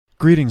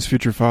Greetings,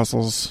 Future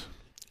Fossils.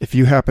 If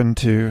you happen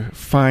to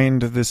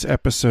find this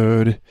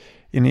episode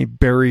in a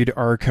buried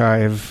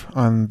archive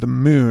on the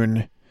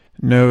moon,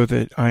 know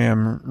that I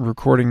am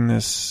recording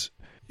this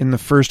in the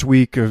first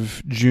week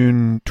of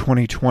June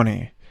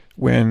 2020,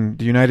 when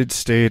the United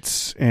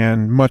States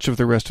and much of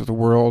the rest of the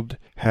world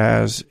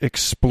has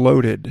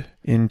exploded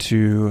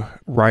into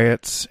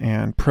riots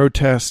and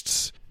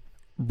protests,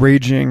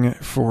 raging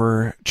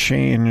for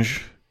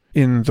change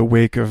in the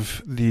wake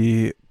of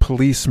the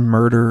police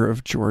murder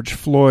of George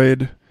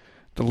Floyd,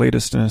 the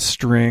latest in a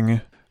string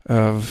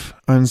of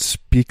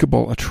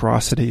unspeakable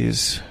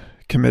atrocities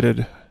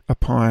committed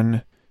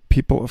upon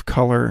people of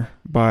color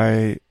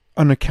by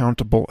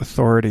unaccountable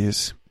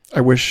authorities.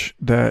 I wish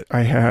that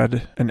I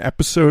had an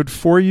episode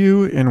for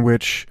you in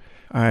which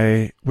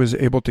I was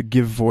able to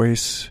give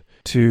voice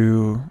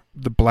to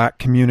the Black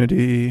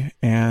community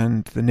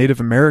and the Native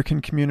American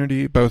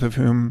community, both of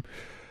whom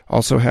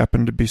also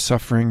happen to be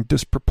suffering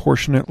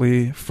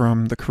disproportionately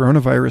from the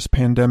coronavirus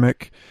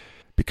pandemic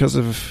because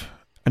of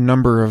a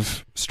number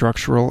of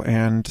structural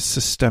and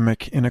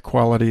systemic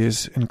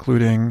inequalities,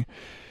 including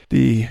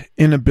the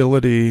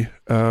inability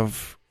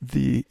of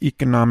the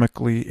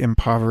economically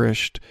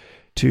impoverished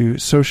to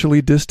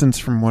socially distance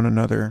from one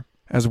another,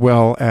 as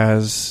well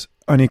as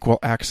unequal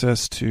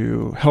access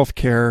to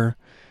healthcare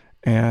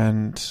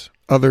and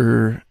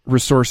other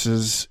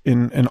resources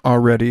in an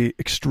already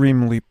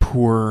extremely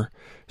poor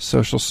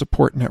social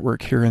support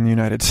network here in the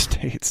United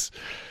States.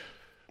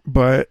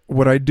 But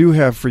what I do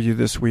have for you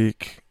this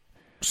week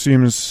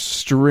seems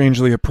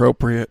strangely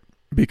appropriate,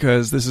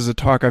 because this is a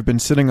talk I've been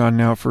sitting on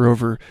now for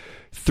over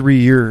 3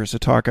 years, a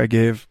talk I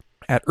gave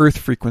at Earth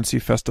Frequency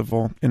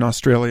Festival in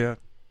Australia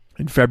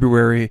in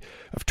February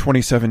of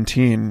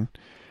 2017.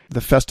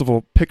 The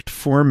festival picked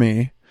for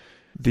me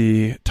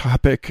the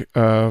topic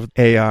of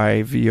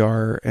AI,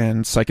 VR,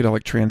 and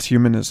psychedelic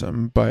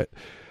transhumanism, but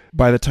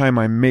by the time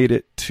I made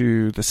it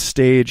to the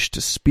stage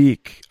to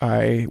speak,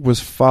 I was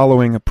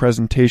following a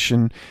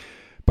presentation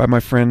by my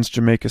friends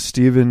Jamaica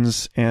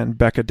Stevens and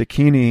Becca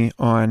Dakini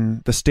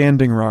on the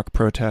Standing Rock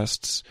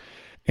protests,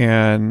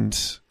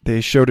 and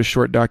they showed a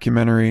short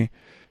documentary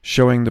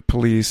showing the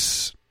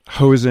police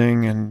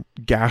hosing and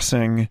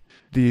gassing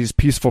these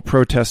peaceful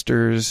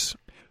protesters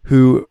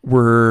who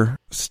were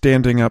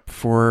standing up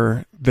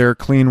for their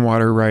clean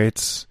water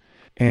rights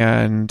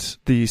and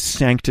the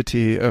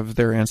sanctity of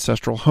their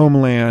ancestral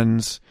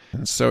homelands.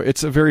 And so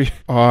it's a very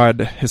odd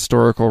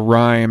historical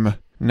rhyme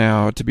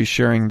now to be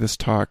sharing this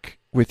talk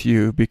with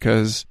you,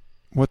 because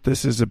what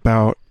this is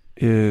about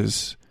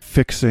is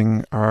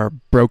fixing our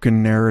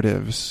broken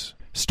narratives,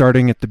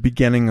 starting at the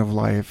beginning of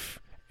life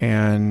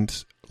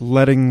and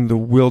letting the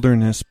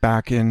wilderness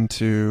back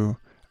into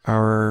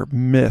our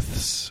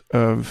myths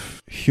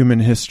of human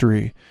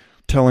history,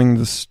 telling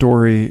the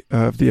story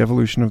of the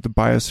evolution of the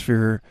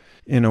biosphere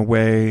in a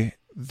way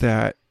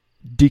that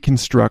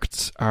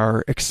deconstructs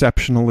our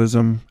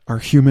exceptionalism, our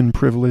human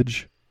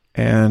privilege,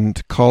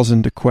 and calls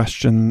into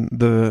question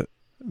the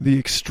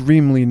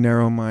extremely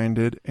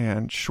narrow-minded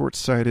and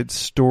short-sighted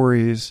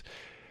stories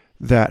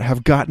that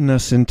have gotten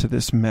us into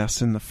this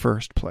mess in the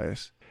first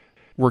place.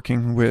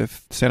 Working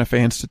with Santa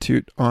Fe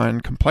Institute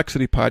on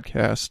Complexity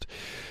Podcast,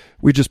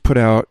 we just put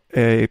out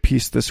a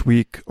piece this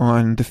week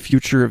on the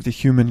future of the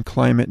human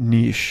climate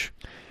niche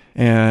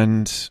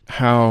and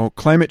how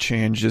climate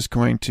change is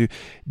going to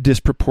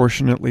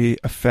disproportionately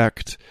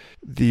affect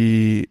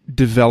the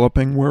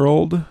developing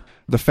world.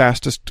 The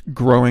fastest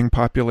growing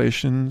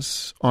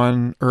populations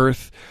on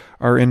Earth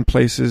are in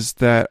places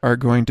that are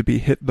going to be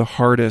hit the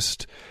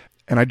hardest.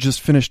 And I just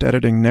finished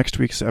editing next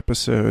week's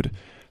episode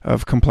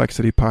of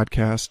Complexity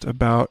Podcast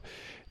about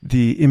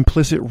the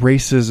implicit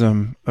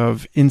racism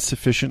of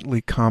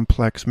insufficiently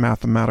complex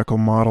mathematical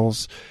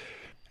models,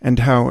 and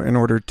how in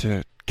order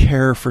to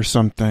care for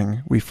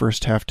something, we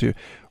first have to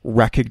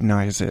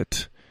recognize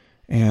it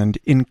and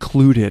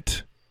include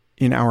it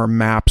in our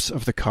maps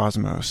of the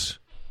cosmos.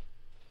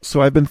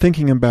 So I've been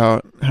thinking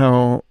about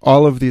how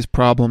all of these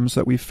problems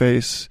that we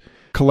face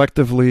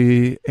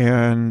collectively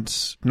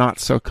and not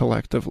so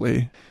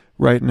collectively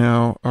right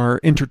now are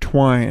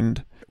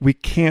intertwined. We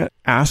can't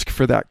ask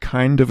for that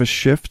kind of a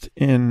shift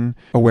in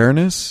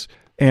awareness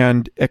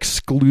and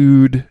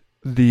exclude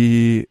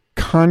the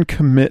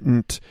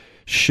concomitant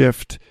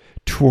shift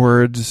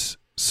towards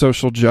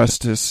social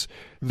justice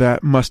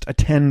that must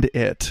attend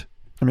it.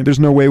 I mean, there's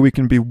no way we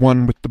can be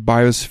one with the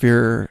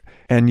biosphere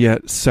and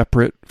yet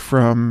separate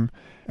from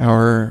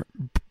our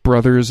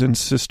brothers and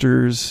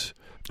sisters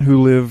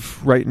who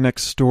live right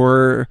next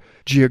door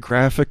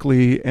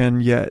geographically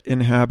and yet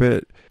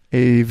inhabit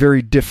a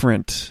very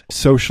different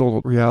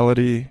social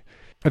reality.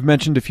 I've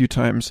mentioned a few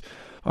times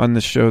on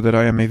this show that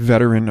I am a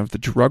veteran of the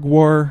drug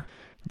war,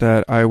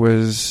 that I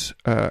was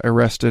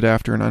arrested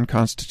after an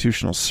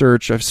unconstitutional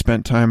search. I've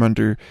spent time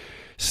under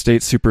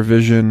state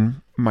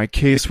supervision my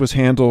case was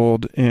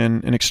handled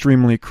in an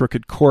extremely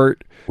crooked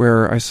court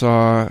where I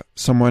saw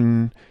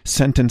someone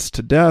sentenced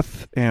to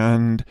death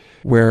and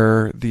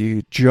where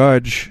the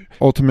judge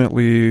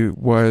ultimately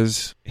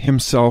was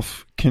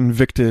himself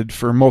convicted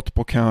for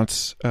multiple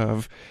counts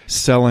of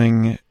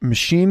selling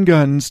machine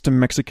guns to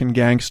Mexican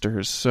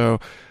gangsters. So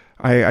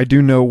I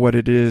do know what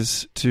it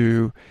is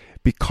to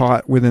be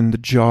caught within the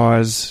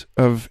jaws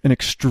of an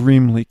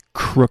extremely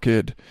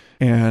crooked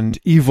and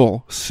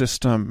evil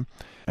system.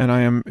 And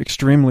I am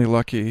extremely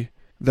lucky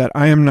that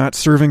I am not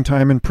serving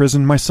time in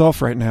prison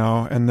myself right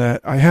now, and that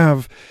I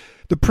have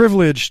the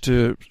privilege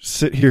to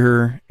sit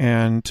here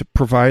and to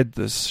provide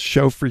this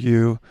show for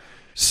you.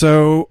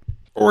 So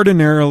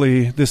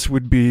ordinarily, this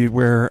would be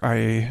where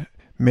I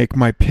make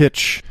my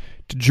pitch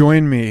to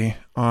join me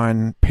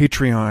on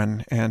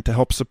Patreon and to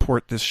help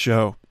support this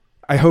show.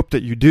 I hope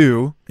that you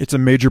do. It's a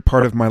major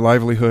part of my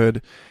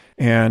livelihood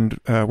and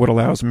what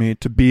allows me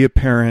to be a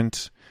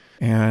parent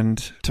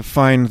and to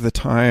find the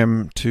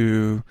time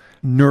to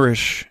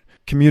nourish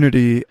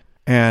community.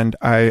 And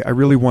I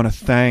really want to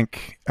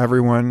thank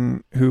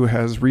everyone who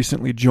has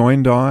recently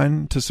joined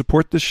on to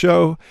support the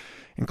show,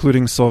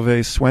 including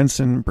Solveig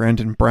Swenson,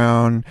 Brandon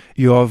Brown,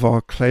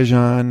 Yoaval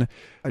Klejan,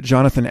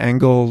 Jonathan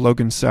Engel,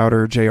 Logan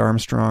Souter, Jay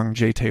Armstrong,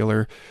 Jay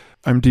Taylor.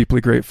 I'm deeply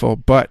grateful,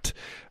 but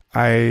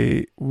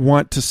I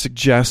want to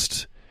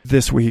suggest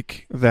this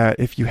week that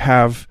if you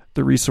have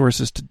the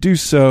resources to do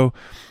so,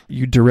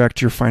 you direct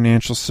your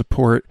financial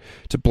support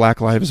to Black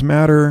Lives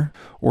Matter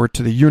or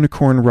to the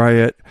Unicorn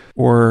Riot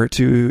or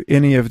to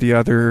any of the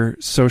other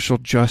social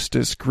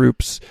justice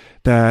groups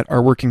that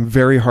are working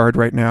very hard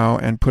right now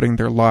and putting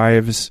their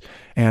lives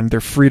and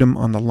their freedom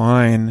on the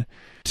line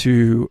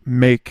to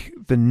make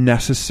the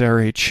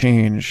necessary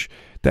change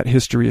that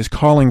history is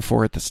calling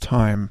for at this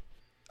time.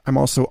 I'm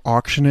also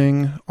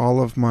auctioning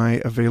all of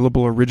my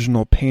available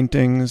original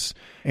paintings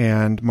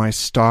and my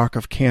stock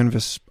of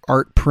canvas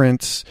art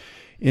prints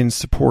in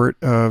support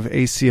of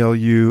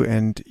ACLU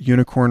and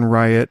Unicorn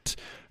Riot.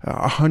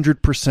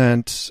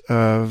 100%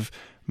 of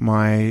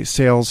my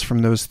sales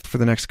from those for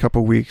the next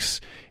couple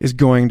weeks is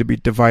going to be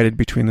divided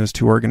between those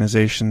two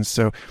organizations.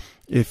 So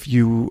if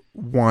you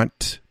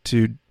want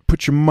to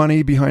put your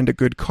money behind a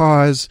good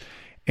cause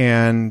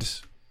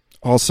and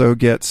also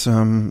get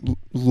some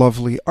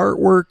lovely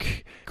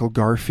artwork, Michael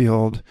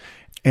Garfield,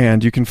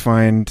 and you can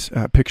find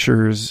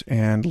pictures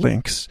and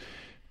links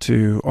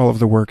to all of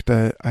the work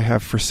that I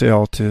have for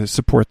sale to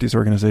support these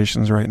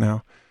organizations right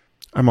now.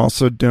 I'm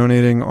also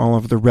donating all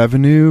of the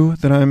revenue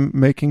that I'm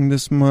making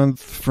this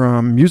month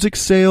from music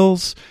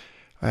sales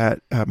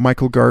at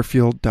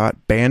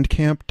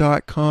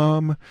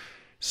michaelgarfield.bandcamp.com.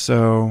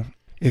 So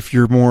if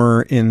you're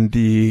more in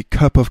the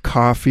cup of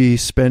coffee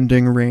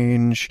spending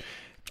range,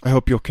 I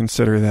hope you'll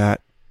consider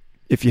that.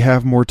 If you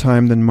have more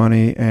time than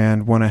money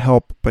and want to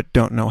help but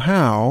don't know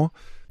how,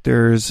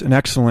 there's an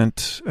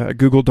excellent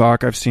Google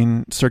Doc I've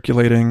seen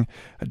circulating,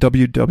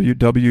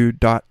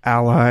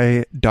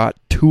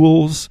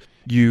 www.ally.tools.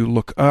 You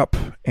look up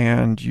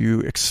and you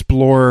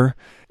explore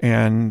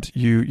and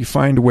you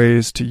find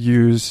ways to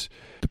use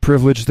the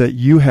privilege that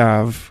you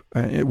have,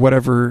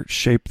 whatever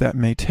shape that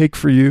may take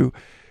for you,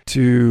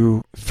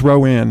 to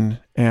throw in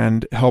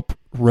and help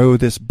row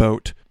this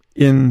boat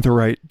in the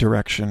right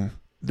direction.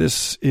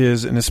 This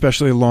is an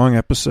especially long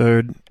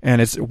episode,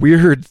 and it's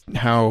weird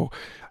how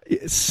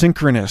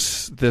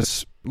synchronous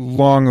this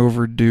long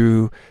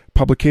overdue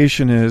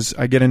publication is.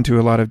 I get into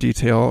a lot of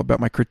detail about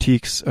my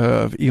critiques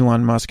of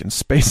Elon Musk and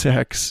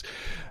SpaceX.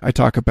 I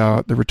talk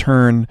about the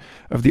return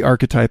of the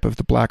archetype of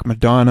the Black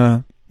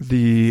Madonna,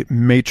 the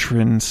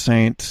matron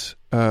saint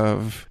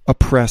of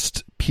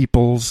oppressed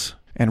peoples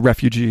and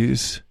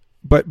refugees.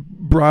 But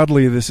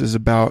broadly, this is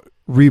about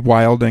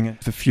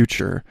rewilding the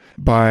future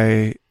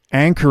by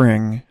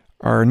anchoring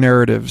our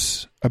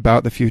narratives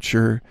about the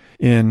future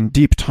in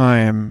deep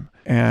time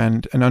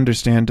and an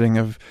understanding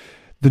of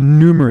the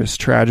numerous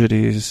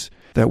tragedies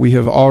that we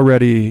have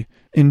already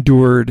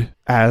endured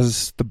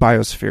as the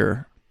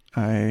biosphere.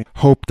 I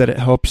hope that it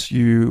helps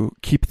you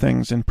keep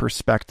things in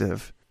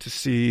perspective, to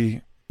see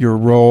your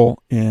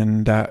role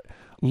in that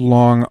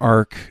long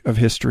arc of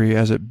history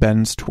as it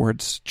bends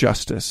towards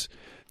justice.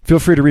 Feel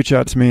free to reach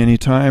out to me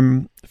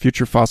anytime,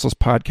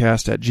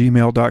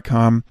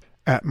 futurefossilspodcast@gmail.com,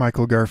 at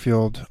Michael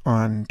Garfield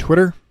on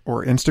Twitter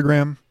or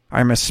Instagram.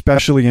 I'm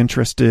especially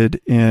interested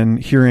in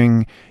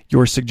hearing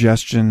your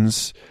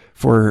suggestions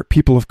for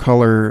people of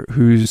color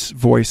whose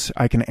voice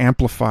I can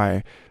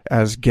amplify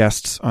as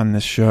guests on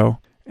this show,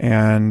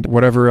 and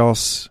whatever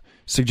else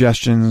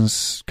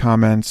suggestions,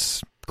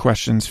 comments,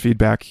 questions,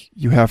 feedback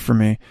you have for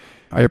me.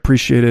 I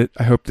appreciate it.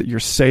 I hope that you're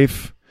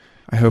safe.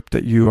 I hope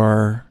that you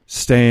are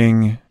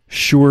staying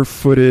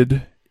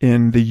sure-footed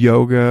in the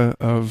yoga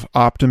of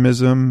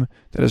optimism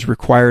that is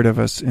required of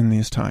us in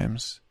these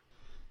times.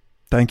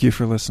 Thank you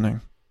for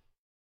listening.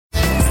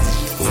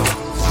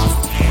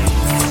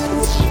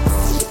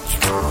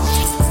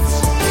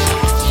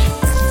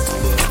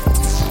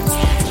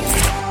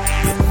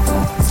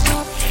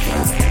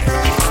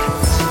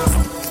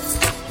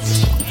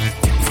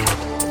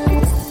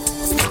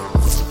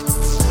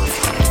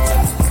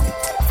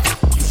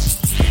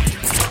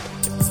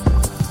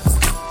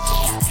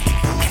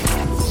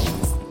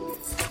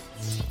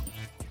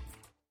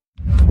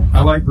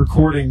 like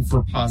recording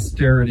for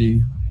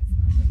posterity.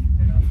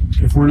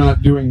 If we're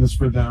not doing this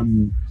for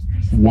them,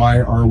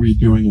 why are we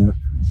doing it?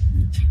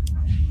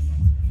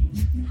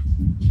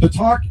 The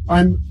talk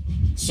I'm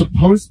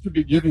supposed to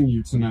be giving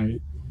you tonight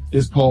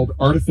is called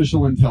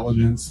Artificial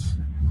Intelligence,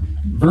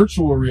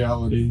 Virtual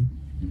Reality,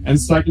 and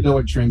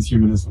Psychedelic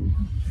Transhumanism.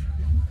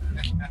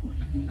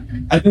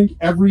 I think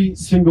every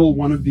single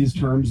one of these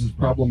terms is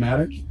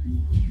problematic.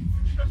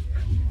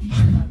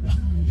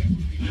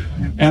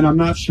 And I'm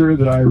not sure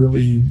that I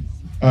really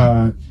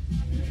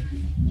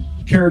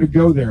care to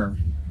go there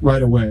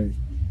right away,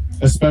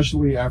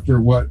 especially after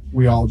what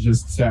we all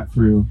just sat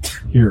through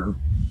here.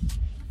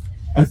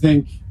 I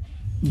think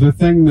the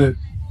thing that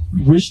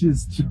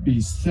wishes to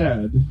be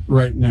said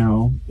right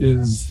now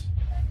is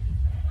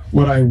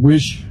what I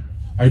wish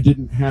I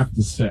didn't have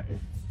to say,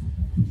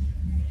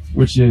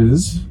 which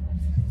is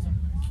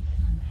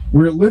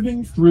we're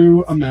living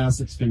through a mass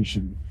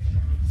extinction.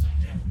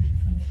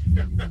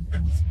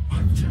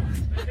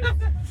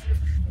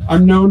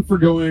 I'm known for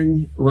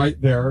going right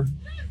there,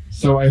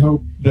 so I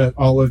hope that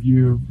all of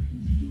you,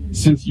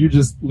 since you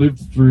just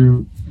lived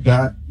through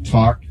that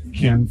talk,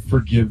 can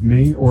forgive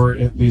me or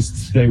at least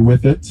stay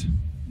with it.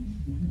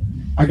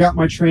 I got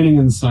my training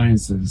in the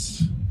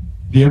sciences,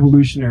 the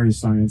evolutionary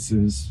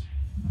sciences,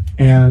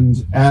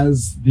 and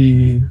as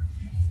the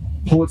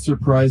Pulitzer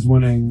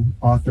Prize-winning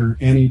author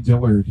Annie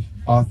Dillard,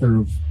 author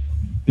of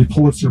the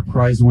Pulitzer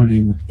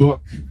Prize-winning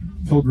book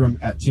Pilgrim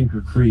at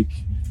Tinker Creek,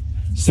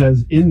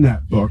 says in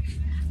that book,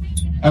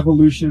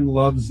 evolution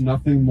loves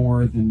nothing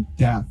more than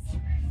death.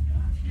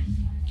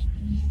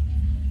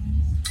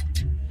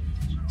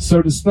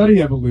 So to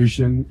study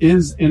evolution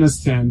is, in a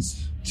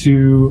sense,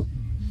 to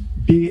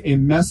be a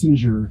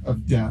messenger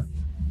of death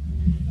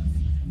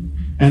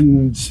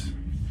and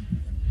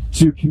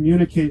to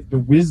communicate the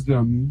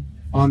wisdom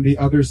on the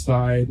other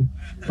side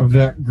of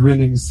that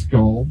grinning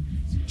skull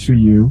to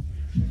you,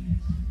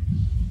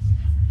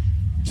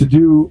 to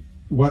do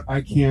what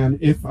I can,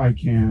 if I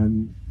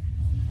can,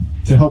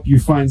 to help you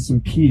find some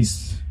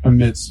peace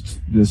amidst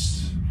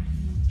this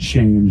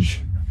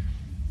change,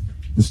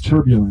 this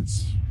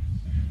turbulence.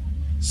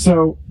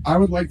 So I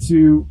would like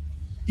to,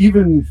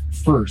 even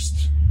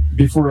first,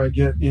 before I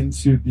get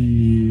into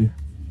the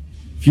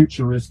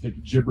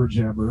futuristic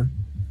jibber-jabber,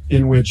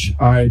 in which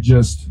I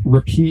just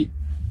repeat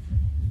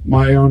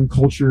my own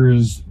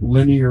culture's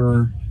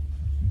linear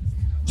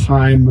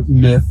time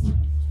myth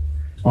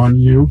on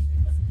you,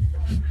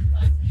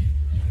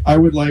 I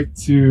would like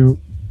to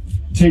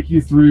take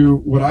you through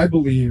what I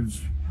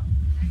believe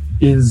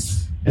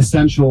is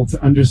essential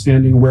to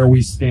understanding where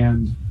we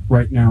stand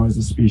right now as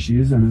a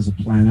species and as a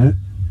planet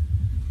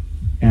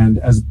and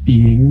as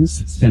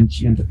beings,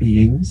 sentient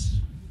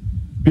beings,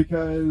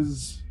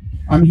 because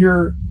I'm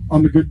here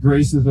on the good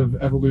graces of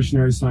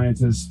evolutionary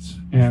scientists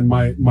and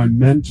my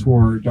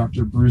mentor,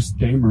 Dr. Bruce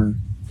Damer,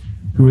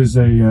 who is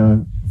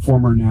a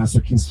former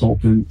NASA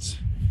consultant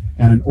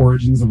and an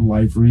origins of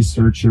life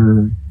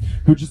researcher,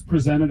 who just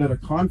presented at a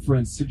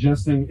conference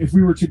suggesting if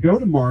we were to go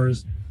to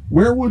Mars,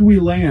 where would we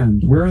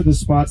land? Where are the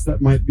spots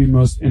that might be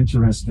most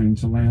interesting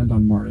to land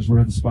on Mars?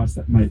 Where are the spots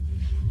that might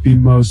be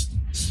most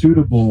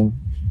suitable?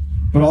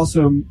 But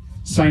also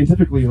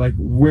scientifically, like,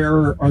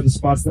 where are the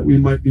spots that we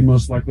might be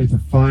most likely to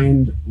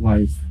find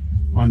life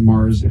on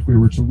Mars if we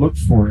were to look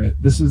for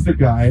it? This is the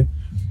guy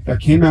that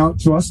came out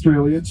to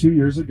Australia 2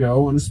 years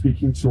ago on a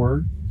speaking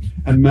tour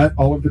and met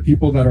all of the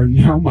people that are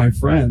now my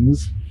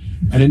friends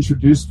and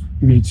introduced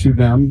me to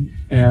them.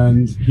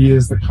 And he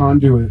is the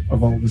conduit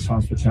of all this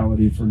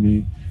hospitality for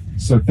me.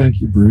 So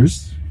thank you,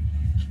 Bruce.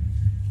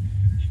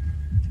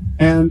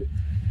 And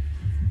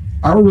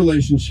our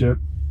relationship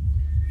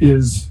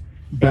is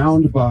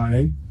bound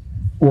by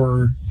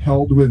or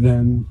held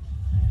within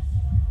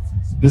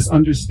this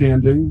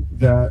understanding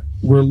that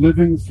we're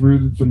living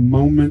through the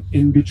moment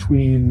in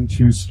between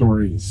two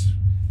stories,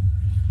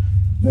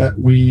 that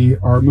we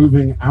are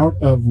moving out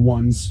of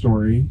one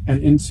story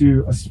and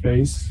into a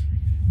space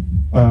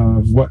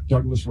of what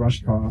Douglas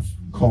Rushkoff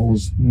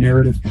calls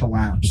narrative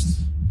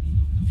collapse.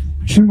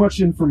 Too much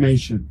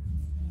information.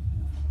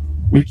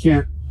 We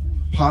can't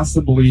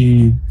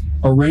possibly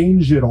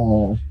arrange it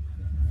all.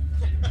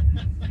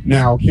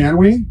 Now, can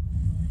we?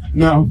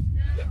 No,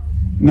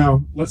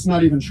 let's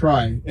not even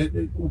try.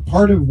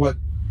 Part of what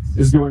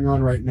is going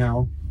on right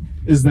now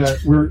is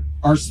that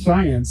our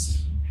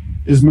science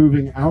is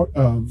moving out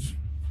of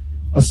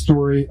a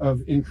story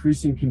of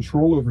increasing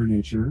control over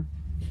nature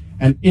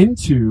and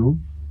into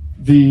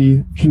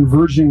the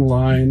converging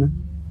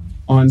line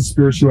on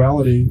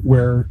spirituality,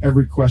 where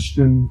every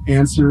question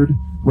answered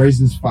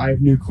raises 5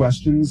 new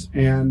questions,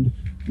 and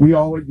we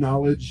all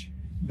acknowledge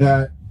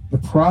that the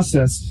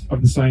process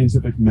of the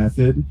scientific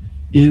method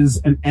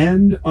is an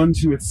end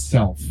unto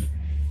itself,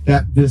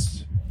 that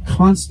this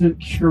constant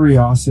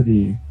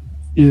curiosity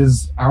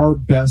is our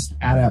best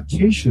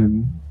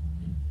adaptation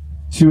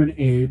to an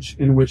age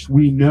in which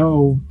we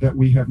know that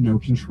we have no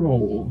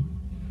control,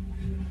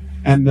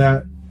 and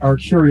that our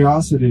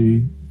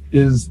curiosity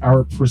is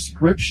our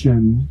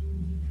prescription,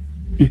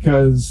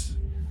 because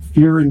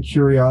fear and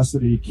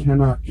curiosity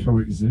cannot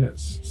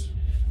coexist.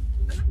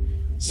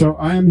 So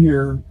I am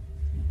here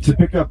to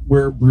pick up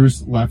where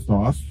Bruce left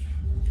off,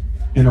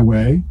 in a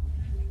way,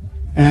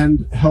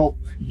 and help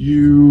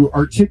you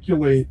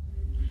articulate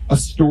a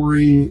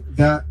story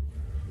that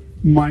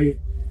might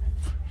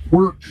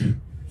work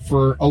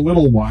for a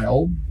little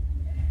while.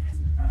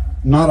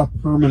 Not a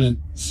permanent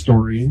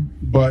story,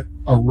 but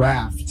a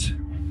raft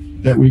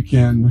that we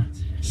can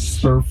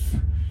surf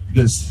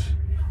this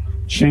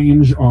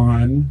change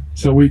on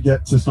till we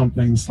get to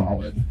something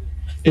solid.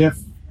 If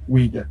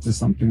we get to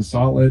something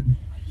solid.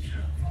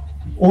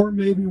 Or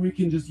maybe we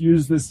can just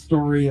use this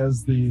story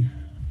as the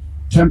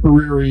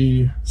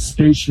temporary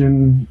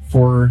station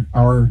for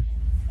our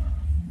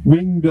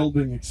wing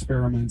building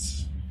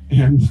experiments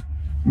and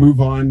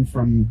move on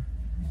from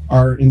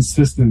our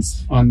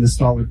insistence on this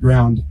solid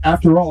ground.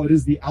 After all, it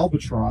is the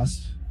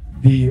albatross,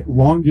 the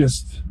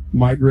longest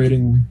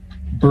migrating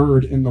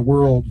bird in the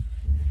world,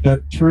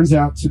 that turns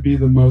out to be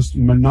the most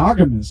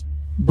monogamous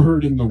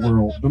bird in the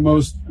world, the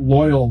most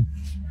loyal.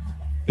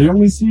 They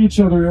only see each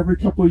other every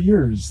couple of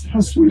years.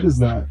 How sweet is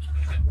that?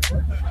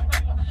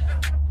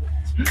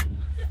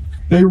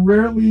 They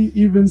rarely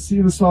even see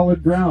the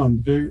solid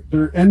ground.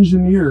 They're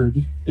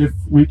engineered, if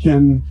we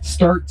can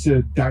start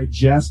to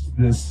digest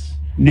this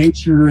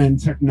nature and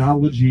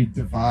technology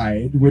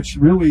divide, which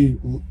really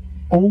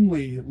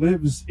only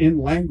lives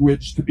in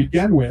language to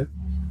begin with.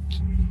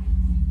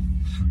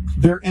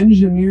 They're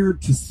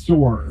engineered to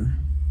soar,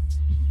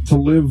 to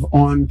live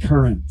on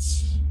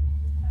currents,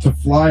 to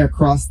fly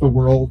across the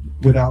world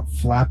without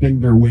flapping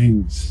their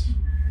wings.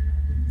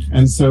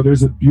 And so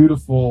there's a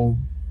beautiful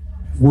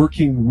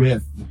working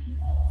with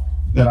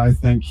that I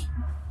think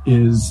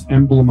is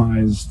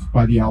emblemized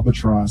by the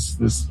albatross,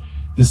 this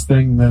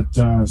thing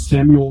that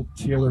Samuel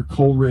Taylor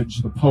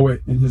Coleridge, the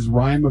poet, in his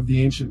Rime of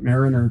the Ancient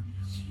Mariner,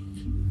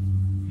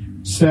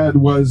 said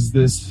was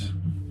this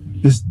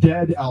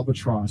dead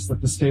albatross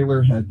that the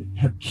sailor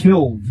had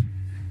killed,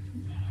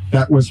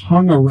 that was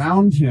hung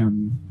around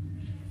him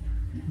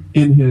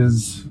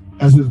as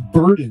his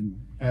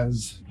burden,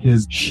 as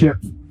his ship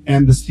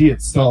and the sea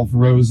itself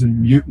rose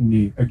in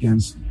mutiny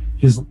against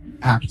his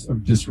act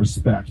of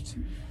disrespect.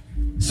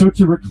 So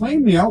to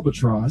reclaim the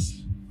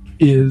albatross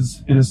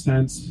is, in a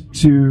sense,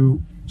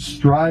 to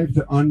strive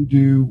to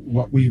undo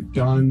what we've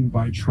done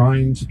by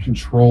trying to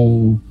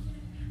control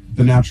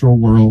the natural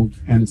world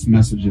and its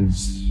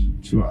messages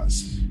to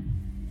us.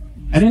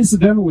 And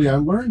incidentally, I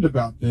learned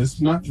about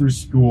this not through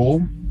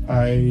school.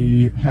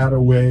 I had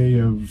a way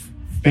of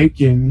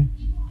faking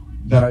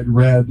that I'd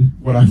read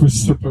what I was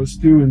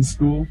supposed to in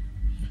school.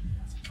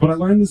 But I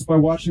learned this by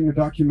watching a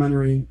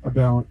documentary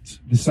about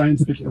the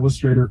scientific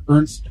illustrator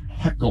Ernst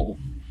Haeckel,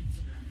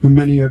 who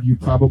many of you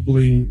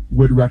probably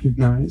would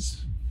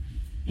recognize.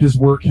 His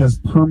work has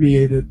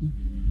permeated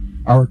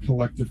our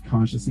collective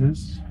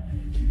consciousness.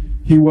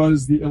 He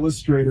was the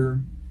illustrator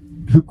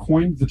who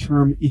coined the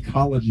term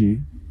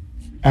ecology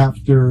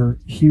after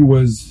he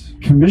was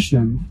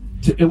commissioned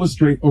to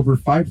illustrate over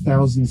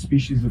 5,000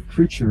 species of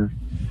creature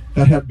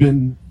that had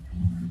been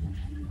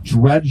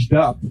dredged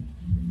up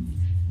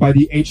by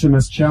the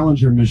HMS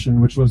Challenger mission,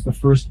 which was the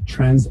first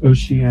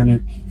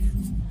transoceanic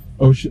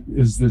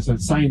a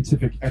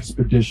scientific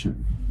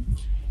expedition.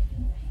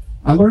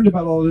 I learned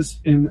about all this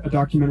in a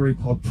documentary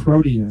called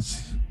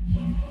Proteus,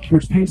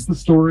 which paints the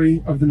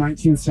story of the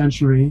 19th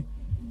century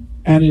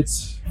and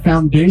its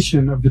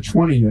foundation of the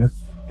 20th,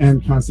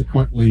 and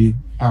consequently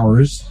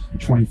ours, the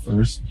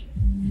 21st,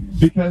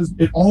 because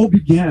it all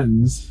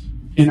begins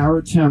in our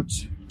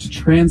attempt to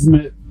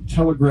transmit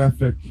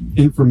telegraphic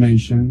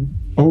information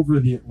over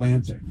the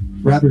Atlantic,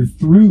 rather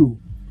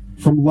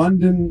from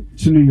London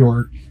to New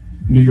York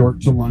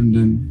to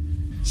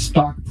London,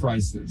 stock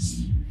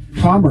prices.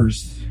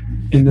 Commerce,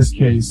 in this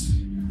case,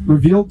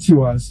 revealed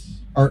to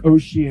us our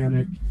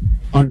oceanic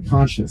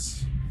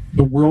unconscious,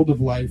 the world of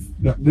life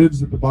that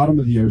lives at the bottom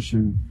of the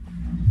ocean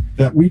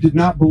that we did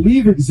not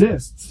believe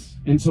exists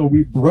until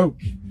we broke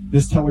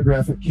this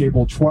telegraphic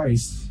cable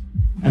twice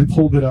and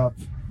pulled it up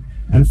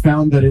and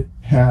found that it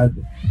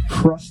had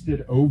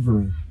crusted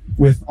over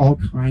with all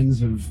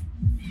kinds of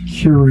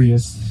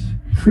curious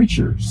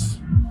creatures.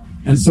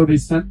 And so they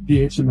sent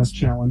the HMS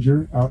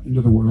Challenger out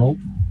into the world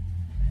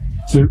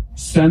to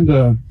send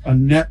a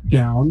net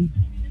down,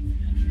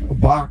 a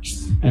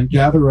box, and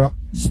gather up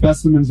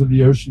specimens of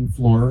the ocean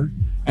floor,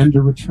 and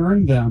to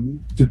return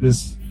them to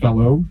this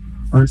fellow,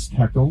 Ernst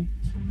Haeckel,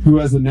 who,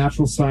 as a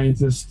natural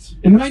scientist,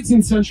 in the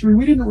 19th century,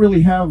 we didn't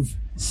really have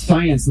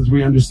science as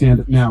we understand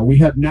it now. We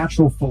had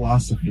natural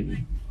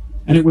philosophy.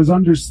 And it was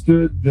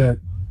understood that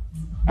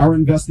our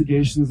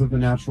investigations of the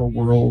natural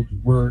world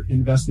were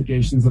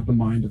investigations of the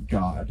mind of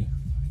God.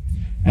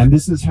 And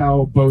this is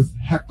how both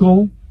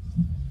Haeckel,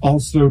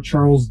 also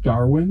Charles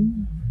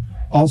Darwin,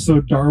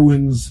 also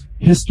Darwin's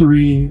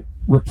history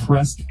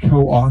repressed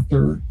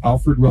co-author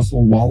Alfred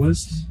Russel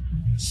Wallace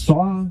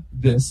saw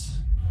this.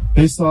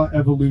 They saw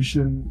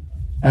evolution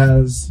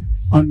as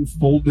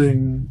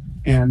unfolding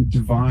and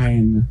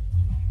divine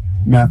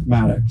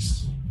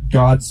mathematics,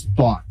 God's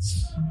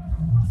thoughts.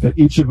 that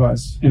each of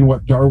us, in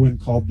what Darwin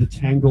called the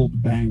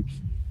tangled bank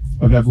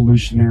of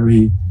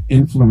evolutionary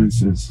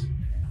influences,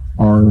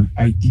 are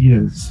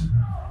ideas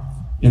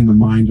in the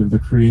mind of the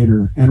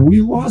Creator. And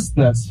we lost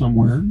that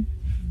somewhere,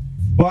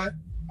 but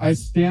I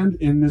stand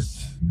in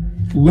this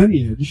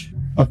lineage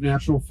of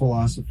natural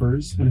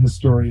philosophers and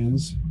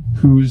historians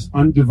whose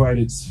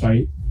undivided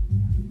sight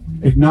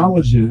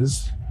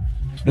acknowledges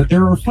that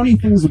there are funny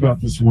things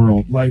about this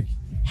world, like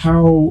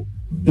how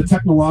the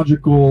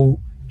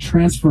technological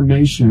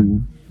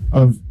transformation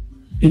of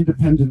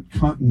independent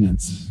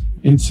continents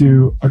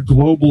into a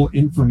global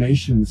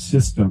information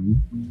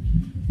system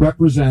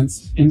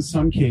represents, in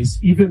some case,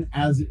 even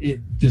as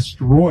it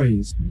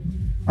destroys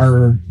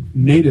our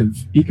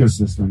native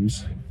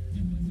ecosystems,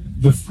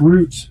 the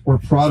fruit or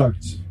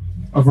product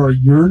of our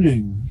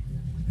yearning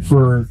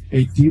for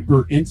a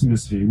deeper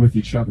intimacy with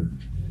each other.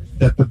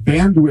 That the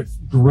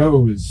bandwidth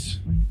grows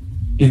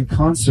in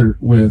concert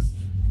with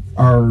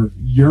our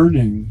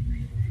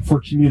yearning for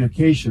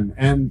communication.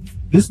 And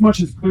this much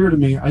is clear to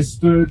me. I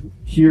stood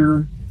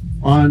here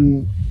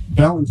on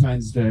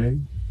Valentine's Day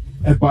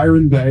at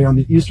Byron Bay on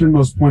the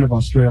easternmost point of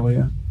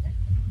Australia,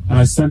 and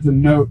I sent a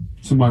note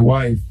to my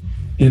wife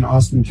in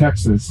Austin,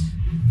 Texas,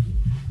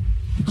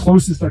 the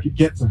closest I could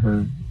get to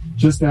her,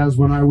 just as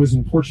when I was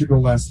in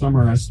Portugal last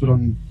summer, I stood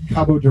on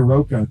Cabo de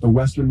Roca, the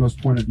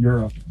westernmost point of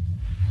Europe.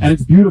 And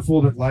it's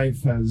beautiful that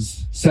life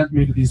has sent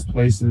me to these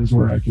places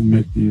where I can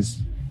make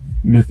these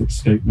mythic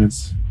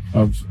statements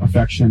of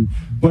affection.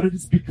 But it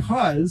is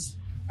because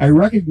I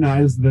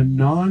recognize the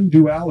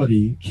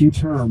non-duality, key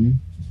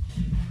term,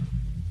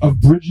 of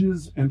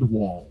bridges and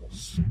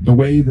walls. The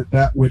way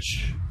that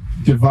which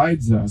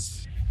divides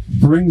us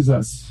brings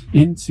us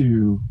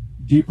into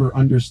deeper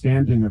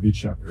understanding of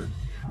each other.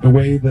 The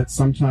way that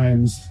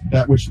sometimes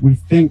that which we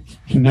think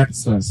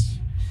connects us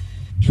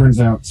turns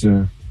out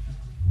to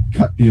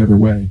cut the other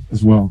way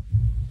as well.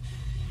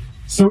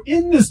 So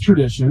in this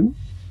tradition,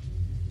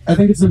 I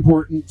think it's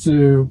important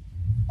to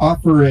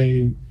offer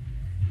a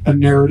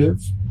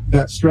narrative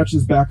that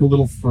stretches back a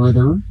little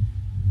further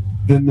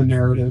than the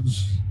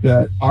narratives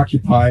that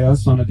occupy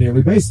us on a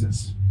daily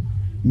basis.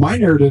 My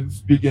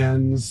narrative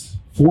begins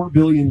 4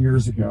 billion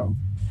years ago.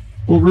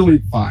 Well, really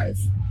 5.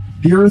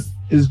 The Earth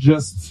is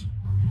just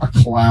a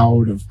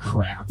cloud of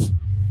crap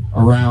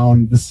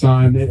around the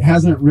sun. It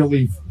hasn't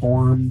really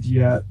formed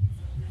yet.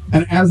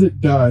 And as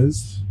it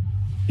does,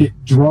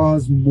 it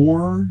draws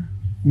more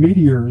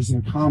meteors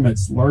and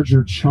comets,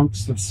 larger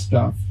chunks of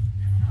stuff,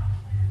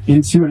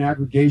 into an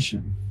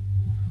aggregation.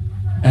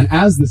 And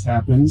as this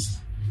happens,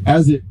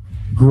 as it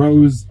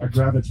grows a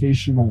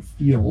gravitational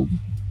field,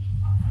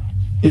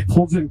 it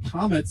pulls in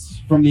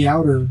comets from the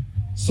outer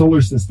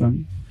solar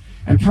system.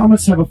 And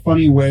comets have a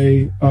funny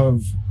way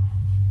of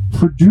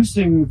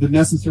producing the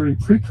necessary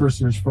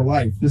precursors for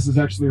life. This is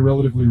actually a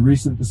relatively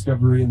recent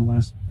discovery in the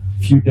last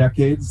few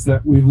decades,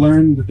 that we've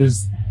learned that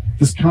there's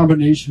this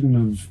combination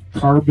of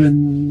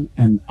carbon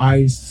and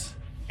ice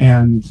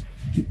and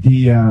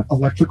the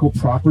electrical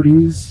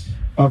properties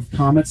of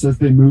comets as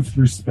they move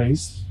through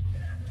space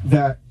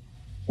that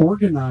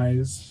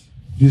organize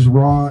these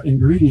raw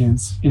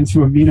ingredients into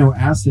amino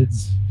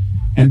acids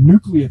and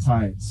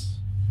nucleotides,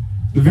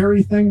 the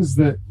very things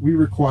that we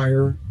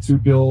require to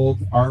build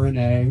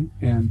RNA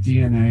and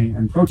DNA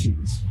and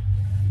proteins.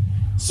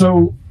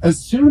 So as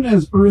soon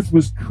as Earth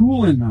was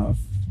cool enough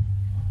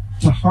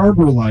to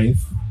harbor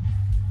life,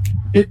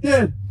 it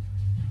did.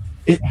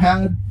 It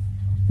had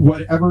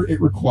whatever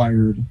it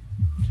required.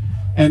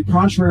 And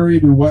contrary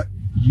to what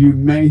you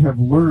may have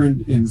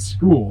learned in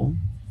school,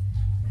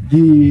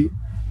 the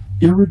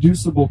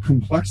irreducible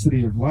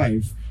complexity of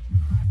life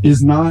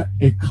is not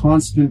a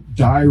constant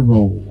die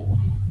roll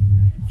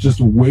just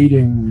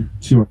waiting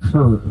to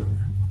occur.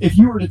 If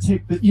you were to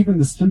take even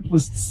the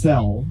simplest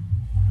cell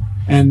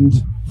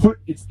and put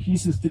its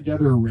pieces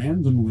together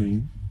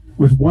randomly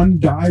with one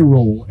die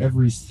roll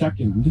every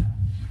second,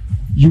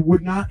 you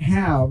would not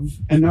have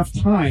enough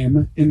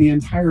time in the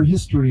entire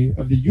history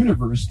of the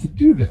universe to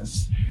do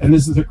this. And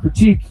this is a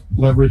critique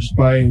leveraged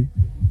by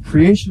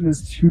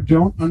creationists who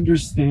don't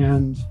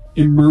understand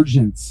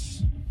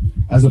emergence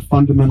as a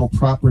fundamental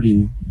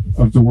property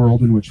of the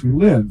world in which we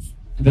live.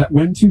 That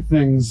when two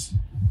things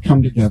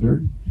come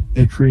together,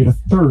 they create a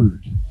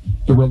third,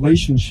 the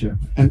relationship.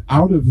 And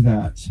out of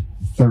that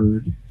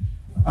third,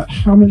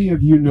 how many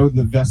of you know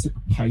the Vesic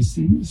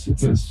Pisces?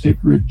 It's a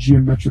sacred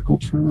geometrical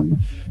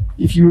term.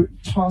 If you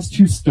toss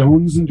two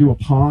stones into a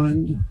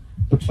pond,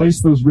 the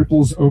place those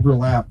ripples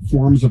overlap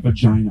forms a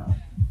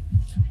vagina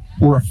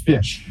or a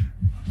fish.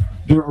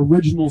 Their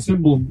original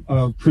symbol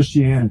of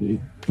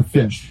Christianity, the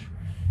fish,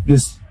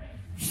 this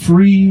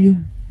free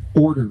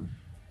order.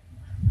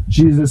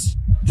 Jesus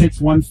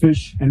takes one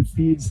fish and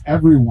feeds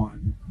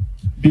everyone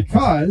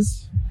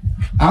because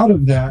out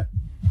of that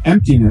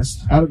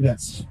emptiness, out of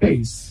that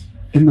space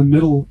in the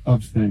middle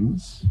of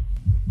things,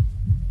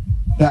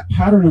 that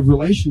pattern of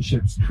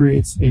relationships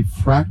creates a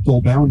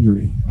fractal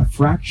boundary, a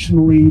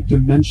fractionally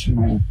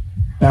dimensional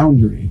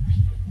boundary.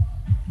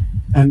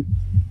 And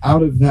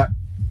out of that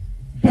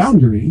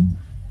boundary,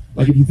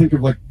 Like if you think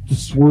of like the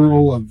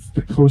swirl of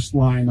the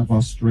coastline of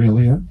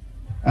Australia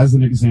as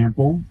an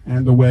example,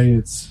 and the way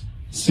its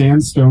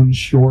sandstone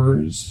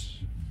shores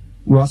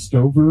rust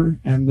over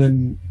and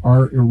then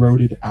are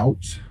eroded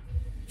out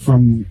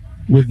from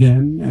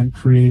within and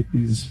create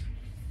these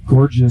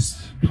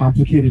gorgeous,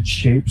 complicated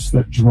shapes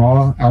that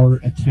draw our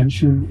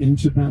attention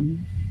into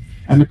them.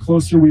 And the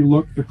closer we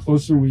look, the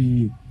closer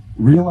we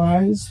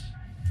realize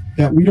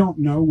that we don't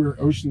know where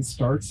ocean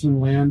starts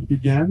and land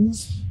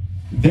begins.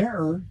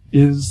 There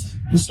is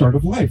the start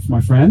of life,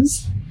 my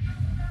friends.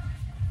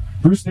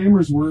 Bruce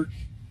Damer's work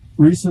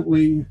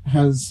recently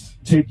has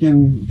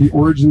taken the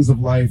origins of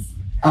life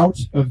out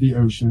of the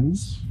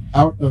oceans,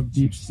 out of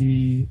deep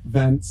sea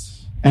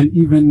vents, and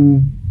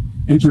even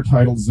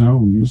intertidal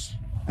zones,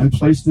 and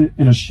placed it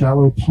in a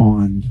shallow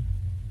pond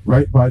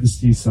right by the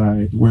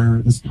seaside,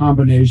 where this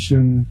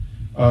combination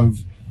of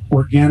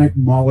organic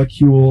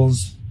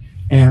molecules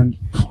and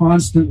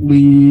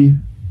constantly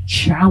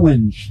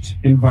challenged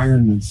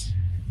environments,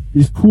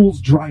 these pools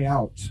dry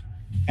out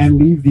and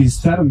leave these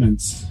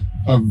sediments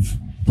of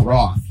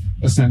broth,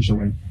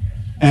 essentially.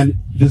 And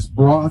this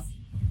broth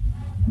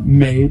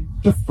made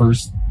the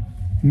first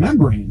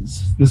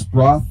membranes. This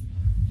broth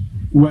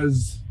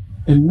was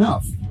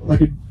enough.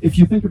 If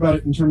you think about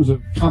it in terms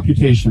of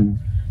computation,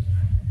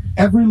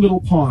 every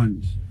little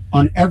pond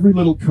on every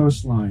little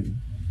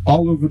coastline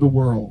all over the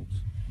world,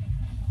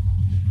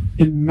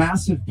 in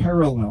massive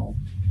parallel,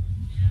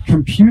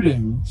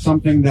 computing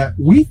something that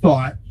we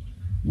thought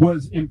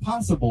was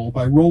impossible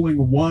by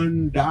rolling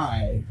one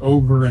die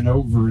over and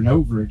over and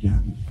over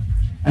again.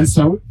 And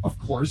so, of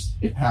course,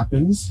 it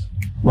happens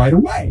right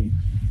away.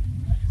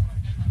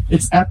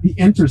 It's at the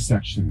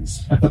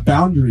intersections, at the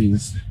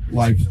boundaries,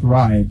 life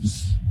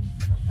thrives.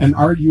 And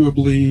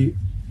arguably,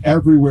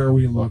 everywhere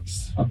we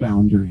look's a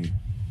boundary.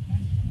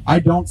 I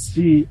don't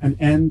see an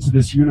end to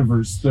this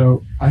universe,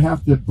 so I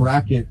have to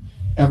bracket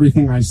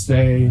everything I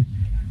say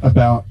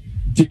about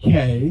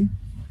decay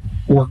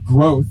or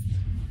growth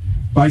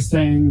by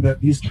saying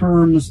that these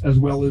terms, as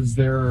well as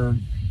their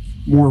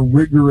more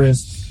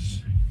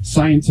rigorous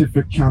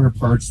scientific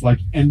counterparts like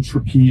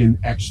entropy and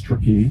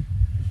extropy,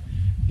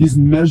 these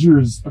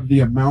measures of the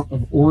amount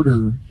of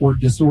order or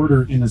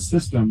disorder in a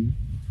system,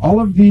 all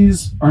of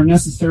these are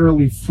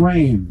necessarily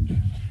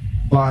framed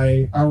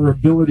by our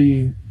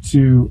ability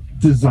to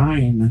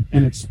design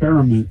an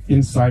experiment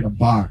inside a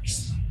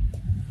box.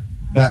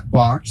 That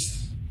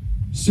box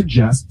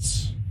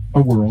suggests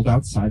a world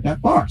outside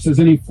that box. As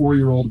any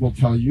 4-year-old will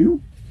tell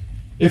you,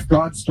 if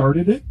God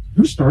started it,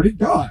 who started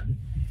God?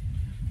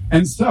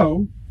 And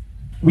so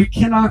we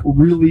cannot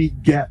really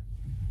get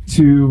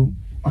to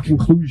a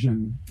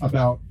conclusion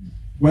about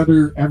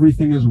whether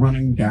everything is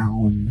running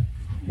down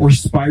or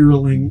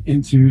spiraling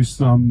into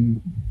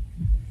some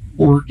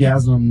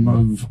orgasm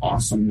of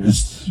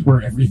awesomeness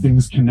where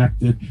everything's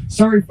connected.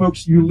 Sorry,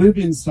 folks, you live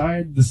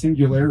inside the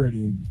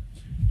singularity.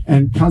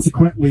 And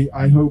consequently,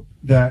 I hope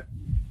that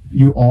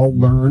you all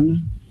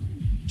learn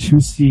to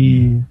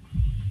see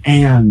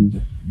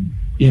and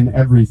in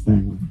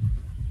everything,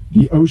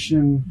 the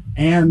ocean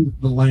and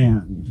the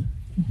land,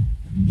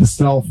 the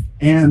self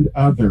and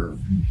other,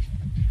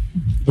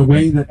 the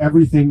way that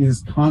everything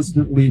is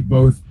constantly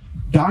both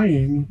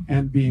dying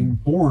and being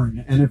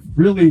born. And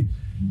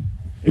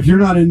if you're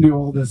not into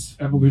all this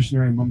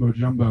evolutionary mumbo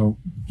jumbo,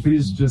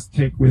 please just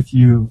take with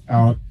you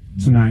out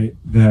tonight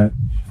that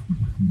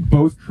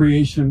both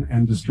creation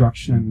and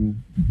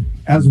destruction,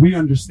 as we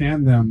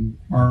understand them,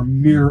 are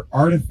mere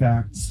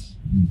artifacts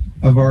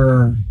of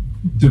our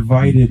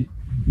divided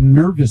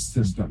nervous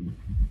system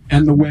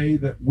and the way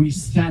that we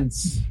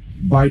sense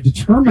by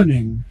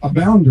determining a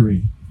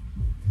boundary.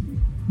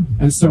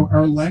 And so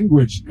our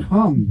language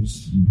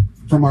comes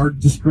from our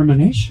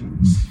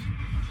discriminations.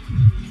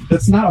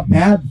 That's not a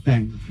bad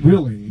thing,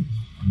 really.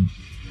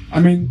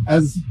 I mean,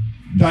 as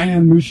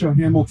Diane Musho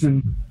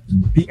Hamilton,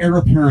 the heir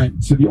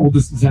apparent to the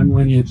oldest Zen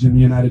lineage in the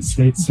United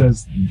States,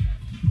 says,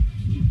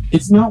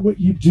 it's not what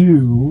you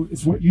do,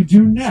 it's what you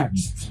do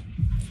next.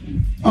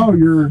 Oh,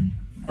 you're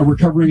a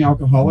recovering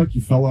alcoholic,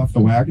 you fell off the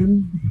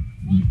wagon?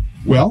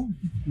 Well,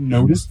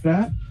 notice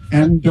that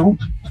and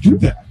don't do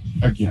that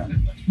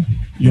again,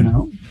 you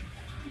know?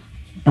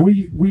 And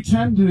we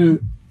tend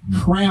to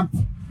cramp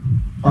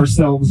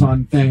ourselves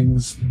on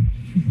things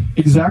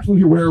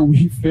exactly where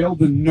we fail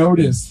to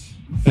notice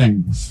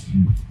things.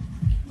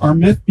 Our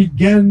myth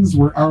begins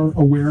where our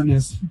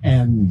awareness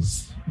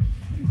ends.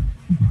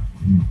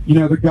 You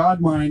know, the God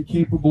mind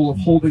capable of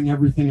holding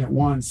everything at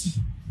once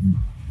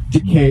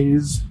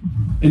decays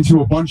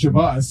into a bunch of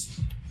us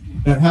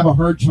that have a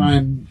hard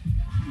time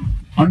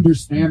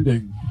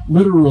understanding,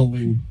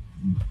 literally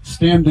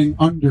standing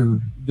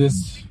under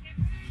this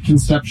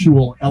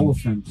conceptual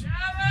elephant,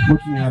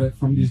 looking at it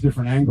from these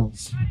different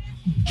angles,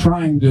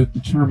 trying to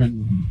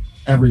determine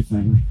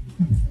everything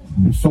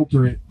and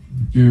filter it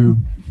through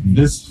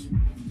this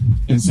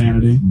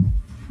insanity.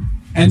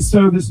 And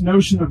so this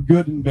notion of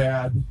good and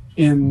bad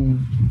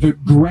in the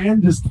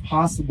grandest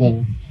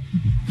possible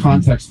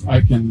context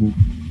I can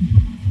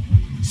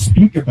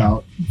speak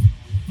about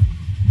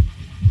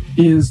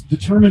is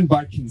determined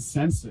by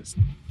consensus.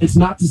 It's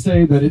not to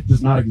say that it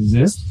does not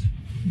exist.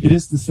 It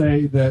is to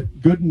say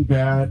that good and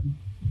bad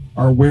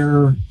are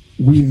where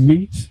we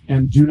meet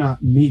and do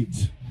not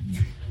meet.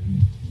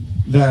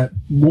 That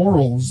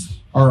morals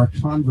are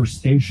a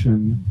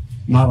conversation,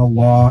 not a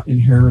law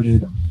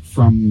inherited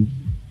from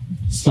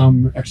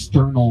some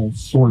external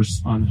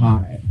source on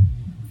high.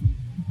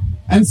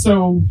 And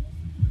so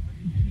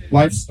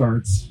life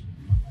starts,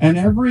 and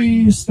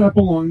every step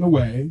along the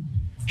way,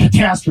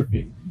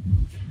 catastrophe.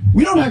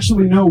 We don't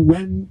actually know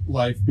when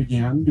life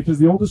began because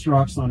the oldest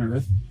rocks on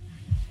Earth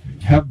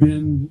have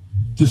been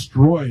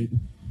destroyed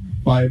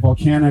by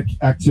volcanic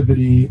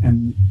activity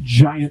and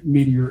giant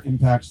meteor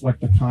impacts like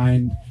the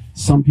kind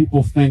some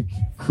people think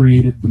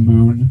created the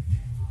moon.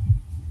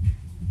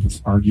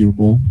 It's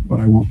arguable, but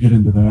I won't get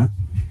into that.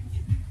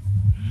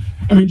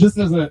 I mean, just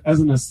as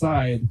an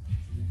aside,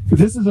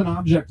 this is an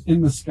object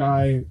in the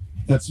sky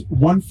that's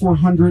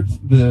 1/400th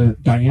the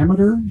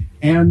diameter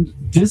and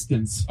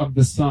distance of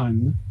the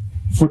sun.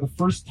 For the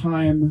first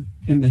time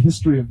in the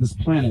history of this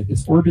planet,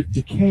 its orbit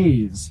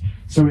decays,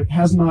 so it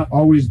has not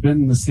always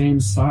been the same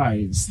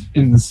size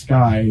in the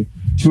sky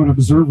to an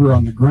observer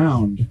on the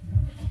ground.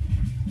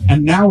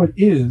 And now it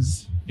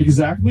is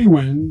exactly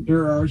when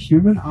there are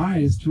human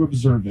eyes to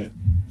observe it.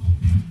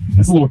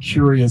 That's a little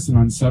curious and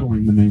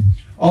unsettling to me.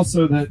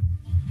 Also, that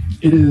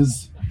it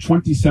is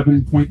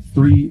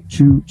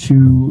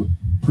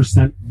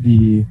 27.322%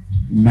 the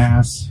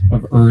mass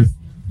of Earth,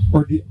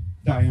 or the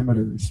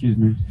diameter, excuse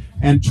me,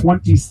 and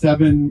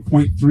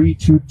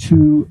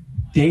 27.322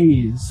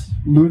 days,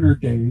 lunar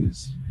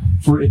days,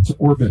 for it to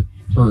orbit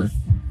Earth.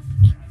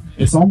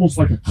 It's almost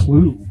like a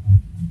clue.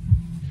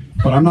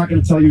 But I'm not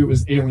going to tell you it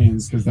was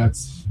aliens, because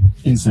that's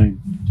insane.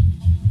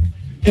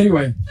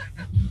 Anyway,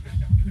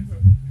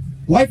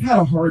 life had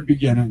a hard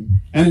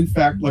beginning. And in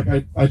fact, like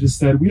I just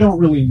said, we don't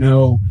really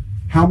know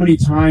how many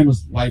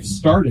times life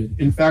started.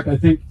 In fact, I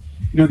think,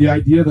 the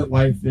idea that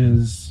life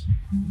is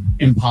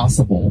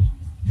impossible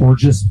or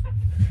just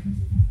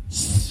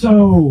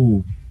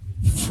so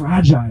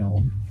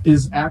fragile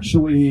is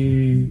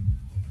actually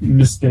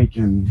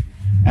mistaken.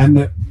 And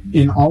that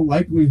in all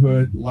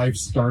likelihood, life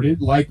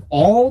started, like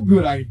all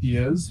good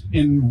ideas,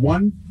 in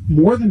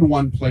more than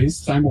one place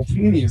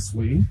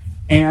simultaneously,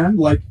 and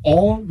like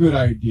all good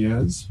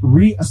ideas,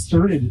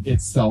 reasserted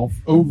itself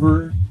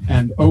over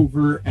and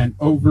over and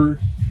over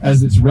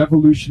as its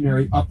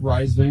revolutionary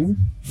uprising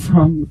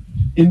from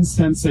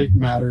insensate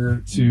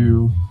matter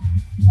to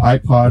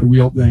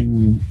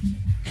iPod-wielding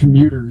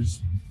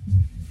commuters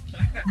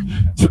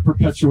to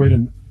perpetuate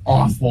an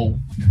awful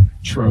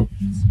trope.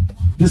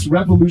 This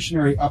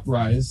revolutionary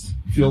uprise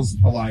feels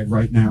alive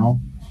right now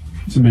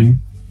to me.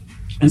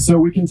 And so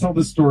we can tell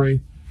the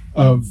story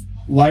of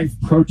life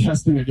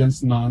protesting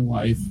against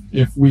non-life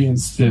if we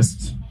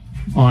insist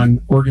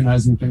on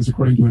organizing things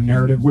according to a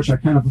narrative, which I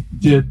kind of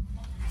did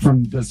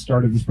from the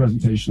start of this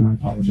presentation. I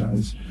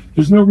apologize.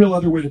 There's no real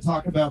other way to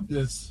talk about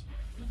this.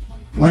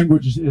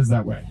 Language is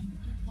that way.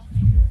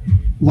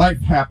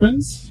 Life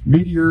happens,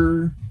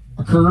 meteor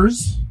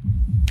occurs,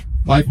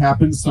 life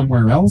happens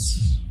somewhere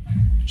else,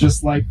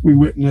 just like we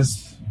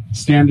witness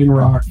Standing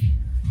Rock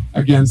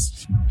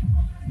against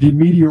the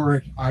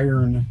meteoric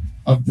iron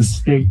of the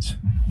state,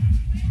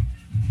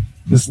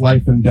 this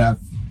life and death,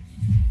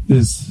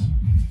 this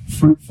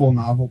fruitful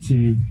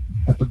novelty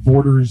at the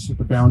borders, at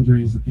the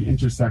boundaries, at the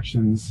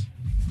intersections.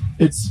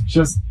 It's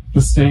just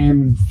the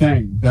same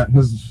thing that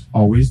has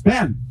always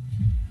been.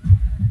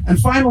 And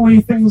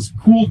finally, things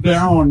cooled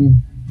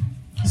down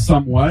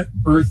somewhat.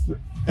 Earth,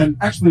 and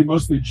actually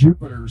mostly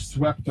Jupiter,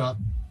 swept up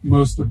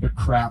most of the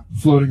crap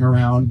floating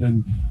around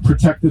and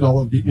protected all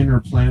of the inner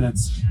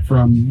planets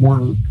from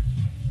more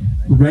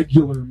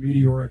regular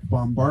meteoric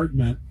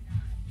bombardment.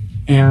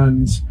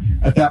 And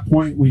at that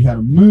point, we had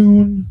a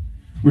moon,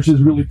 which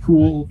is really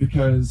cool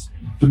because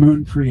the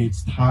moon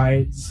creates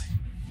tides,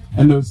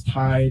 and those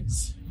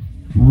tides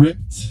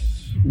ripped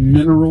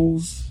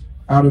minerals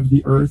out of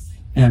the earth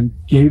and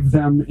gave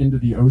them into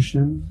the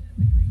ocean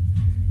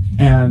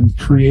and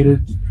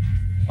created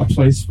a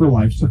place for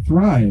life to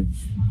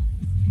thrive.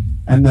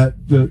 And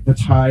that the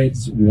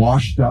tides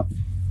washed up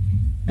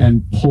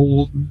and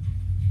pulled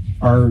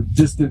our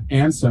distant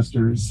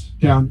ancestors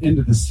down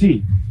into the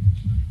sea.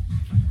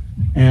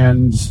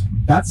 And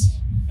that's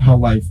how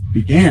life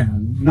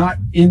began, not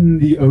in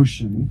the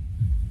ocean.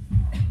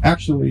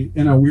 Actually,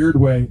 in a weird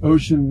way,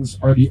 oceans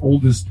are the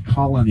oldest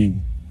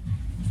colony.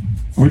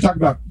 When we talk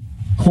about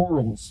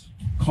corals,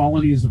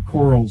 colonies of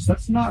corals,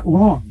 that's not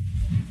wrong.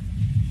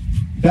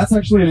 That's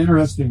actually an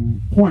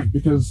interesting point,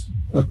 because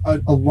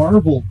a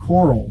larval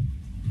coral,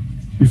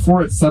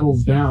 before it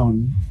settles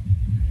down,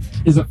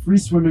 is a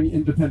free-swimming,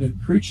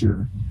 independent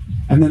creature.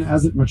 And then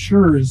as it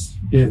matures,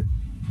 it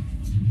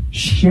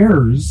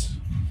shares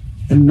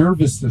a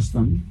nervous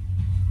system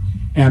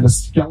and a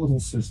skeletal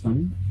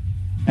system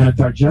and a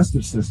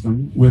digestive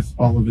system with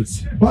all of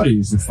its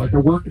buddies. It's like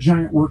a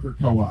giant worker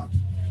co-op.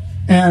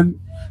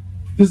 And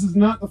this is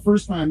not the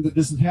first time that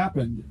this has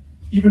happened.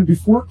 Even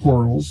before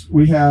corals,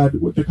 we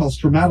had what they call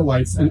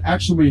stromatolites, and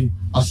actually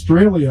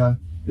Australia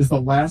is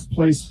the last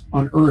place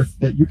on Earth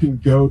that you can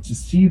go to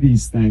see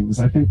these things.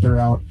 I think they're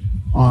out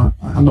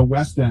on the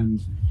west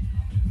end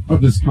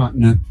of this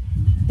continent.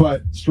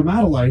 But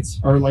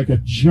stromatolites are like a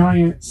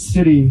giant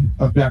city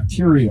of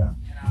bacteria.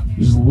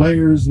 There's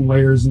layers and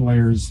layers and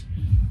layers.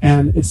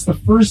 And it's the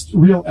first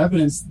real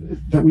evidence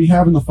that we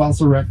have in the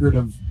fossil record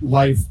of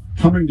life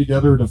coming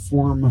together to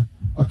form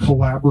a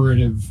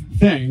collaborative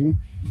thing,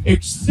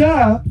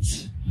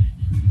 except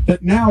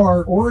that now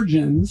our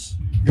origins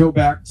go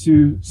back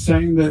to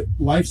saying that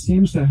life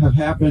seems to have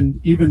happened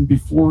even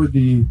before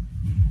the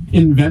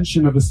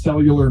invention of a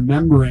cellular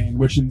membrane,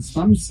 which in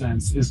some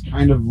sense is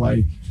kind of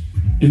like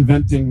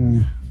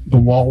inventing the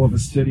wall of a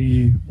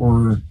city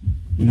or,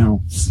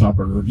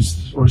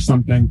 suburbs or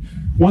something.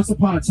 Once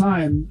upon a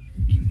time,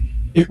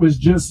 it was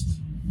just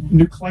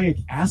nucleic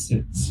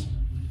acids,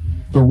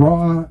 the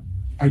raw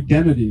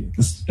identity,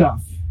 the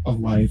stuff of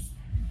life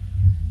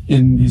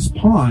in these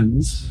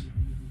ponds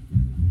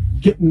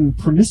getting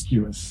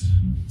promiscuous,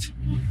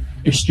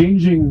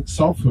 exchanging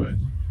selfhood,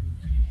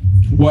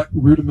 what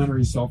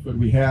rudimentary selfhood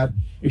we had,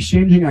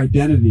 exchanging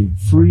identity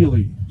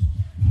freely.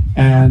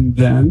 And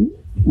then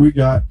we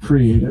got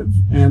creative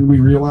and we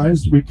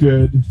realized we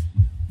could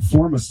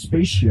form a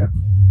spaceship.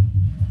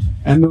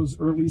 And those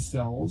early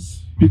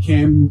cells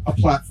became a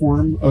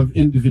platform of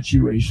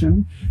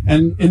individuation.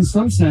 And in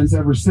some sense,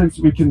 ever since,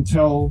 we can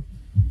tell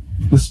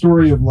the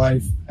story of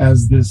life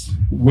as this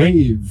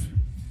wave,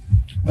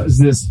 as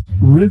this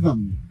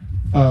rhythm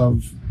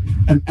of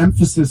an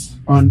emphasis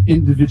on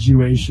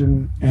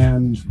individuation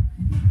and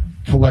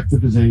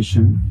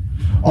collectivization.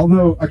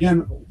 Although,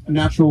 again, a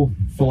natural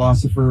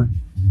philosopher,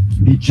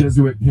 the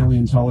Jesuit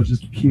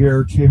paleontologist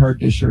Pierre Teilhard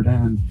de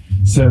Chardin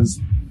says,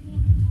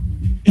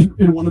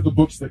 in one of the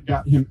books that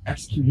got him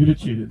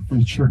excommunicated from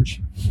the church,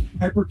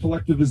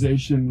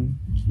 hyper-collectivization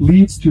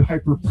leads to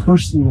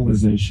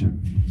hyper-personalization,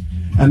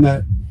 and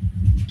that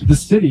the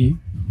city,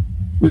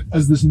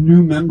 as this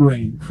new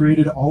membrane,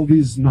 created all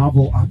these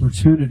novel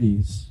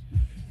opportunities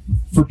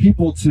for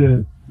people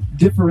to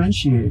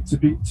differentiate,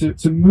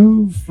 to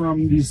move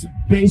from these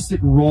basic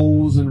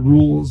roles and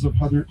rules of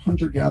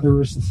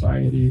hunter-gatherer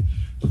society,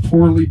 the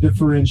poorly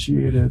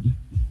differentiated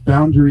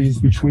boundaries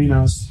between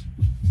us,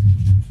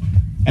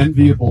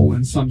 enviable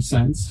in some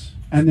sense,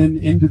 and then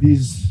into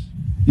these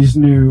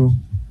new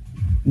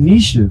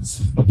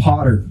niches, the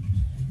potter,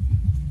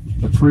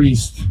 the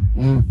priest,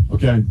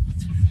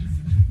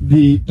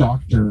 the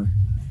doctor.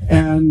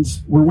 And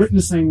we're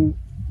witnessing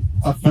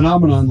a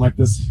phenomenon like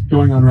this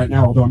going on right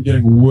now, although I'm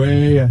getting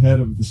way ahead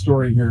of the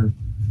story here.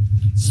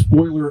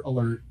 Spoiler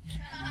alert.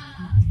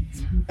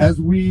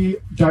 As we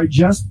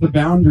digest the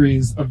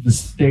boundaries of the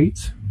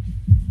state,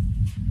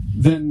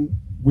 then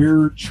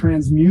we're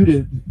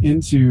transmuted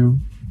into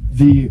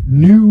the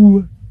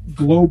new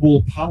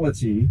global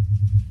polity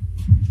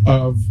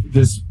of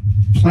this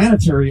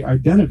planetary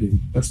identity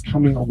that's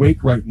coming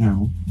awake right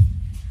now.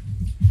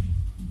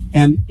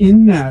 And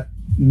in that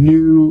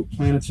new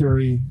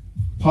planetary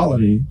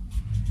polity,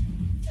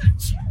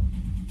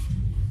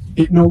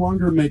 it no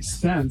longer makes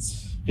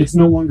sense, it's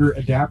no longer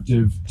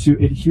adaptive to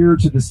adhere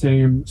to the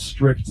same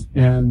strict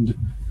and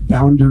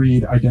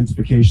boundaried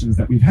identifications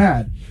that we've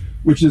had,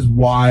 which is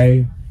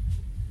why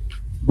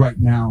right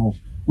now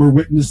we're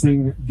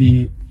witnessing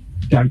the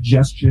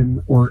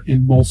digestion or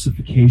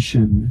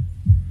emulsification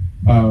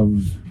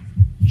of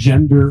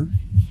gender,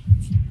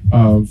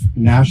 of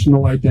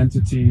national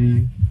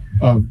identity,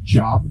 of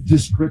job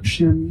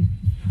description.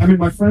 I mean,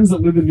 my friends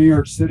that live in New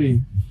York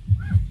City,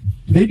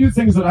 they do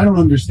things that I don't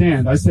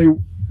understand. I say,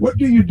 what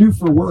do you do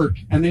for work?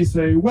 And they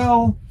say,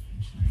 well,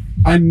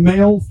 I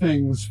mail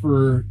things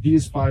for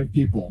these 5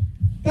 people.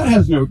 That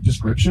has no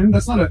description.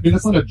 That's not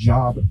a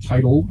job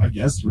title, I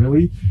guess,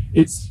 really.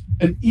 It's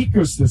an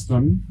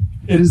ecosystem.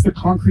 It is the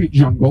concrete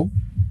jungle.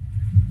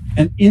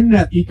 And in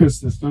that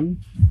ecosystem,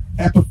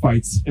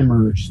 epiphytes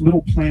emerge,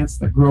 little plants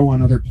that grow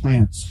on other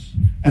plants.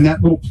 And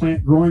that little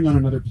plant growing on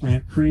another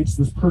plant creates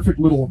this perfect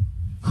little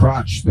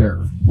crotch there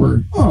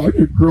where, I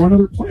could grow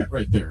another plant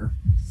right there.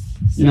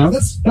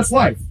 That's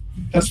life.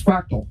 That's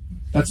fractal.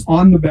 That's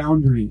on the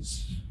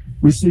boundaries.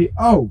 We see,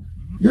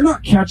 you're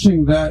not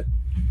catching that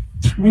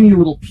tiny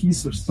little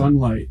piece of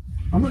sunlight.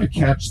 I'm going to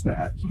catch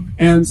that.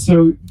 And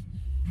so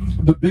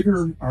the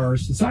bigger our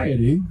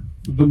society,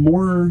 the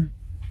more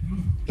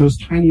those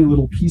tiny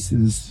little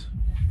pieces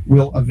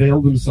will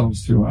avail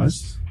themselves to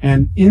us.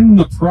 And in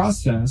the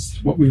process,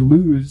 what we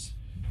lose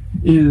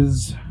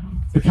is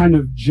the kind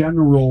of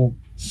general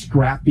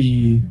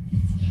scrappy,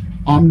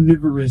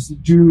 omnivorous,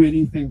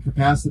 do-anything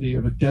capacity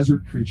of a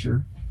desert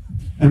creature.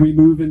 And we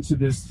move into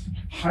this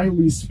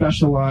highly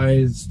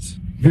specialized,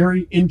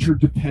 very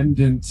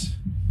interdependent,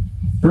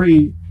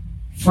 very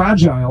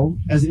fragile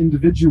as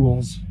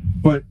individuals,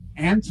 but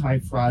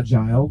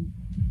anti-fragile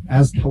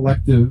as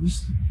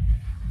collectives,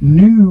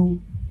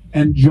 new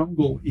and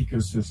jungle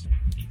ecosystem.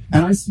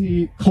 And I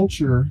see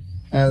culture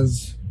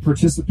as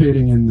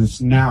participating in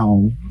this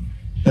now,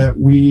 that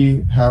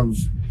we have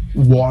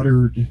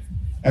watered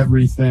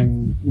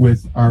everything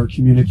with our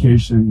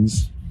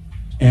communications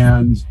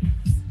and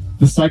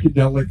the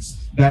psychedelics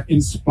that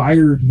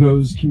inspired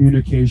those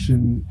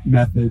communication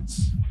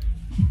methods.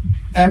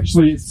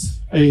 Actually, it's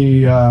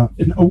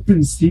an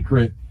open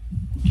secret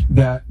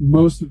that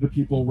most of the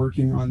people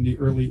working on the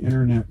early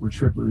internet were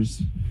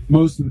trippers.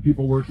 Most of the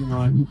people working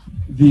on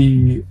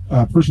the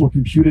personal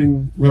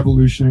computing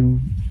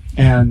revolution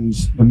and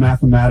the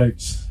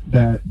mathematics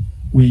that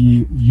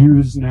we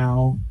use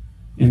now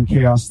in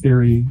chaos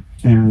theory,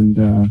 and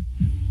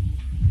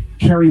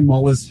Kary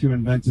Mullis, who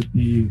invented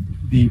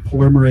the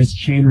polymerase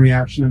chain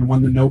reaction and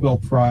won the Nobel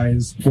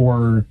Prize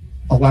for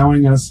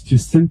allowing us to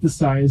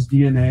synthesize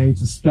DNA,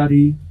 to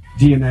study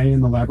DNA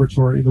in the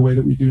laboratory the way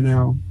that we do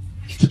now,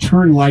 to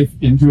turn life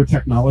into a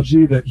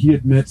technology that he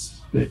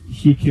admits that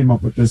he came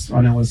up with this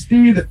on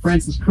LSD, that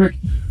Francis Crick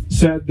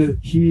said that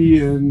he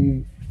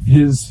and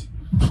his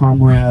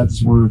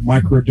comrades were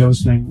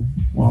microdosing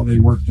while they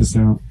worked this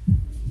out.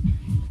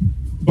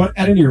 But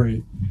at any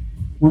rate,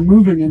 we're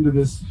moving into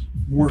this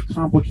more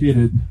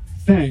complicated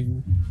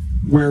thing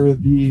where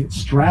the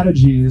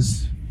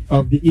strategies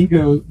of the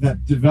ego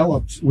that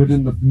developed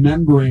within the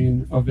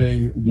membrane of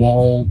a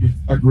walled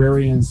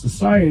agrarian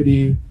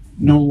society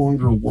no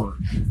longer work.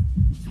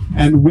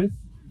 And with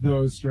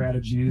those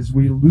strategies,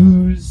 we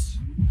lose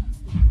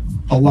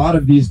a lot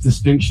of these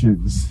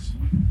distinctions.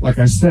 Like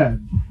I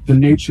said, the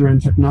nature and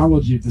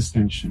technology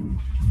distinction,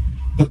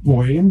 the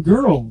boy and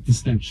girl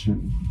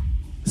distinction.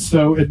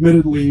 So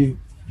admittedly,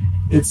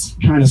 it's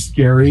kind of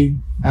scary.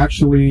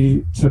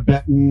 Actually,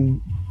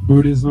 Tibetan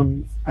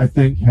Buddhism, I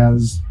think,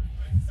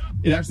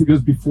 it actually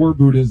goes before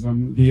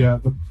Buddhism.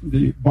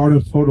 The Bardo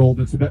Todol,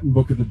 the Tibetan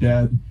Book of the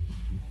Dead,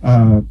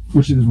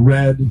 which is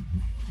read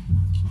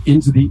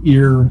into the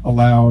ear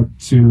aloud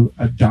to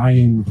a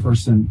dying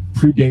person,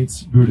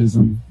 predates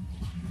Buddhism.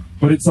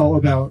 But it's all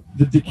about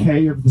the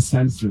decay of the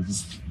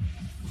senses,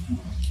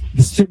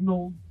 the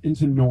signal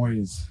into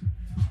noise.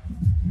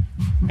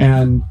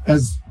 And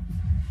as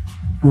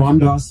Ram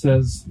Dass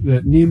says,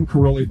 that Neem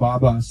Karoli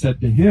Baba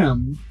said to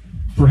him,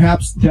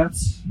 perhaps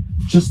death's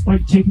just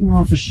like taking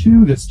off a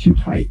shoe that's too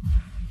tight.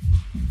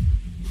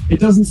 It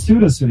doesn't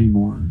suit us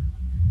anymore.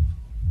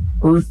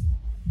 Earth,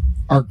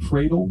 our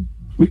cradle,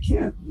 we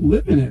can't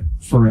live in it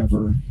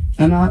forever.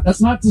 And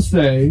that's not to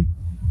say,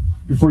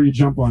 before you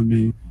jump on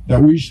me,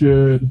 that we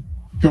should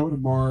go to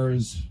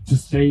Mars to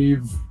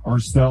save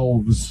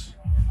ourselves,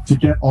 to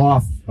get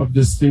off of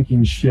this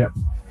sinking ship.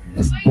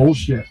 That's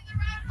bullshit.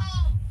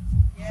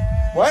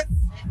 What?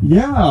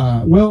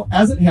 Yeah, well,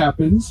 as it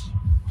happens,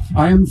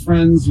 I am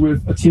friends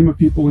with a team of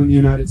people in the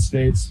United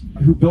States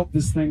who built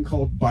this thing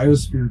called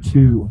Biosphere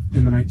 2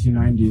 in the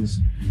 1990s.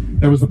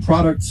 That was a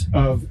product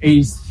of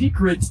a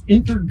secret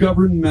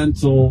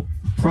intergovernmental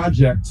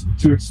project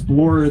to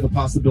explore the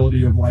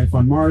possibility of life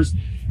on Mars.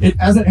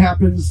 As it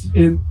happens,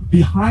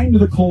 behind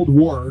the Cold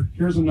War,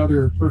 here's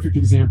another perfect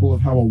example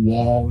of how a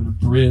wall and a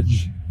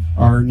bridge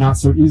are not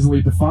so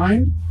easily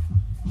defined.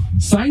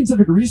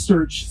 Scientific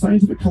research,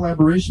 scientific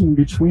collaboration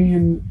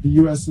between the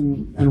US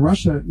and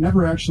Russia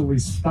never actually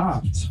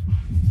stopped.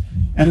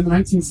 And in the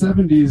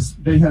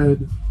 1970s, they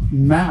had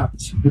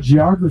mapped the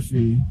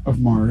geography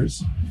of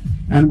Mars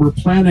and were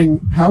planning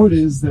how it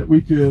is that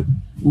we could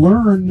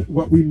learn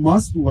what we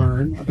must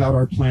learn about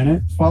our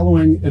planet,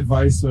 following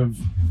advice of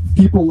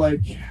people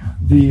like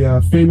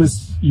the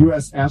famous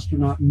US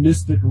astronaut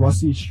mystic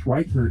Russi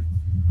Schweickart,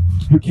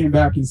 who came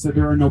back and said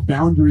there are no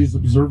boundaries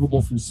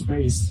observable from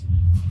space.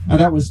 And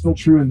that was still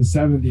true in the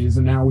 70s,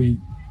 and now we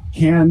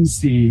can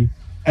see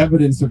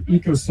evidence of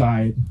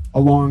ecocide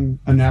along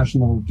a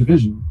national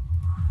division.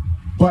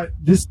 But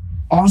this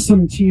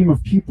awesome team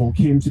of people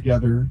came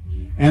together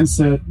and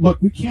said,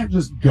 look, we can't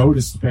just go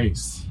to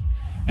space.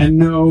 And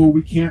no,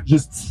 we can't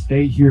just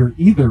stay here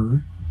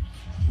either.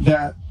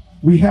 That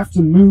we have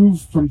to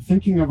move from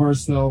thinking of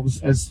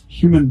ourselves as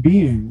human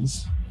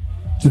beings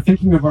to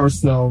thinking of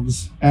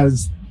ourselves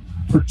as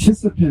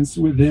participants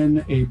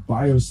within a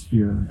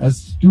biosphere, as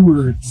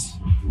stewards,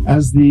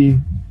 as the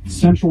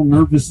central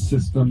nervous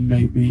system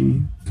may be,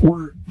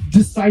 or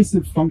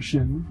decisive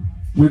function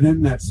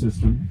within that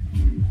system.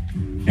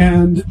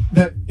 And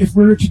that if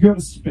we're to go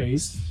to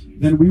space,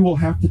 then we will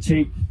have to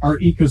take our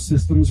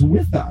ecosystems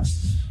with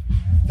us.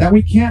 That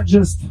we can't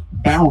just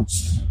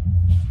bounce,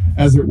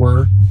 as it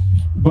were,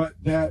 but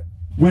that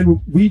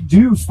when we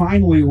do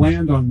finally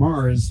land on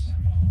Mars,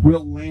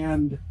 we'll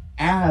land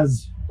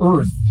as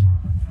Earth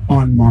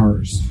on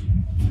Mars.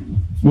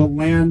 We'll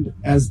land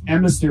as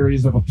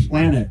emissaries of a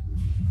planet,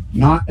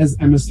 not as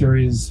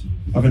emissaries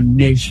of a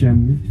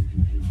nation.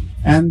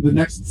 And the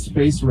next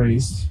space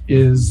race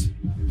is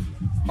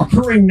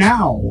occurring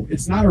now.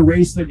 It's not a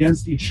race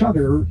against each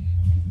other.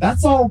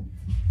 That's all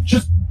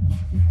just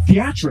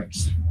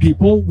theatrics,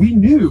 people. We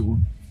knew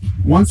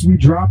once we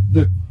dropped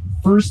the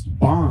first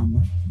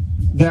bomb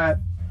that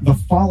the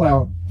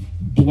fallout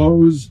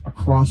blows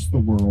across the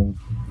world,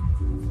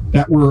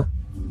 that we're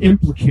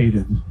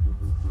implicated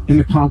in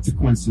the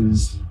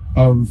consequences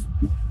of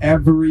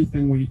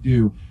everything we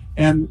do.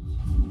 And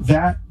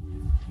that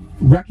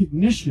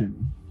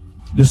recognition,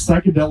 the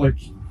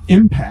psychedelic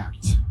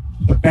impact,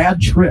 the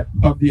bad trip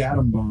of the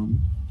atom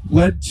bomb,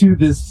 led to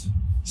this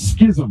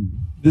schism,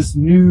 this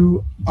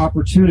new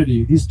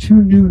opportunity, these two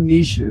new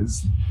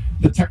niches,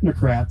 the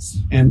technocrats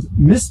and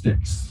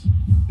mystics.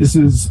 This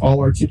is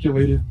all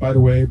articulated, by the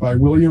way, by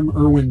William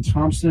Irwin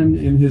Thompson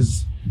in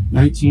his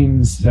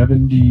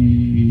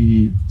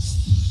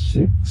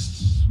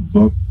 1976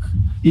 book,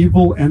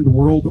 Evil and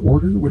World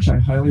Order, which I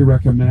highly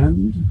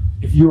recommend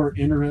if you are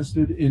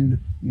interested in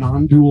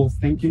non-dual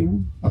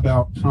thinking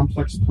about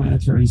complex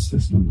planetary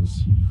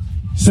systems.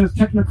 It says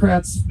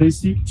technocrats, they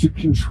seek to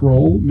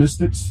control.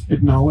 Mystics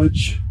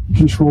acknowledge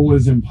control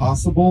is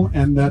impossible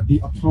and that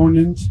the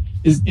opponent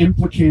is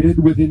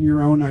implicated within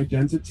your own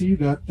identity,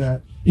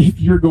 that if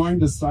you're going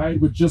to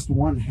side with just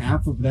one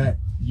half of that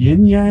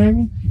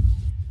yin-yang,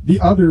 the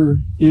other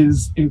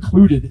is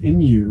included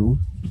in you.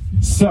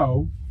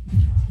 So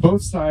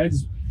both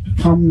sides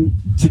come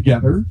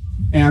together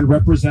and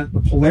represent the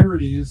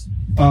polarities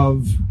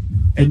of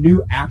a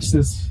new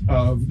axis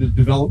of the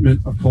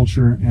development of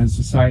culture and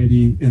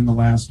society in the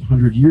last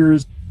 100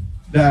 years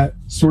that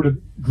sort of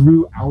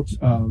grew out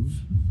of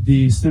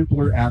the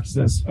simpler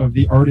axis of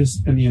the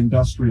artist and the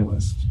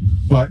industrialist.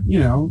 But, you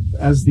know,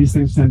 as these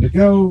things tend to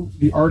go,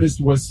 the artist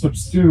was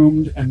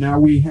subsumed, and now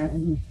we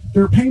hang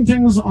their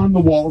paintings on the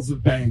walls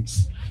of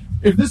banks.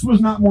 If this was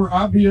not more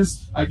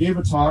obvious, I gave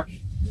a talk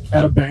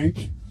at a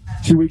bank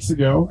 2 weeks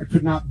ago. I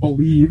could not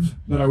believe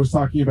that I was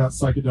talking about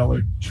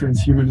psychedelic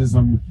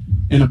transhumanism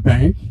in a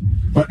bank.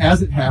 But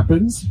as it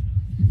happens,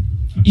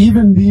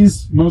 even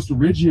these most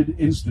rigid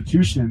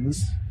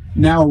institutions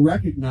now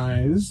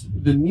recognize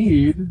the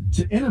need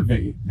to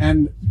innovate,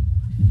 and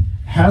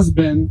as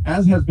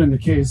has been the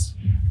case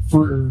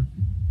for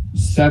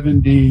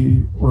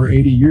 70 or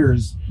 80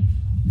 years,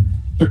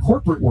 the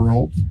corporate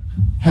world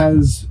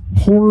has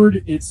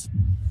poured its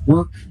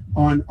work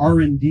on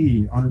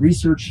R&D, on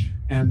research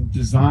and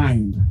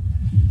design,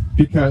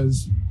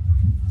 because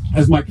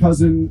as my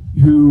cousin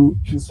who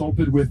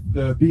consulted with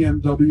the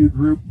BMW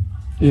group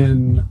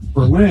in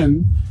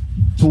Berlin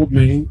told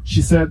me,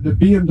 she said that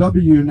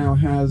BMW now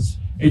has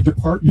a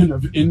department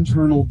of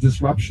internal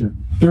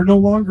disruption. They're no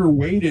longer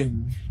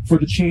waiting for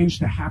the change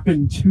to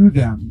happen to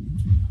them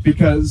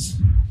because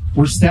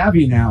we're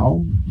savvy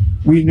now.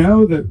 We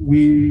know that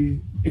we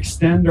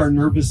extend our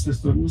nervous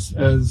systems,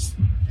 as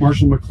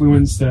Marshall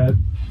McLuhan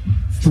said,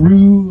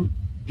 through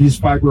these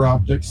fiber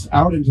optics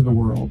out into the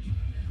world.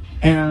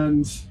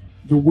 And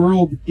the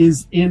world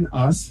is in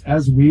us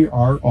as we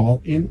are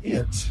all in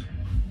it.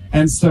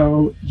 And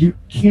so you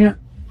can't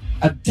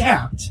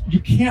adapt, you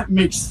can't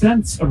make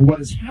sense of what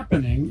is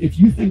happening if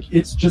you think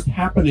it's just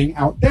happening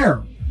out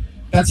there.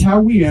 That's how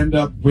we end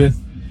up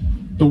with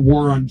the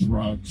war on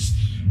drugs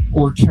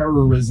or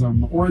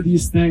terrorism or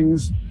these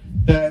things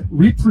that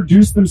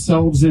reproduce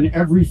themselves in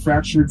every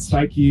fractured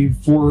psyche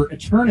for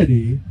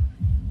eternity,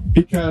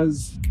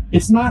 because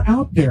it's not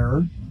out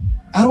there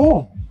at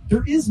all.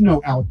 There is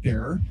no out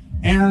there.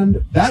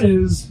 And that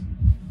is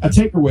a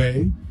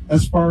takeaway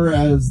as far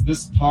as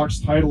this talk's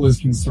title is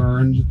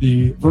concerned,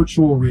 the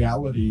virtual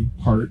reality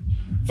part.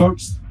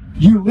 Folks,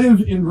 you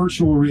live in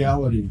virtual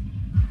reality.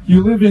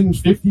 You live in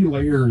 50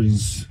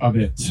 layers of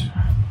it.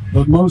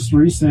 The most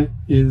recent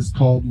is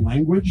called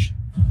language.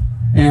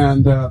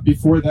 And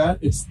before that,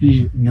 it's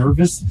the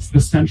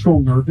central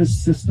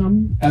nervous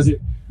system as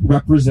it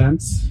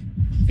represents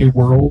a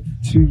world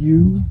to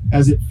you,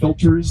 as it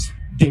filters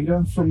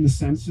data from the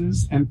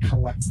senses and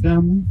collects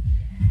them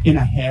in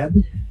a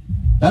head.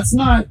 That's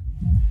not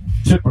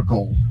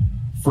typical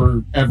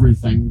for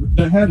everything.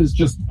 The head is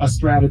just a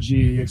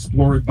strategy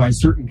explored by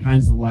certain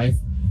kinds of life.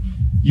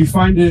 You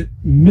find it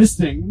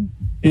missing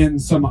in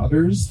some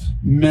others,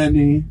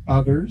 many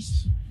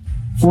others.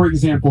 For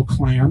example,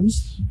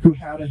 clams, who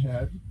had a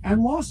head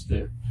and lost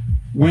it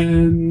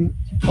when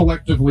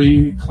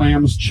collectively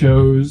clams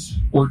chose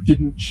or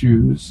didn't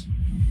choose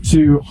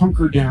to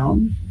hunker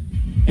down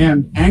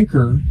and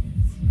anchor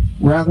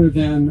rather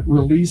than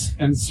release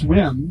and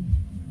swim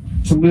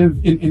to live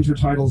in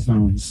intertidal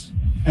zones.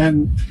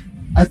 And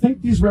I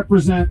think these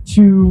represent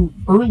two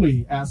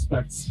early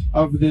aspects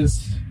of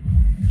this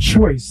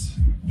choice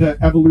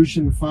that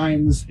evolution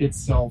finds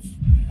itself.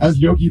 As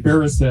Yogi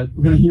Berra said,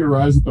 when he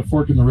arrives at the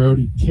fork in the road,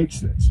 he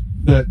takes it.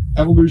 That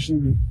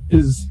evolution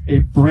is a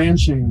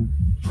branching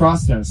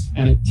process,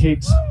 and it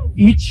takes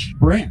each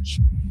branch.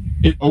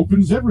 It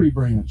opens every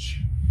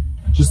branch,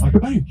 just like a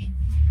bank.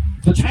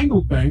 The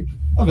tangled bank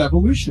of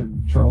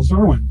evolution, Charles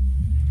Darwin.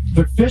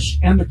 The fish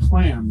and the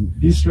clam,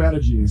 these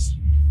strategies,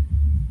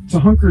 to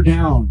hunker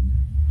down,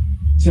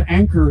 to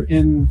anchor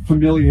in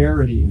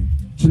familiarity,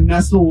 to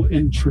nestle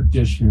in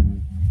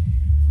tradition,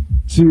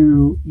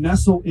 to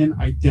nestle in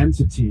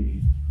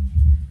identity,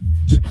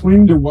 to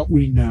cling to what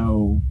we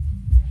know.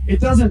 It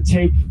doesn't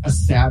take a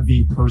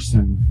savvy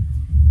person.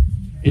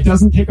 It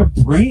doesn't take a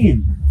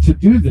brain to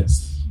do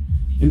this.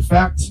 In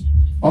fact,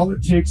 all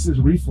it takes is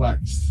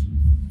reflex.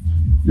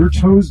 Your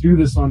toes do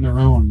this on their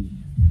own.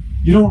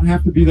 You don't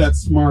have to be that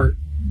smart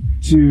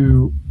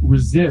to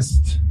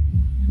resist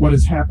what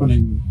is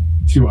happening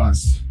to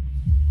us.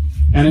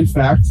 And in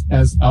fact,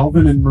 as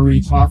Alvin and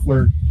Marie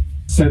Toffler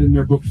said in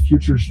their book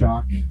Future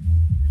Shock,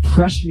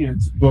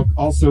 prescient book,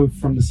 also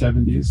from the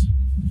 70s,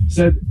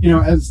 said,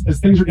 as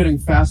things are getting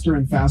faster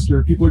and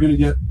faster, people are going to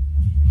get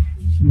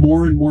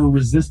more and more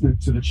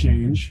resistant to the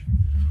change.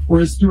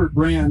 Whereas Stuart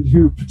Brand,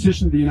 who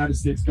petitioned the United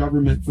States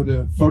government for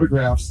the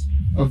photographs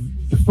of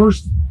the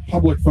first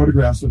public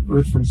photographs of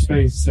Earth from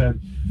space,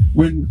 said,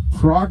 when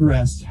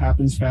progress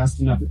happens fast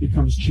enough, it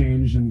becomes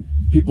change and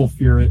people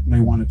fear it and they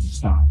want it to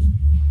stop.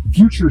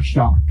 Future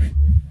shock,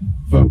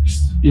 folks,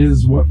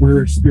 is what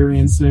we're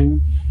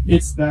experiencing.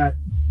 It's that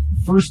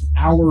first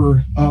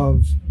hour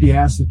of the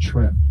acid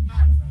trip.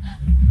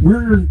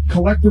 We're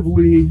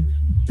collectively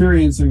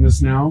experiencing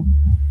this now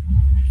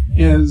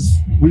as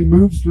we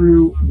move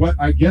through what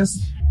I guess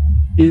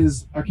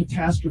is a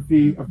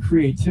catastrophe of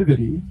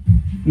creativity,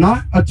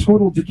 not a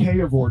total decay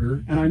of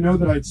order. And I know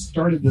that I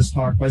started this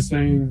talk by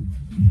saying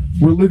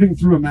we're living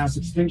through a mass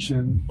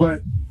extinction,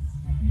 but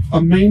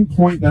a main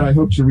point that I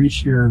hope to reach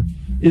here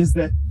is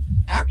that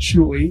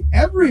actually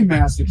every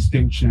mass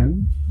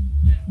extinction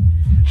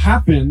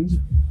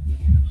happened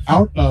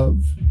out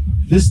of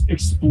this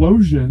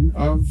explosion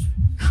of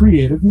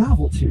creative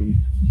novelty,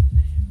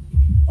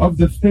 of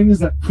the things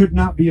that could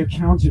not be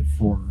accounted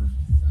for,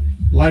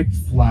 like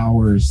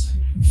flowers.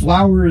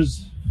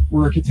 Flowers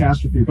were a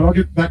catastrophe, but I'll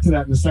get back to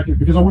that in a second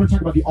because I want to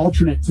talk about the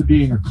alternate to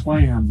being a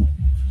clam.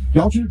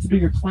 The alternate to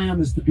being a clam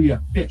is to be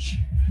a fish.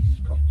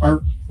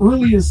 Our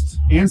earliest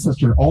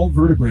ancestor, all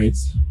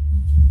vertebrates,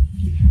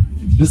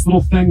 this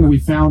little thing that we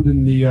found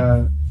in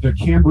the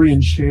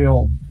Cambrian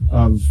shale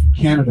of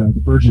Canada,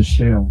 the Burgess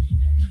Shale,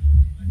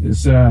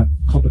 is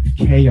called the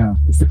Pikaia.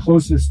 It's the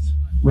closest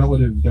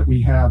relative that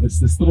we have. It's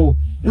this little,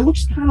 it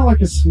looks kind of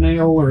like a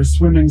snail or a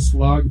swimming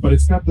slug, but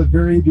it's got the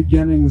very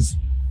beginnings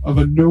of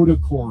a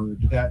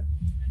notochord, that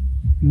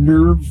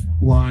nerve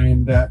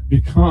line that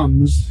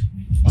becomes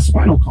a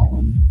spinal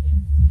column.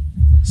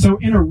 So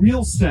in a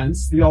real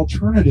sense, the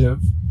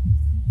alternative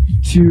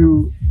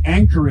to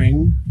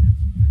anchoring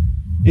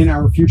in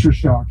our future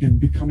shock and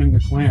becoming the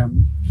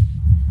clam,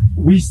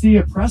 we see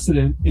a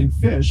precedent in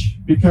fish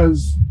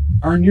because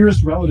our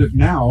nearest relative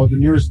now, the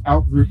nearest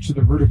outgroup to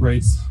the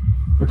vertebrates,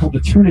 they're called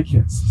the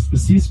tunicates, the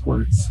sea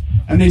squirts.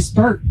 And they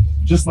start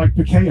just like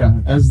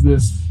Pikaia as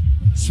this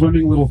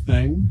swimming little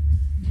thing.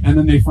 And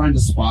then they find a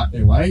spot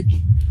they like.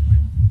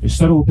 They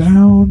settle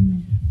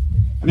down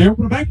and they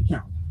open a bank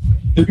account.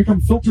 They become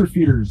filter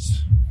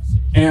feeders.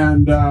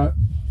 And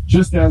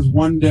just as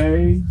one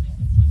day,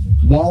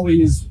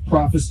 WALL-E's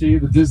prophecy,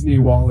 the Disney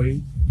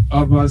WALL-E,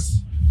 of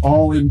us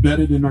all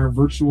embedded in our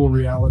virtual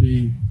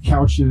reality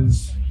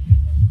couches,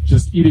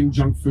 just eating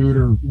junk food,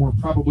 or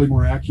probably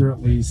more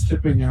accurately,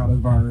 sipping out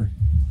of our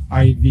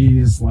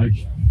IVs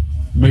like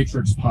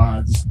Matrix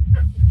pods.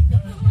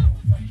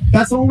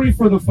 That's only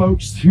for the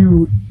folks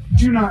who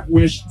do not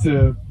wish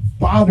to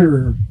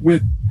bother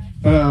with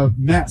a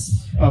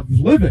mess of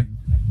living.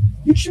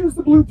 You choose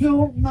the blue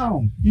pill?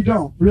 No, you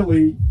don't,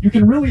 really. You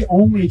can really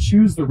only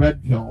choose the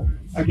red pill.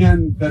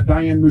 Again, that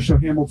Diane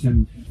Musho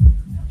Hamilton,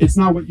 it's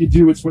not what you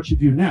do, it's what you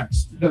do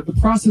next. The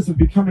process of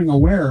becoming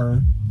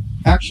aware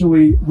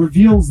actually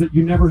reveals that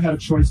you never had a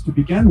choice to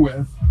begin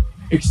with,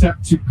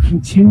 except to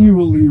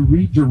continually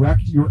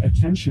redirect your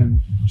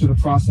attention to the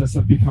process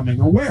of becoming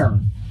aware.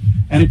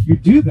 And if you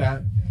do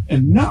that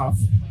enough,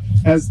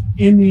 as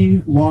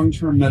any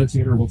long-term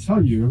meditator will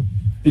tell you,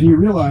 then you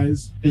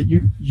realize that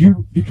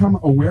you become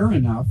aware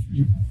enough,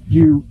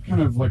 you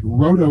kind of like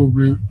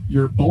roto-root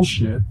your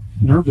bullshit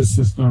nervous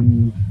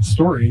system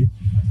story,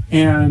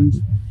 and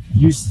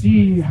you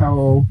see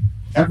how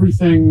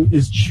everything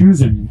is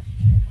choosing,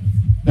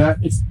 that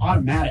it's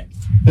automatic,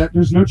 that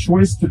there's no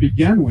choice to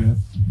begin with,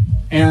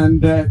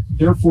 and that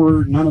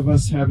therefore none of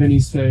us have any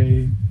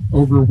say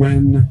over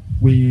when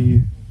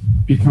we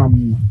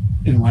become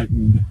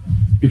enlightened,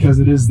 because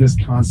it is this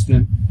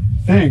constant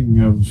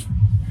thing of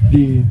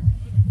the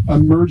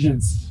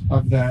emergence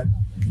of that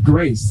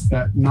grace,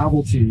 that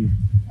novelty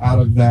out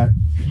of that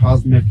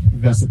cosmic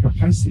Vesica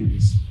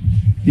Pisces,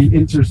 the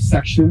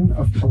intersection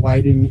of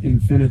colliding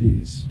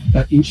infinities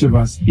that each of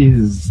us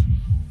is,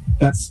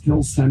 that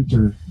still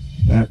center,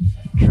 that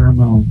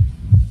caramel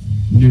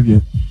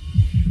nougat,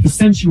 the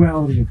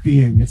sensuality of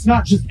being. It's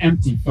not just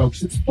empty,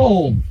 folks, it's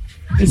full.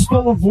 It's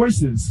full of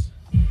voices.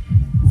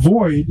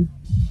 Void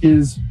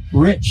is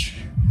rich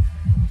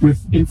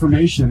with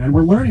information, and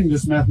we're learning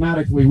this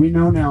mathematically. We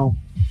know now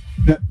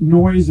that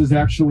noise is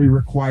actually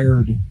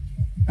required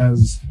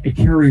as a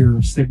carrier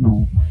of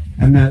signal,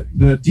 and that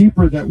the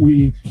deeper that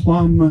we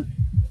plumb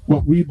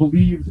what we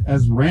believed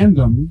as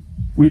random,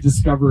 we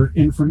discover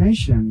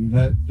information,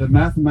 that the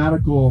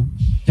mathematical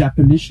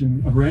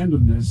definition of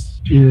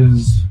randomness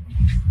is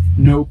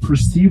no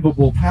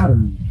perceivable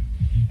pattern.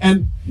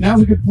 And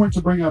now's a good point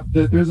to bring up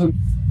that there's a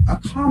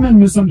common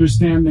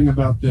misunderstanding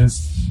about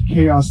this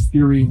chaos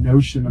theory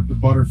notion of the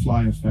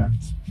butterfly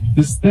effect.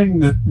 This thing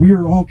that we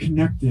are all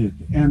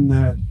connected, and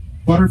that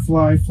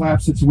butterfly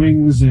flaps its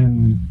wings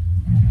in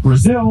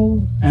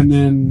Brazil, and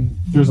then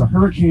there's a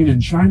hurricane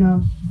in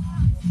China.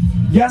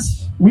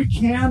 Yes, we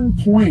can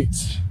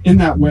point in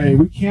that way.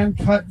 We can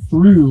cut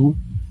through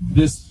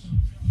this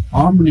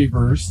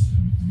omniverse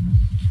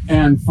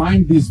and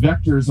find these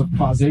vectors of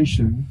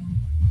causation.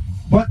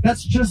 But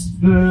that's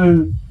just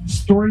the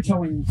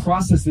storytelling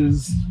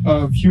processes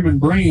of human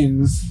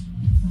brains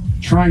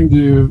trying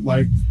to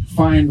like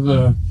find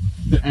the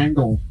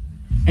angle.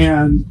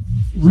 And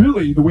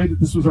really, the way that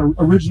this was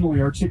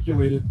originally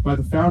articulated by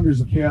the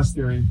founders of chaos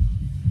theory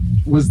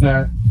was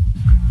that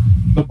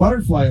the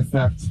butterfly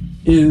effect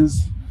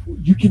is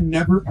you can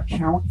never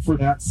account for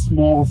that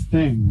small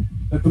thing.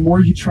 That the more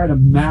you try to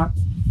map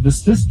the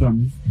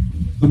system,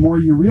 the more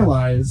you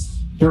realize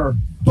there are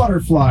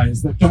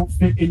butterflies that don't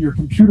fit in your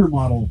computer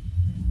model.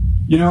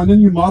 You know, and then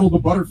you model the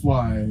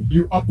butterfly,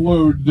 you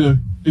upload the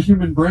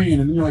human brain,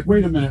 and then you're like,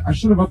 wait a minute, I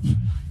should have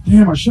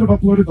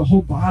uploaded the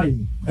whole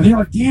body. And then you're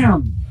like,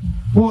 damn.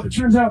 Well, it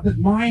turns out that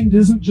mind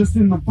isn't just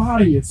in the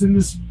body, it's in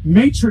this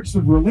matrix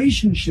of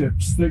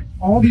relationships that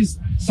all these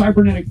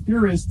cybernetic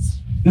theorists,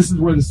 this is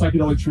where the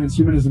psychedelic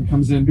transhumanism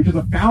comes in, because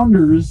the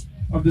founders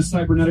of this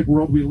cybernetic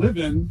world we live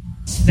in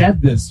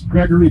said this.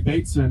 Gregory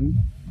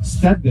Bateson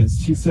said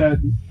this. He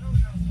said,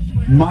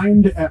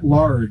 mind at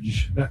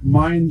large, that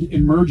mind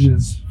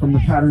emerges from the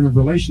pattern of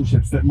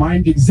relationships, that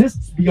mind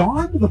exists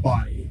beyond the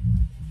body,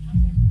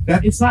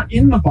 that it's not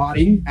in the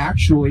body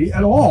actually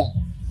at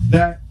all,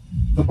 that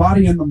the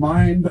body and the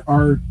mind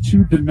are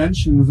two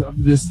dimensions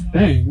of this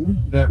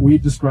thing that we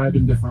describe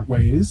in different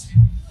ways.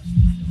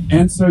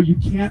 And so you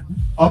can't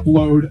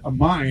upload a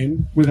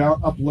mind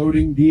without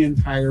uploading the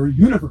entire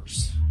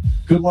universe.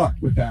 Good luck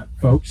with that,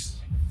 folks.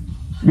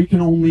 We can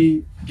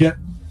only get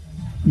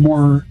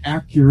more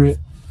accurate,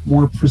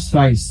 more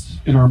precise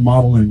in our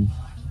modeling.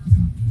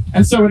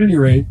 And so at any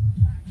rate,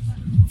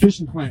 fish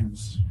and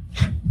clams.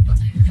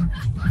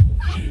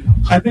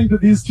 I think that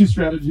these two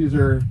strategies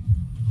are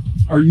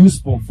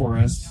useful for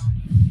us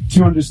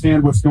to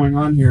understand what's going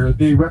on here.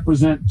 They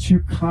represent two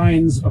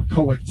kinds of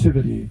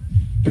collectivity.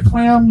 The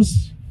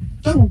clams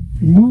don't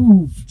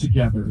move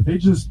together, they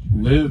just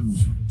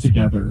live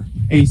together.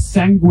 A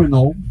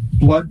sanguinal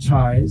blood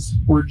ties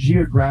or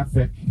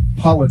geographic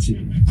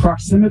polity,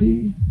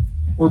 proximity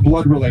or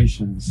blood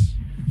relations.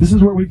 This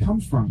is where we come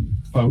from,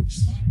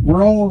 folks.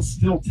 We're all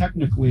still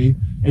technically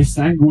a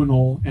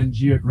sanguinal and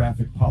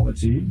geographic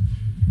polity.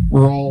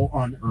 We're all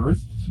on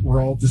Earth.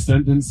 We're all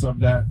descendants of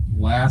that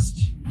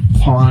last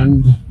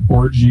pond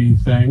orgy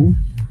thing,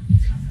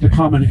 the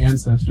common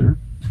ancestor.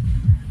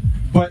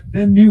 But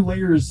then new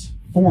layers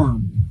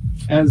form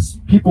as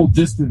people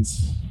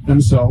distance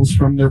themselves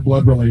from their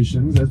blood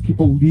relations, as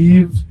people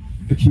leave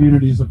the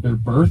communities of their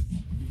birth,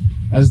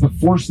 as the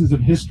forces of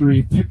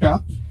history pick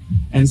up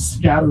and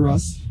scatter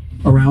us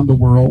around the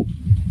world,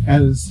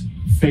 as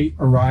fate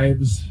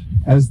arrives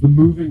as the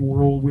moving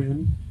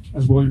whirlwind,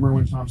 as William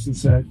Irwin Thompson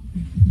said.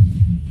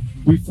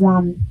 We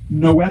form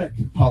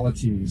noetic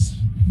polities,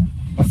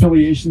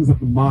 affiliations of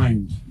the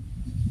mind.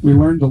 We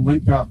learn to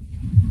link up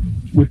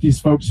with these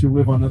folks who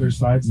live on other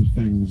sides of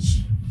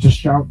things, to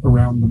shout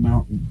around the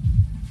mountain.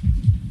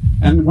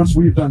 And once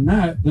we've done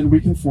that, then we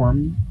can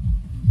form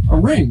a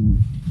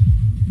ring.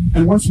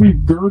 And once we've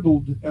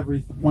girdled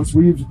everything, once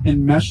we've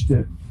enmeshed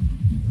it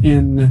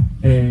in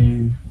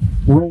a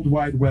World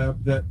Wide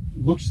Web that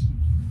looks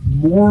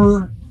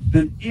more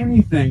than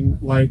anything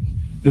like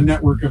the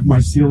network of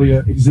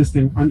mycelia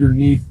existing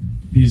underneath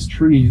these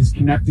trees,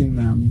 connecting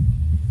them,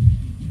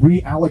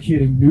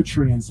 reallocating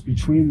nutrients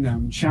between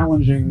them,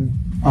 challenging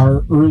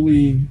our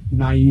early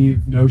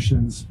naive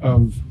notions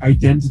of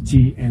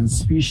identity and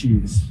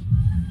species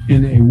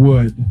in a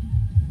wood,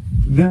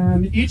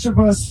 then each of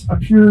us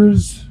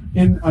appears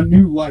in a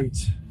new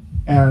light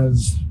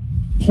as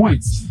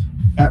points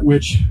at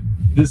which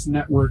this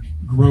network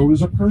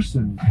grows a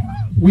person.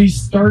 We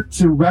start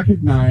to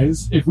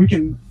recognize, if we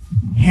can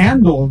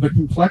handle the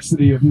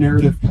complexity of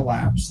narrative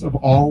collapse of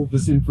all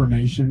this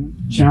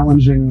information,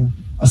 challenging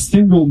a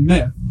single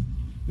myth,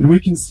 then we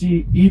can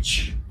see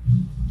each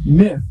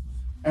myth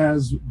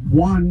as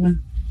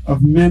one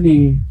of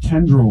many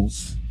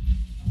tendrils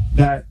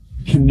that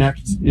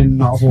connect in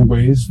novel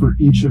ways for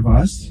each of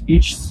us,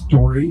 each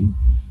story,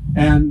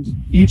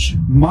 and each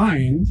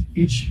mind,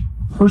 each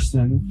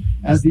person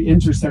as the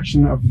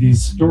intersection of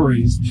these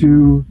stories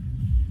to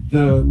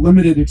the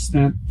limited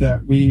extent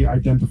that we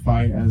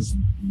identify as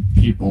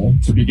people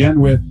to begin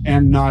with,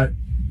 and not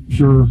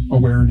pure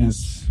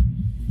awareness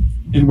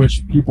in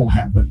which people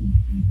happen.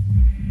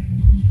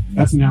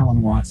 That's an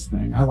Alan Watts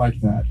thing. I like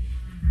that.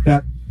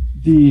 That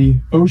the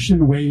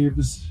ocean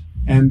waves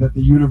and that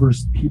the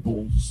universe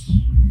peoples.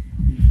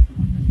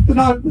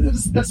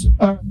 That's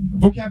a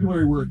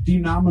vocabulary word,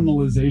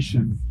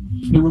 denominalization.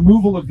 The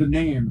removal of the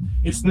name.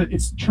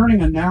 It's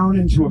turning a noun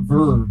into a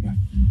verb.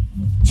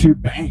 To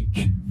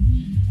bank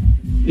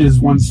is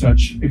one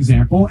such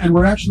example. And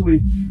we're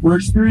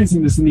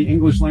experiencing this in the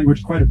English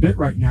language quite a bit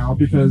right now,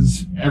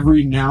 because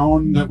every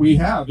noun that we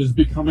have is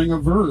becoming a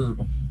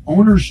verb.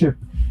 Ownership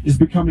is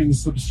becoming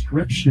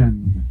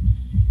subscription.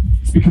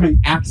 It's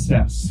becoming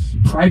access.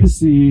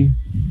 Privacy,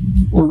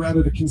 or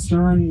rather the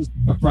concerns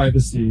of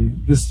privacy,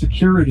 the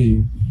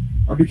security,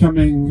 are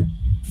becoming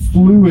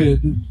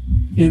fluid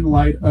in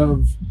light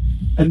of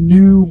a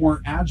new,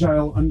 more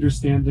agile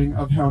understanding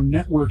of how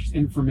networked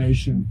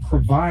information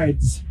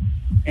provides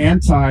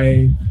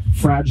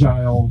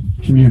anti-fragile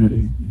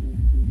community.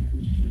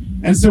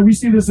 And so we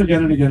see this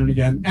again and again and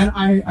again. And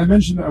I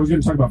mentioned that I was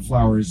going to talk about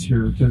flowers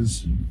here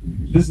because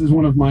this is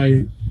one of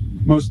my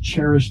most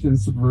cherished and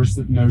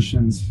subversive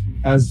notions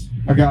as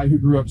a guy who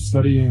grew up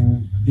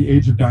studying the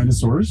age of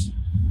dinosaurs.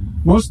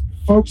 Most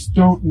folks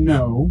don't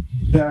know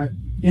that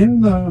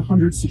in the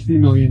 160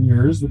 million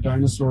years that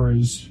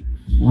dinosaurs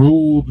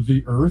ruled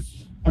the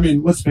earth, I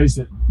mean, let's face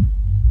it,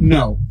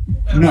 no.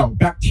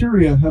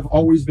 Bacteria have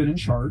always been in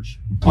charge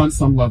on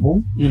some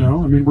level, I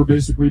mean, we're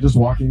basically just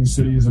walking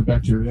cities of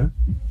bacteria.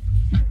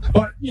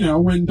 But,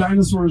 when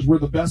dinosaurs were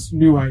the best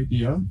new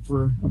idea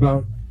for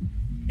about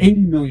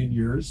 80 million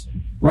years,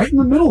 right in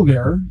the middle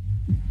there,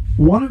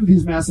 one of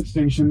these mass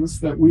extinctions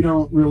that we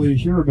don't really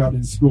hear about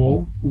in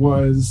school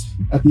was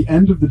at the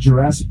end of the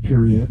Jurassic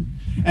period.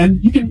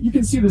 And you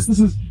can see this. This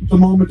is the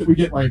moment that we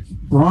get like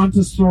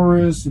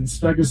Brontosaurus and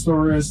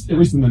Stegosaurus, at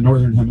least in the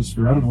northern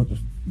hemisphere. I don't know what the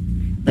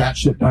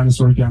batshit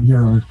dinosaurs down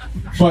here are,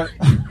 but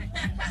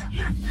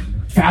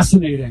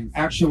fascinating.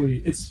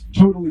 Actually, it's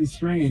totally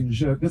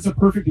strange. That's a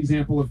perfect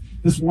example of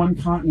this one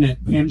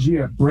continent,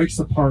 Pangaea, breaks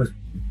apart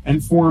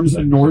and forms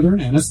a northern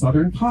and a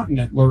southern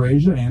continent,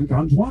 Laurasia and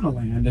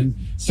Gondwanaland. And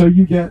so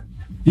you get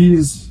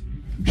these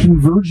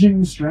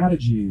converging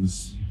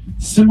strategies,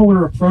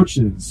 similar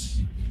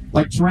approaches.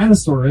 Like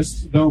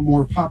Tyrannosaurus, though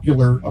more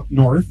popular up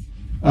north,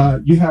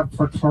 you have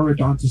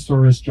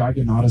Carcharodontosaurus,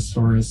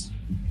 Giganotosaurus,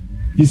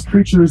 these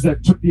creatures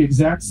that took the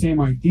exact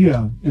same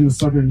idea in the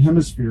southern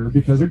hemisphere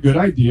because a good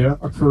idea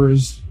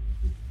occurs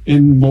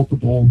in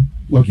multiple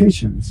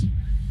locations.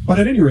 But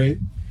at any rate,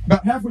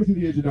 about halfway through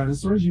the age of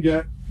dinosaurs, you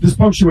get this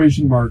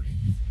punctuation mark.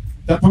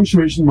 That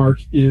punctuation mark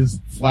is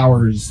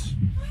flowers.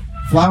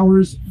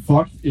 Flowers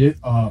fucked it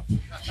up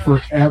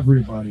for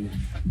everybody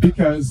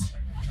because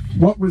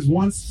what was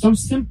once so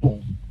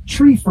simple,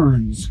 tree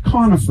ferns,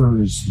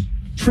 conifers,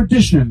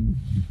 tradition.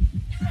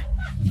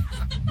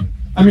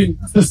 I mean,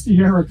 the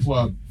Sierra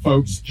Club,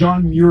 folks,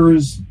 John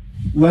Muir's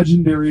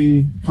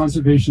legendary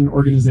conservation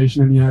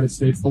organization in the United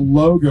States, the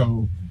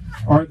logo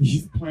are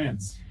these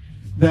plants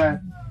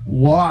that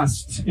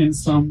lost in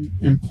some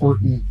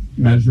important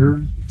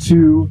measure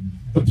to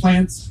the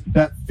plants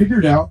that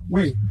figured out,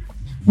 wait,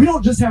 we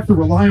don't just have to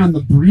rely on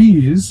the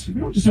breeze, we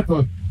don't just have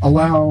to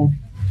allow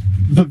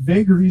the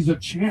vagaries of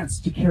chance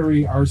to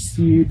carry our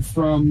seed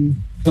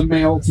from the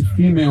male to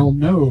female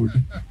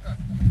node.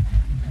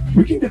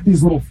 We can get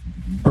these little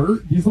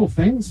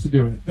things to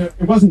do it.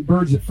 It wasn't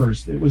birds at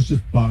first, it was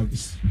just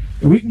bugs.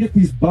 And we can get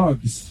these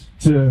bugs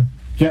to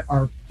get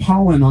our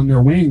pollen on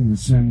their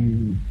wings,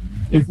 and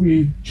if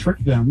we trick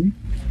them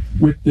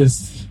with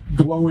this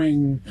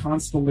glowing,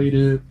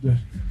 constellated,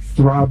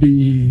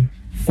 throbby,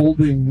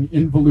 folding,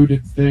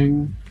 involuted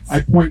thing,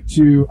 I point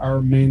to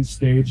our main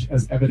stage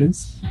as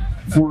evidence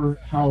for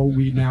how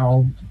we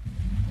now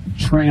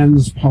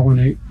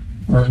trans-pollinate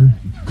our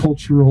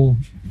cultural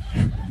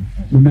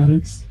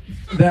mimetics.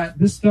 That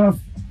this stuff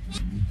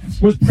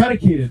was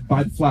predicated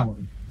by the flower,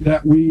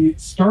 that we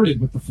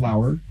started with the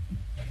flower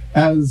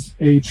as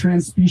a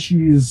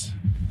trans-species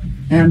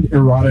and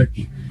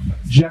erotic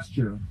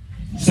gesture,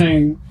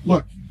 saying,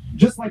 look,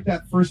 just like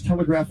that first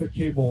telegraphic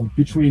cable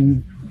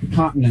between the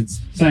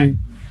continents, saying,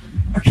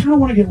 I kind of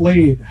want to get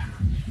laid.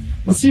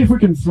 Let's see if we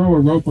can throw a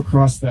rope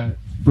across that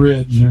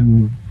bridge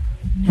and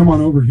come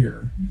on over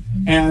here.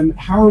 And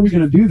how are we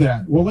going to do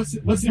that? Well,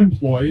 let's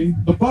employ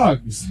the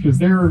bugs, because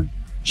they're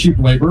cheap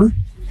labor.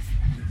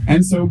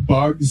 And so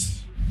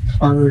bugs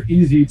are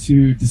easy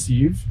to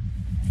deceive.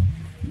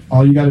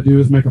 All you got to do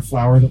is make a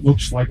flower that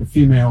looks like a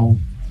female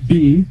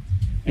bee,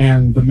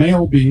 and the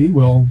male bee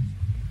will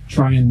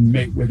try and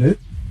mate with it.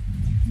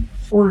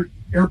 Or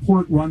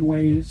airport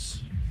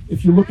runways.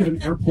 If you look at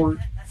an airport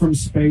from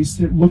space,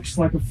 it looks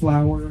like a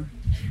flower,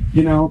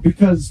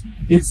 because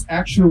it's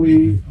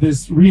actually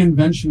this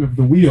reinvention of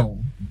the wheel,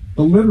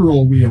 the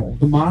literal wheel,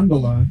 the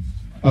mandala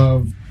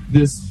of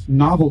this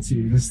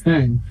novelty, this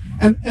thing.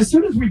 And as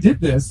soon as we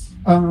did this,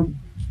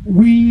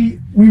 we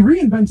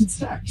reinvented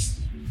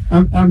sex.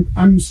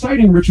 I'm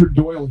citing Richard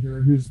Doyle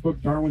here, whose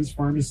book Darwin's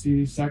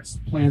Pharmacy, Sex,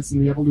 Plants,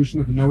 and the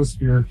Evolution of the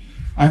Noosphere.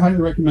 I highly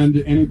recommend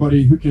to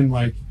anybody who can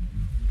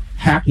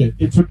hack it.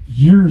 It took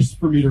years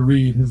for me to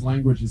read. His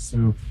language is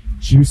so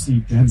juicy,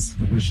 dense,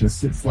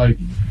 delicious. It's like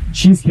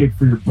cheesecake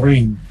for your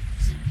brain.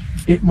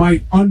 It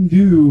might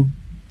undo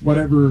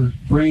whatever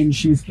brain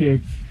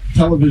cheesecake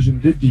television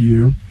did to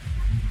you.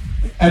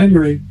 At any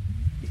rate,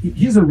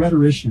 he's a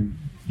rhetorician.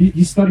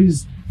 He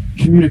studies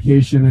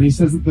communication, and he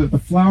says that the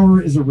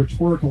flower is a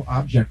rhetorical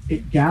object.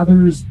 It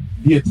gathers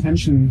the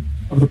attention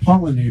of the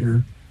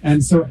pollinator,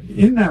 and so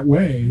in that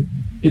way,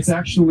 it's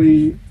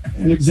actually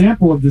an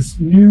example of this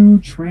new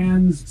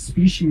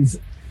trans-species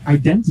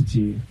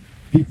identity,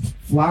 the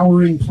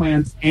flowering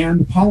plant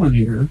and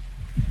pollinator,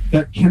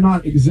 that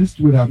cannot exist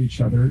without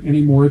each other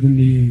any more than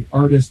the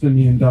artist and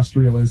the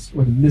industrialist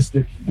or the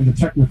mystic and the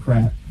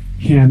technocrat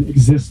can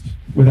exist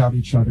without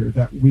each other,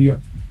 that we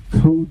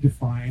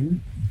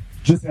co-define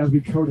just as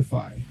we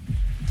codify.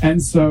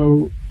 And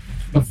so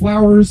the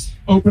flowers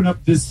open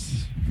up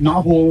this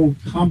novel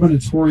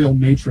combinatorial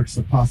matrix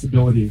of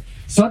possibility.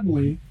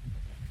 Suddenly,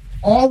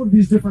 all of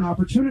these different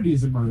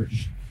opportunities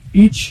emerge.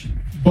 Each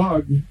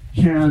bug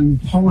can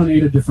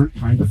pollinate a different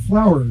kind of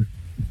flower.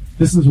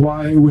 This is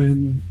why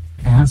when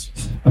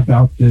asked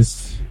about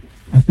this,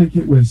 I think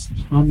it was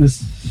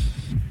Thomas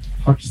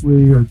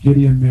Huxley or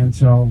Gideon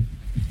Mantell,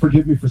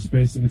 forgive me for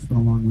spacing, it's been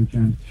a long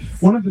weekend,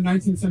 one of the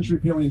 19th century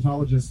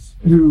paleontologists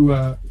who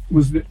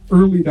was the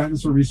early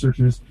dinosaur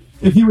researchers,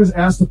 if he was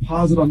asked to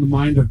posit on the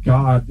mind of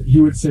God, he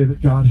would say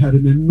that God had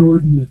an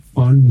inordinate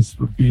fondness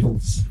for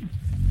beetles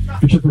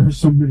because there are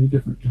so many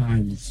different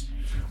kinds.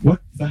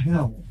 What the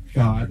hell,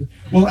 God?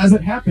 Well, as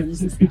it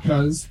happens, it's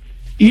because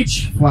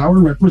each flower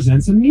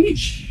represents a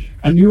niche,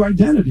 a new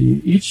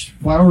identity. Each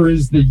flower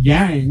is the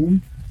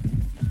yang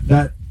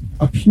that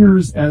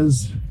appears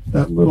as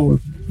that little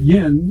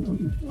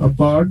yin, a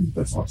bug,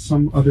 that's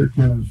some other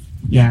kind of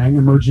yang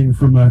emerging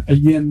from a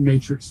yin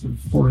matrix of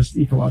forest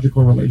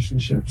ecological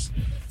relationships,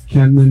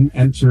 can then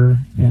enter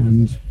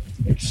and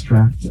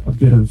extract a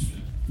bit of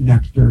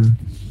nectar.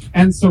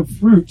 And so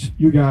fruit,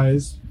 you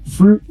guys,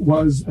 fruit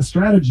was a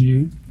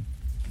strategy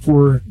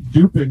for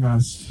duping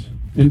us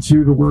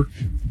into the work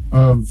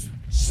of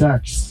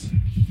sex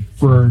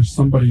for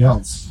somebody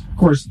else. Of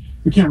course,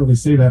 we can't really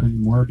say that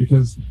anymore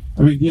because,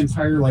 I mean, the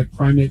entire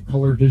primate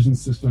color vision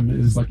system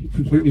is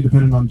completely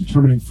dependent on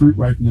determining fruit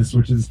ripeness,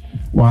 which is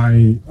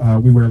why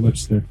we wear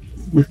lipstick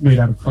made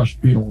out of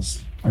crushed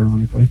beetles,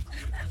 ironically.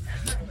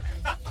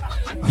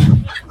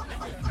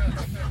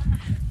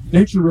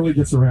 Nature really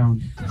gets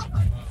around.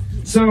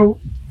 So,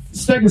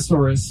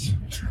 Stegosaurus,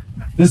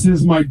 this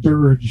is my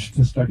dirge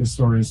to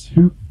Stegosaurus,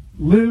 who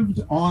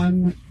lived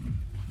on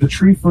the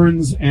tree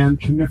ferns and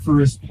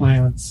coniferous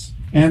plants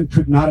and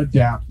could not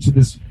adapt to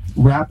this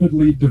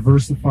rapidly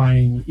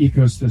diversifying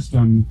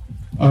ecosystem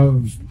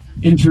of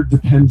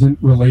interdependent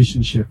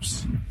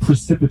relationships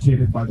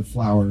precipitated by the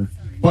flower.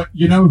 But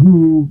you know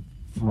who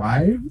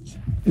thrived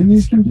in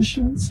these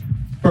conditions?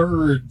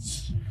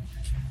 Birds.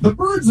 The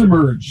birds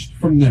emerged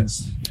from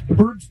this. The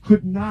birds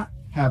could not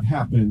have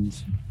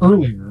happened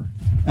earlier.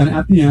 And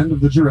at the end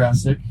of the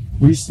Jurassic,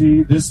 we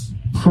see this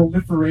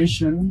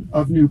proliferation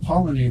of new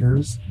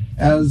pollinators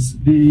as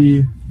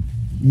the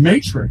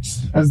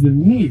matrix, as the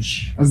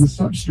niche, as the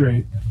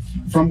substrate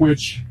from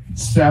which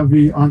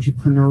savvy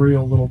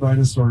entrepreneurial little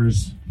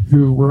dinosaurs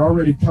who were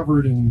already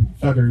covered in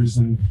feathers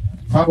and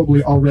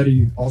probably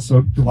already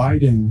also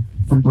gliding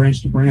from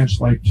branch to branch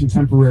like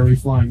contemporary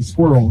flying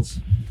squirrels,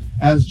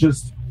 as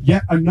just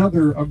yet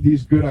another of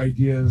these good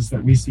ideas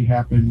that we see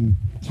happen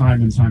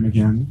time and time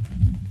again,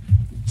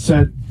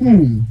 said,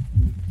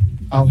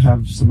 I'll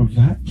have some of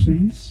that,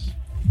 please.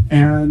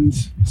 And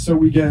so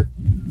we get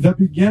the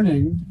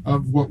beginning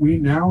of what we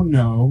now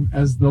know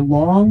as the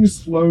long,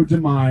 slow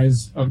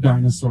demise of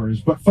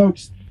dinosaurs. But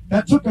folks,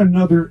 that took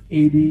another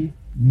 80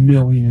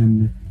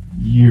 million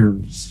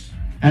years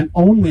and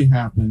only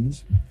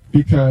happened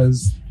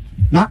because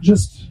not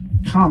just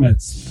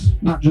comets,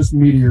 not just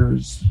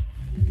meteors,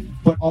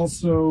 but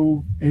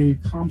also a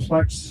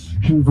complex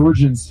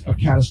convergence of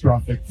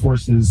catastrophic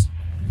forces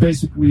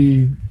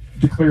basically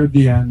declared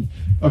the end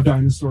of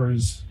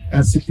dinosaurs.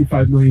 At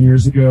 65 million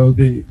years ago,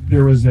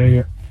 there was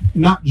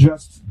not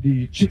just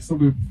the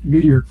Chicxulub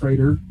meteor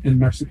crater in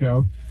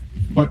Mexico,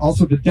 but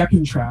also the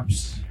Deccan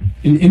Traps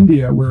in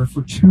India, where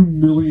for 2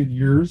 million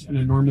years an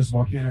enormous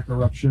volcanic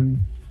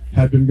eruption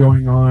had been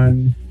going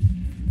on.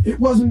 It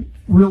wasn't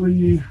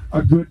really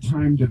a good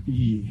time to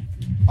be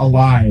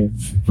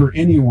alive for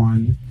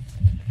anyone.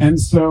 And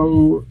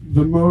so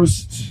the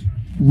most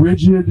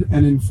rigid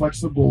and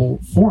inflexible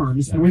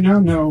forms, and we now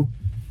know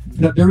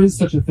that there is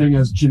such a thing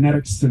as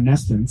genetic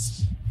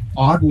senescence,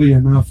 oddly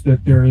enough,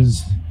 that there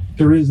is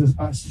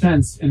a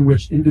sense in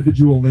which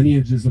individual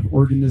lineages of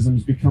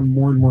organisms become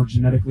more and more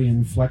genetically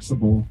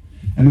inflexible.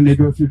 And then they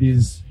go through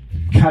these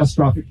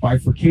catastrophic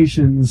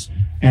bifurcations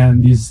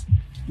and these,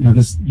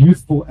 this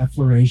youthful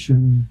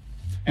effloration,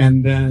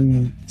 and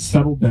then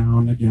settle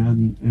down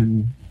again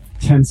and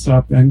tense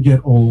up and get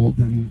old.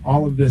 And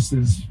all of this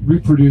is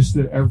reproduced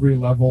at every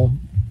level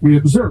we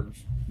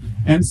observe.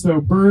 And so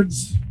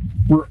birds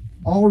were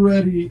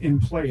already in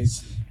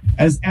place,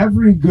 as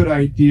every good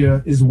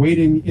idea is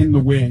waiting in the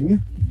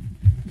wing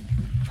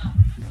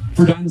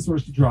for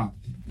dinosaurs to drop.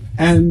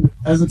 And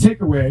as a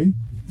takeaway,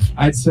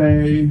 I'd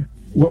say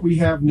what we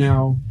have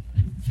now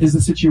is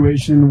a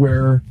situation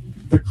where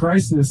the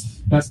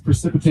crisis that's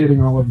precipitating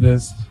all of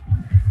this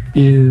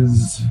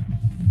is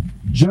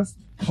just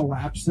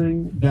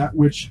collapsing that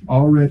which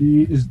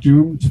already is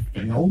doomed to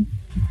fail,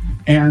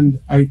 and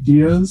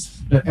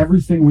ideas that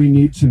everything we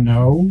need to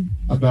know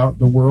about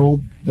the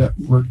world that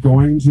we're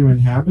going to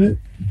inhabit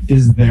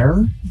is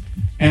there,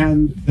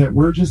 and that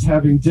we're just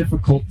having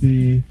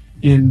difficulty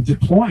in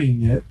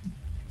deploying it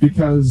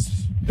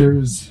because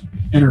there's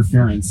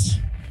interference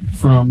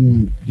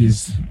from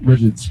these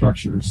rigid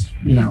structures.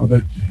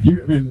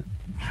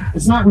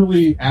 It's not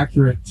really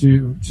accurate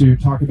to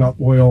talk about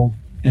oil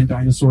and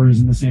dinosaurs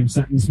in the same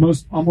sentence.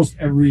 Almost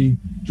every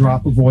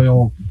drop of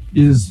oil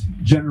is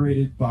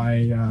generated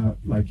by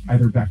like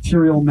either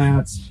bacterial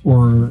mats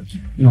or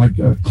like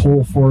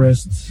coal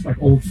forests,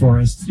 like old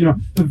forests.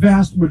 The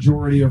vast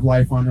majority of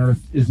life on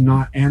Earth is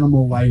not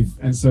animal life,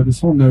 and so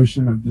this whole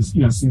notion of this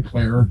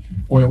Sinclair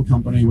oil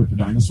company with the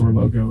dinosaur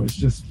logo is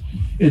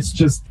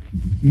just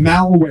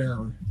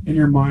malware in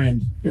your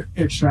mind.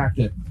 Extract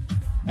it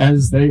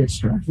as they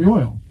extract the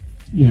oil.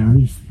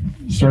 You're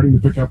starting to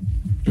pick up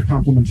the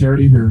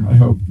complementarity here, I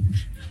hope.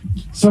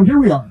 So here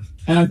we are.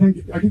 And I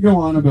think I could go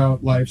on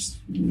about life's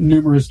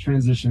numerous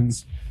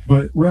transitions,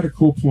 but we're at a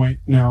cool point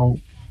now.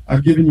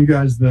 I've given you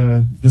guys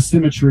the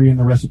symmetry and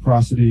the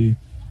reciprocity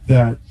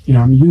that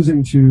I'm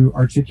using to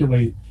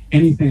articulate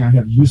anything I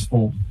have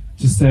useful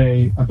to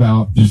say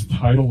about this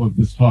title of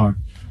this talk,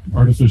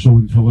 Artificial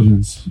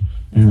Intelligence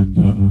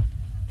and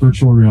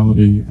Virtual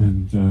Reality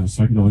and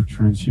Psychedelic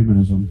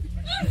Transhumanism.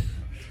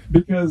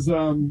 Because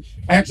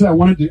actually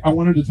I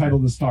wanted to title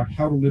this talk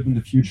How to Live in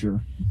the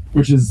Future,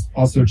 which is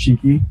also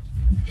cheeky,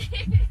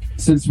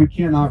 since we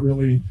cannot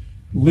really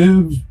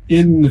live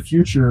in the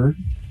future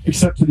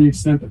except to the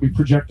extent that we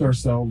project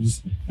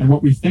ourselves and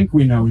what we think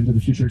we know into the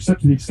future,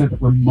 except to the extent that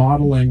we're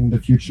modeling the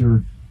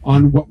future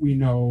on what we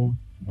know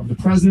of the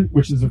present,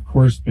 which is of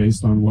course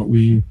based on what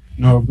we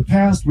know of the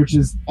past, which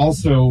is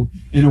also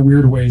in a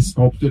weird way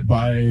sculpted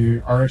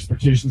by our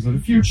expectations of the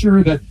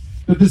future, that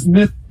this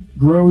myth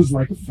grows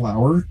like a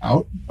flower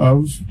out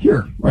of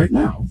here, right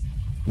now.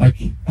 Like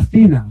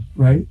Athena,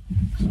 right?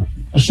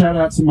 A shout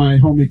out to my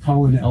homie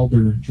Colin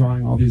Elder,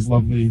 drawing all these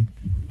lovely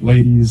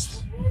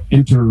ladies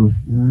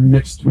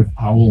intermixed with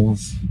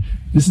owls.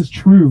 This is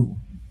true.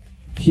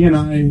 He and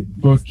I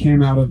both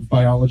came out of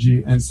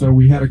biology, and so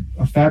we had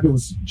a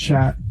fabulous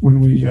chat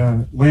when we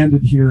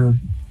landed here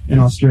in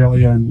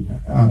Australia, and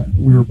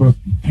we were both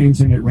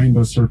painting at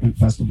Rainbow Serpent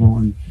Festival,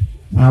 and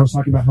I was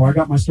talking about how I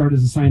got my start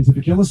as a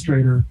scientific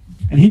illustrator,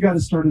 and he got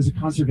his start as a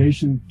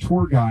conservation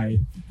tour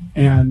guide,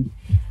 and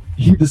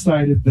he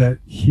decided that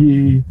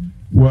he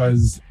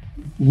was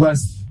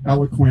less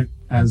eloquent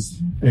as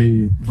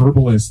a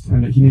verbalist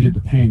and that he needed to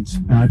paint,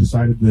 and I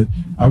decided that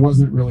I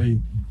wasn't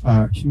really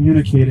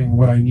communicating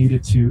what I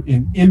needed to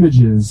in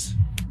images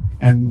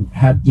and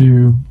had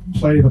to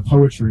play the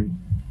poetry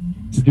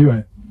to do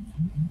it.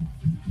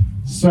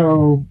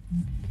 So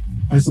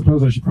I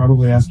suppose I should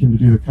probably ask him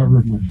to do the cover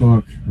of my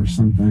book or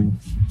something.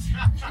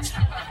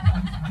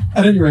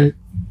 At any rate,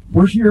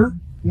 we're here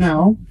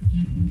now,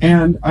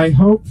 and I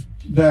hope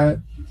that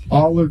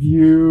all of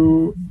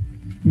you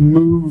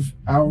move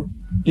out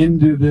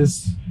into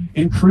this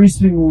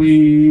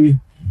increasingly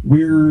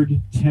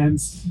weird,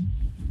 tense,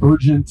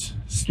 urgent,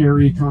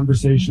 scary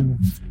conversation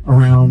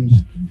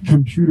around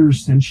computer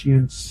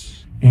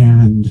sentience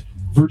and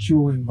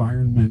virtual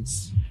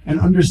environments, and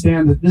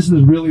understand that this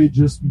is really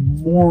just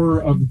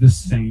more of the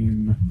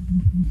same.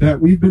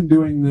 That we've been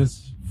doing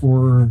this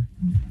for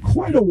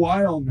quite a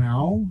while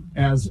now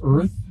as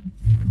Earth,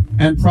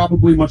 and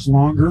probably much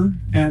longer,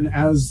 and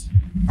as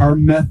our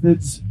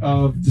methods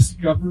of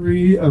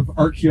discovery, of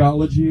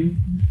archaeology,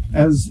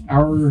 as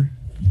our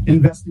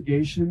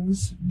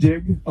investigations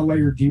dig a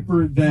layer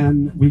deeper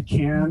than we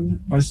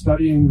can by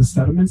studying the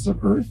sediments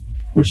of Earth,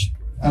 which,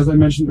 as I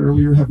mentioned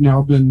earlier, have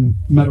now been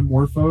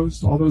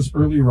metamorphosed. All those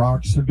early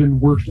rocks have been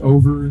worked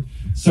over.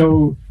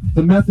 So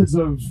the methods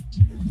of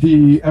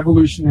the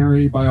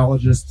evolutionary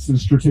biologists and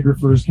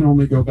stratigraphers can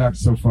only go back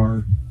so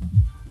far.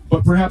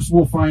 But perhaps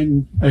we'll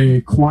find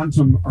a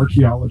quantum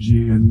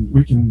archaeology and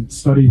we can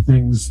study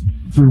things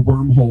through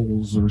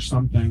wormholes or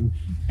something.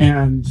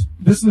 And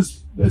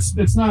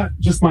it's not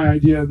just my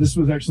idea. This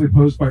was actually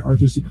posed by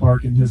Arthur C.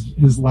 Clarke in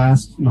his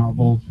last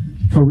novel,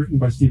 co-written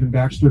by Stephen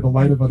Baxter, The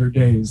Light of Other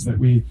Days, that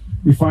we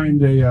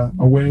find a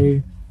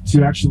way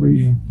to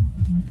actually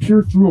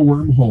peer through a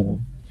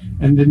wormhole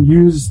and then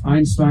use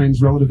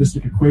Einstein's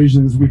relativistic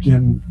equations. We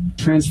can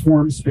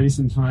transform space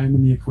and time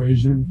in the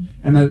equation,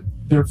 and that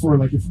therefore,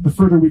 like, if the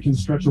further we can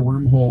stretch a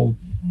wormhole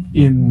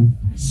in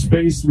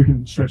space, we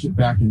can stretch it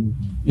back in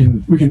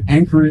we can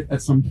anchor it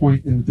at some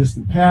point in the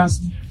distant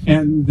past,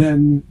 and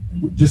then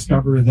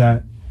discover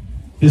that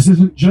this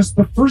isn't just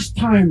the first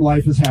time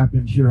life has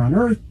happened here on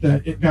Earth,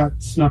 that it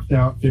got snuffed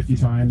out 50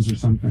 times or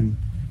something,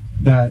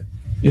 that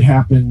it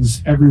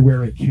happens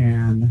everywhere it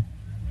can,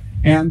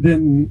 and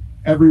then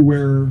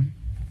everywhere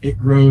it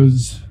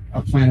grows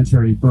a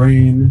planetary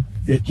brain,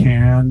 it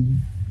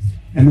can,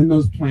 and then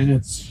those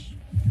planets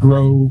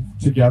grow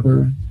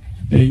together.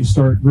 They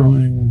start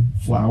growing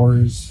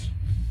flowers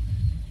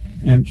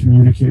and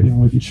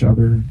communicating with each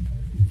other.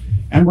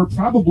 And we're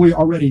probably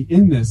already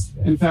in this.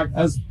 In fact,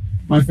 as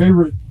my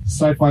favorite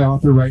sci-fi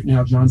author right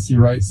now, John C.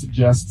 Wright,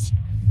 suggests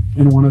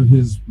in one of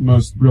his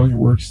most brilliant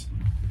works,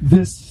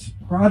 this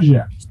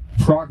project,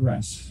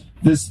 progress,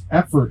 this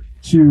effort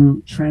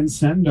to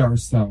transcend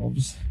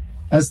ourselves,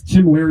 as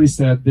Tim Leary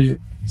said, the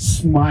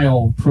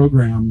SMILE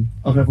program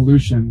of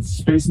evolution,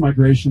 space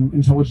migration,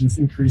 intelligence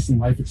increase, and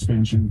life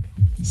expansion.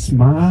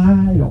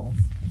 SMILE.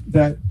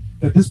 That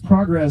this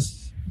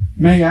progress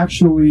may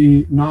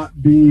actually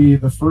not be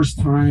the first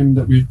time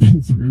that we've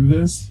been through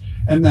this,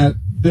 and that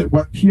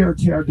what Pierre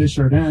Teilhard de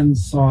Chardin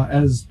saw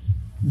as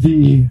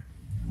the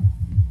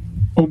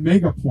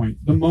omega point,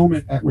 the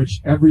moment at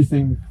which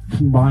everything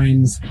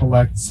combines,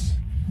 collects,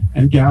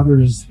 and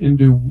gathers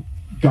into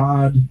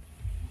God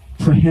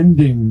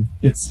prehending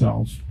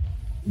itself.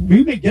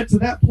 We may get to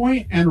that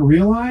point and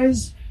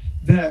realize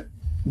that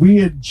we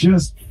had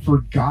just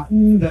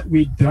forgotten that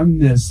we'd done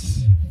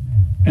this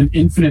an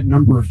infinite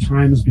number of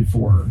times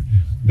before.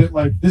 That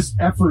like this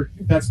effort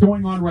that's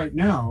going on right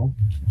now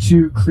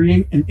to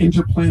create an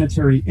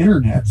interplanetary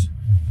internet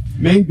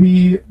may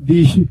be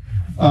the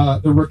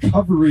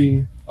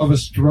recovery of a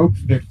stroke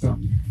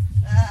victim.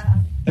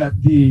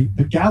 That the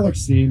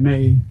galaxy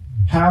may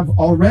have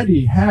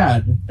already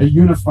had a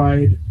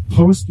unified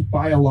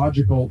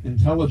post-biological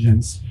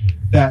intelligence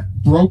that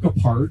broke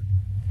apart,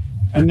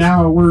 and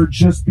now we're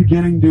just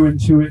beginning to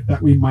intuit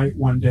that we might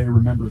one day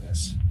remember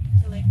this.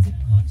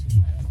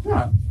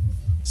 Yeah.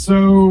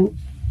 So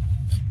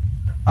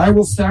I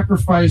will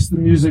sacrifice the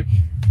music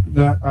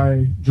that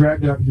I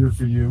dragged out here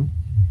for you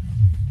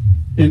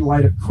in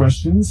light of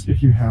questions,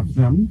 if you have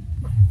them.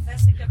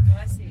 Vesica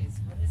Pisces,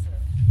 what is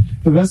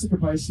it? The Vesica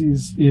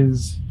Pisces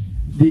is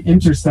the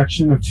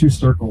intersection of two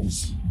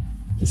circles.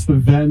 It's the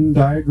Venn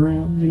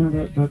diagram, you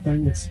know that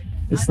thing?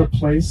 It's the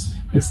place.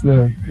 It's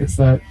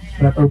that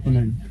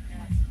opening.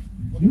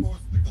 What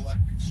caused the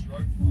galactic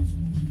stroke?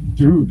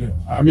 Dude,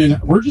 I mean,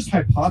 we're just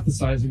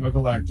hypothesizing a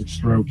galactic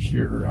stroke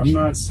here. I'm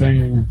not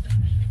saying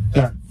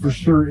that for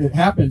sure it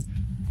happened.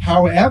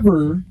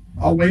 However,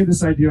 I'll lay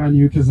this idea on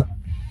you because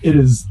it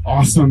is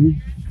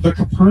awesome. The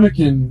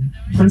Copernican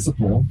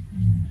principle,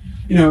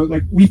 you know,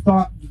 like we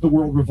thought the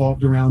world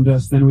revolved around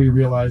us, then we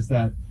realized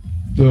that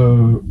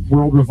the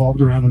world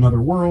revolved around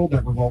another world,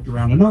 that revolved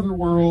around another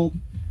world.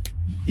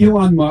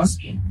 Elon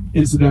Musk,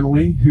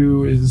 incidentally,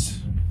 who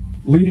is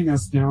leading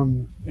us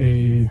down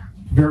a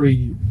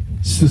very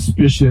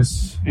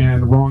suspicious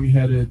and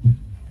wrong-headed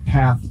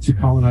path to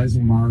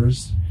colonizing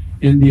Mars,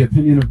 in the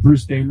opinion of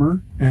Bruce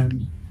Damer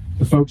and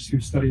the folks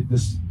who've studied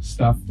this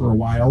stuff for a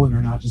while and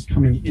are not just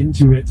coming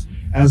into it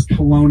as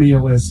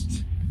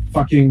colonialist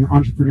fucking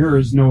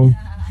entrepreneurs. No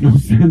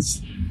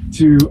offense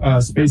to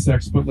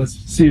SpaceX, but let's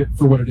see it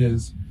for what it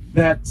is.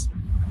 That,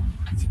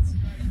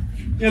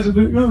 yeah,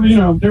 you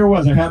know, there it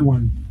was. I had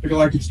one. The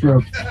galactic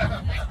stroke.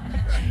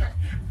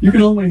 You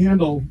can only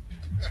handle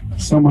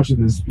so much of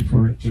this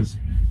before it just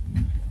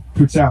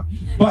poots out.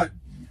 But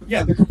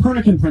yeah, the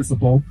Copernican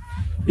principle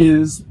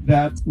is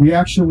that we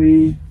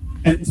actually,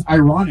 and it's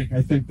ironic,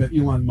 I think, that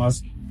Elon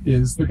Musk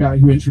is the guy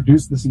who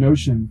introduced this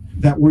notion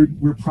that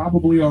we're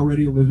probably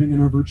already living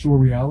in a virtual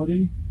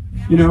reality.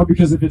 You know,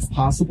 because if it's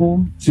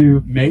possible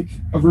to make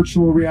a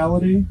virtual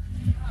reality,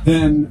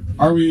 then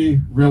are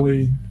we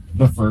really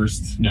the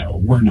first?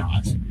 No, we're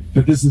not.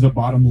 That this is a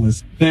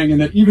bottomless thing, and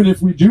that even if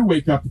we do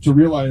wake up to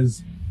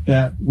realize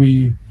that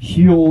we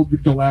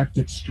healed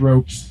galactic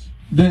strokes,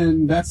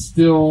 then that's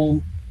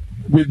still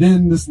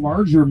within this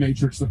larger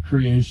matrix of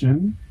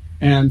creation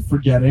and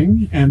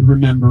forgetting and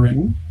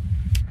remembering.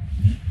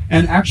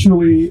 And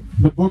actually,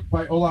 the book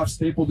by Olaf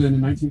Stapledon in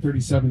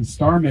 1937,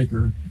 Star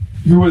Maker,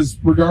 Olaf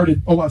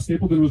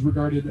Stapledon was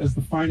regarded as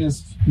the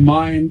finest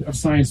mind of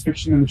science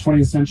fiction in the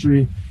 20th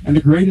century and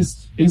the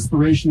greatest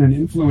inspiration and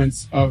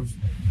influence of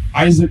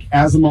Isaac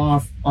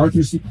Asimov,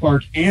 Arthur C.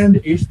 Clarke,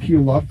 and H.P.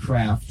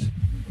 Lovecraft,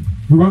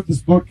 who wrote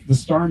this book, The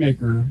Star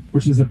Maker,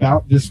 which is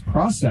about this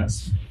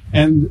process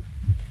and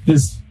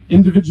this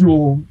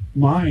individual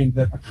mind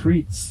that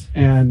accretes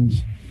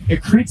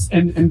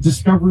and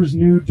discovers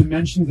new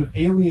dimensions of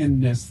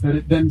alienness that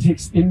it then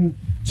takes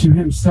into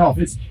himself.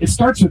 It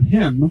starts with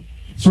him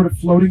sort of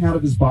floating out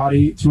of his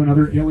body to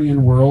another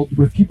alien world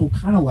with people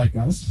kind of like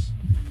us,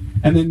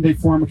 and then they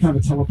form a kind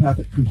of a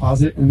telepathic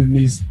composite, and then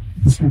this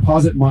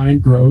composite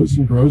mind grows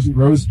and grows and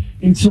grows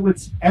until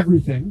it's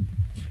everything,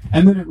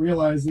 and then it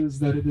realizes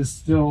that it is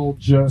still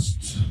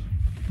just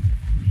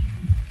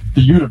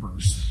the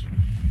universe,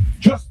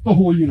 just the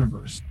whole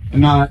universe,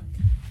 and not,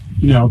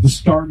 you know, the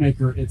Star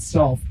Maker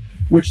itself,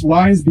 which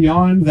lies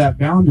beyond that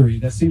boundary,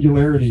 that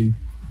singularity,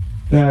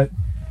 that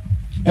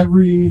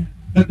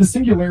the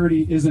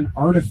singularity is an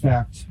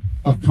artifact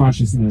of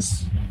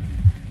consciousness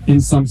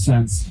in some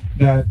sense,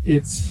 that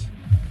it's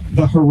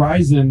the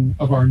horizon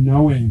of our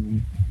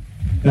knowing,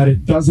 that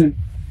it doesn't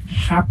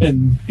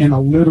happen in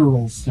a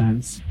literal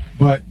sense,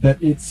 but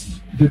that it's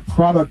the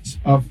product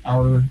of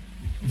our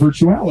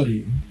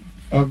virtuality,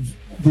 of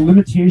the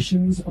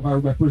limitations of our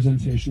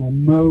representational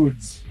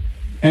modes.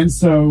 And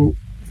so,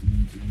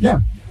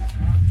 yeah.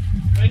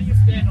 Where do you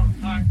stand on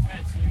current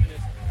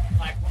transhumanism?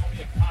 Like, what would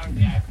a current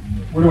reaction?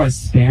 Where do I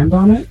stand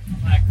on it?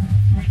 Like,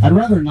 I'd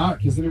rather not,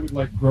 because then it would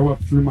like grow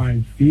up through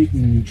my feet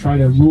and try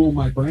to rule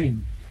my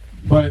brain.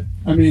 But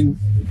I mean,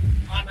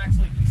 I'm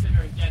actually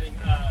considering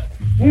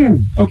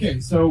getting. Okay,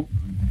 so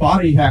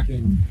body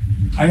hacking.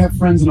 I have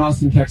friends in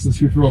Austin, Texas,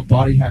 who throw a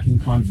body hacking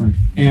conference,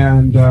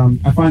 and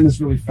I find this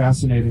really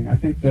fascinating. I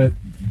think that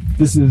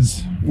this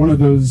is one of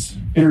those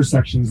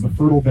intersections, the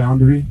fertile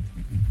boundary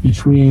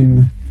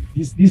between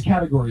these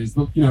categories,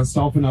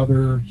 self and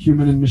other,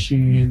 human and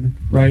machine,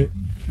 right?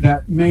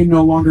 That may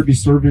no longer be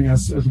serving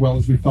us as well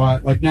as we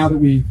thought. Like now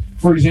that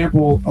for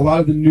example, a lot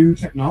of the new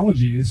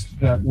technologies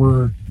that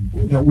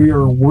we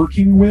are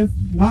working with,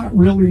 not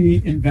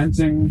really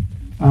inventing,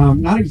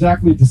 not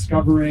exactly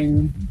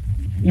discovering.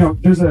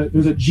 There's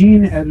a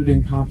gene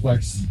editing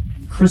complex,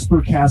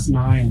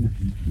 CRISPR-Cas9,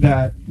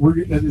 that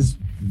is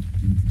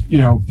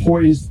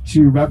poised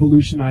to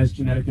revolutionize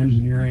genetic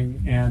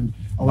engineering and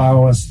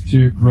allow us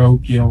to grow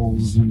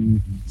gills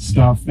and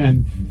stuff,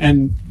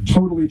 and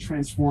totally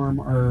transform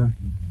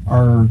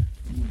our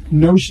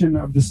notion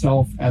of the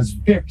self as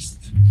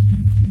fixed.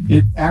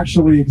 It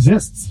actually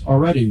exists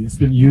already. It's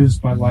been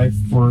used by life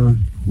for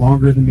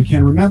longer than we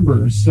can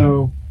remember.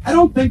 So I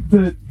don't think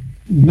that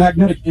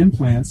magnetic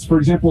implants, for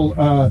example,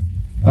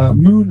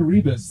 Moon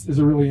Rebus is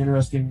a really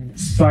interesting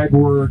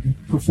cyborg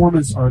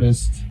performance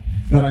artist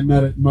that I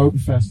met at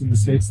MoogFest in the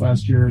States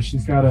last year.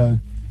 She's got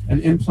an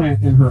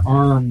implant in her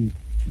arm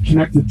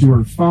connected to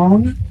her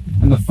phone,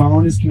 and the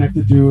phone is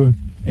connected to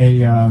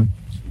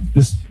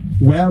this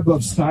web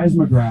of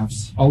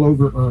seismographs all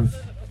over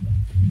Earth.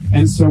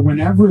 And so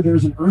whenever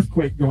there's an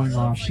earthquake going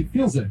off, she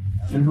feels it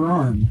in her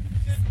arm.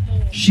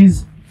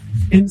 She's,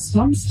 in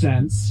some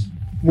sense,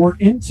 more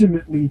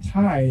intimately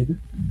tied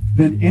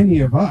than any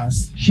of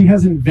us. She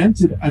has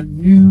invented a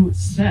new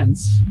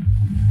sense,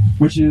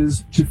 which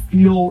is to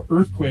feel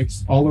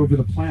earthquakes all over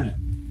the planet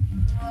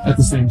at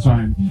the same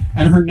time.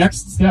 And her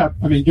next step,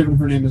 given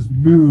her name is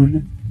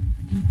Moon,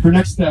 her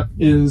next step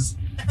is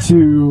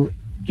to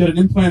get an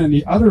implant in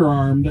the other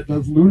arm that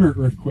does lunar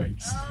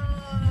earthquakes.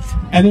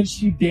 And then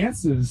she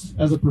dances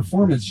as a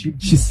performance.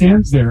 She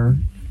stands there,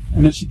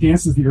 and then she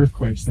dances the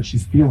earthquakes that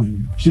she's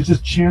feeling. She's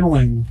just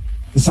channeling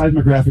the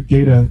seismographic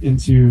data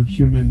into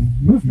human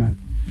movement,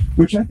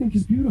 which I think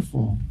is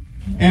beautiful.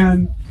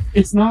 And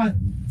it's not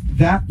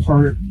that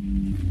part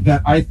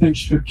that I think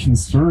should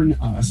concern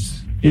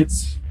us.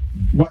 It's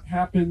what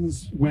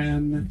happens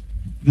when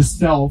the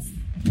self,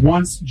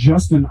 once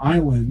just an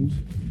island,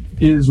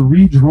 is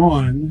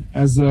redrawn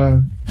as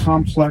a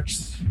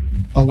complex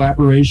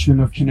elaboration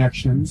of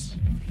connections,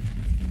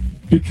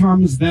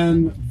 becomes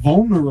then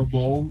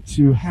vulnerable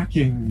to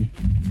hacking.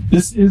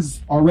 This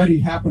is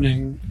already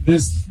happening.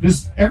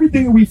 This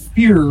everything that we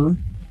fear,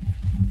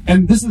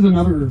 and this is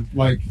another,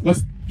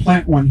 let's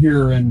plant one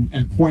here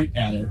and point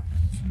at it.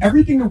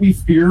 Everything that we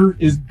fear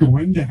is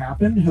going to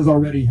happen has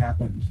already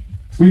happened.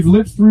 We've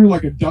lived through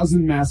a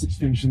dozen mass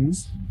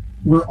extinctions.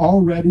 We're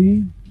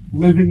already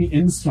living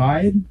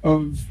inside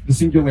of the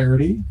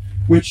singularity,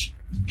 which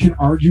can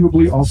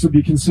arguably also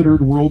be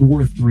considered World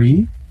War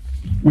III,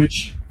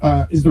 which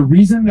is the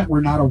reason that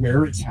we're not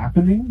aware it's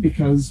happening,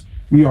 because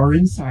we are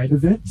inside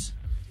of it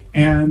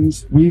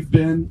and we've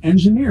been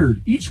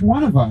engineered. Each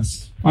one of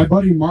us, my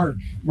buddy Mark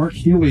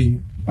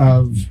Healy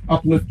of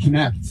Uplift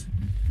Connect,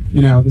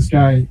 this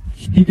guy,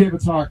 he gave a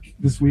talk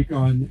this week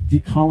on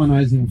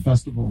decolonizing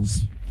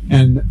festivals.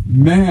 And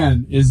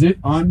man, is it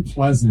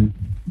unpleasant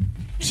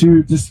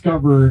to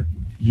discover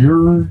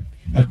you're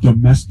a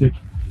domestic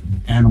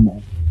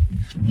animal.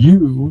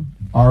 You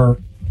are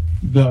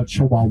the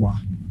Chihuahua.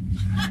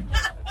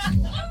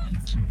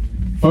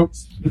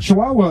 Folks, the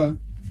Chihuahua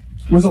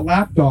was a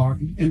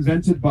lapdog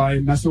invented by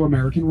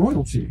Mesoamerican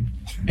royalty.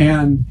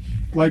 And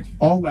like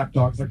all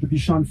lapdogs, like the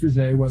Bichon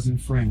Frise was in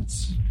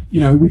France,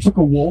 we took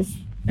a wolf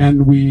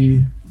and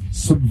we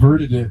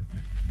subverted it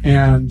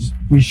and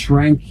we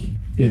shrank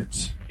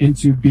it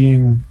into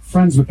being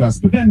friends with us.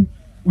 But then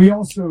we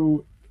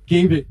also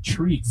gave it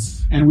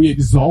treats and we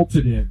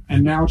exalted it.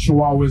 And now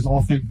Chihuahuas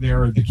all think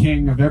they're the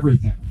king of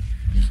everything.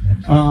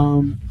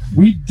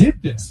 We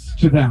did this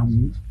to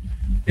them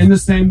in the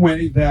same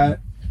way that,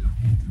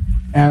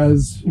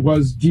 as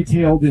was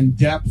detailed in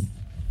depth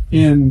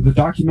in the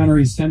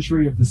documentary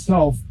Century of the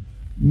Self,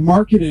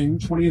 marketing,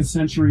 20th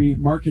century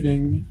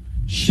marketing,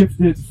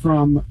 shifted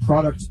from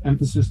product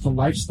emphasis to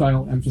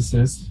lifestyle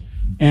emphasis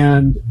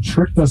and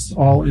tricked us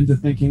all into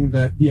thinking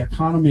that the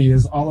economy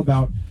is all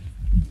about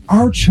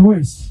our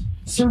choice,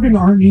 serving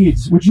our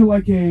needs. Would you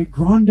like a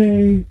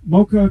grande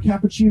mocha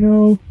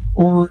cappuccino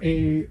or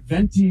a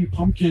venti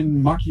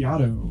pumpkin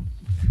macchiato?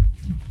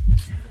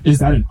 Is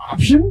that an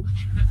option?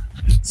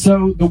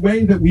 So the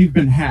way that we've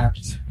been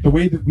hacked, the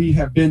way that we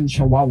have been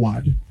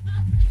chihuahua'd,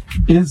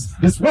 is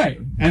this way.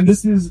 And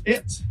this is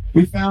it.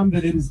 We found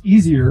that it is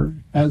easier,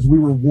 as we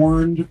were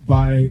warned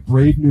by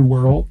Brave New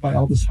World by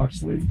Aldous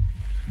Huxley,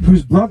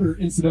 whose brother,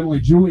 incidentally,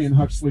 Julian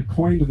Huxley,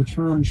 coined the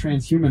term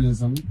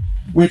transhumanism,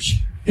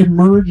 which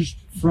emerged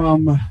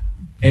from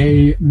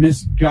a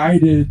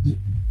misguided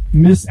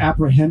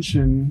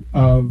misapprehension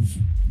of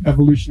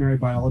evolutionary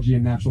biology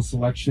and natural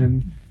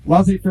selection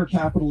laissez-faire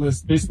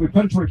capitalist, basically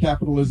predatory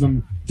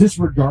capitalism,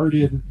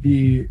 disregarded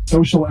the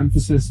social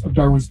emphasis of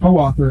Darwin's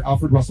co-author,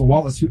 Alfred Russel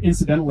Wallace, who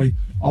incidentally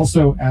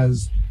also,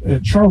 as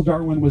Charles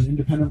Darwin was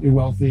independently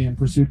wealthy and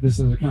pursued this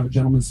as a kind of a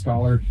gentleman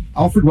scholar,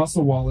 Alfred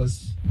Russel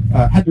Wallace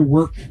had to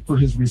work for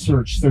his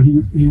research. So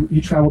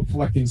he traveled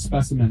collecting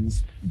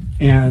specimens,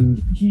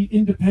 and he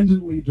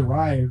independently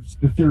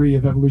derived the theory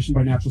of evolution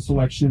by natural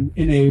selection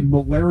in a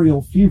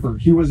malarial fever.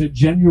 He was a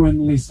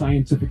genuinely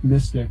scientific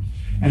mystic.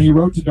 And he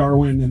wrote to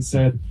Darwin and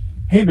said,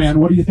 hey man,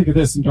 what do you think of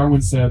this? And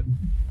Darwin said,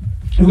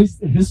 at least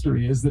the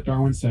history is that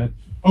Darwin said,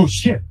 oh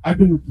shit, I've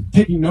been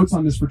taking notes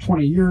on this for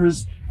 20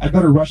 years. I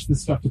better rush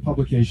this stuff to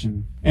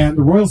publication. And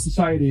the Royal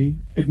Society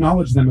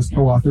acknowledged them as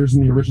co-authors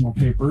in the original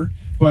paper,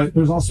 but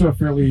there's also a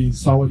fairly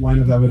solid line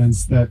of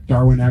evidence that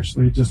Darwin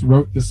actually just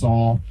wrote this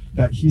all,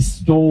 that he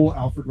stole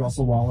Alfred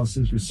Russel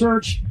Wallace's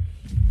research.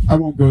 I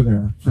won't go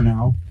there for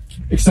now,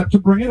 except to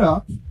bring it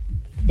up.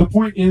 The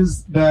point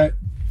is that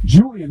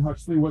Julian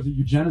Huxley was a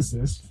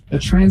eugenicist,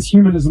 that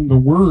transhumanism, the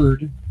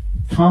word,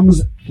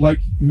 comes like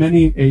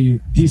many a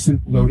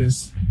decent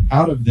lotus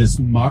out of this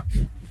muck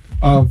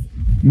of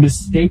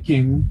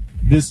mistaking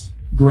this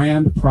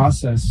grand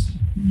process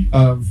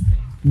of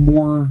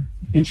more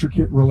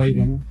intricate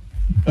relating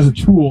as a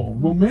tool.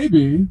 Well,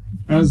 maybe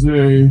as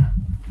a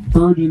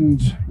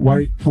burdened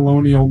white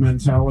colonial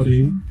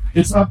mentality,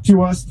 it's up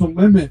to us to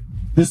limit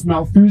this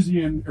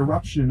Malthusian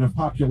eruption of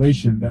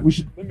population, that we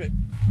should limit.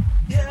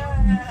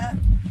 Yeah.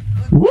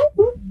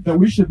 That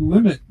we should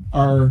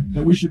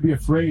that we should be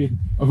afraid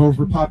of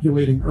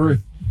overpopulating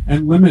Earth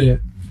and limit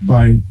it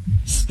by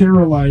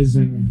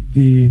sterilizing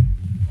the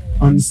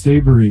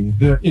unsavory,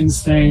 the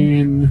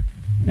insane,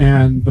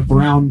 and the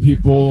brown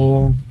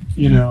people,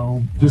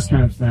 this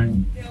kind of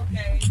thing.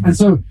 And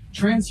so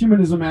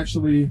transhumanism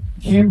actually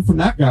came from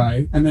that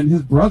guy, and then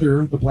his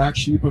brother, the black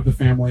sheep of the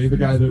family, the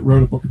guy that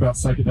wrote a book about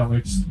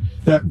psychedelics,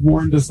 that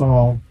warned us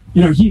all.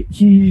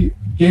 He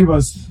gave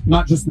us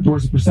not just the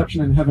doors of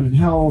perception and heaven and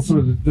hell, sort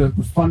of the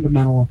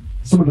fundamental,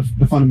 some of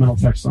the fundamental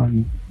texts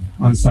on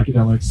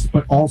psychedelics,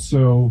 but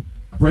also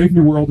Brave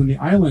New World and The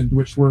Island,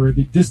 which were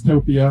the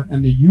dystopia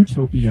and the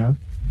utopia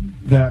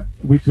that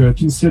we could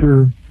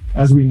consider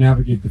as we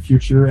navigate the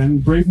future.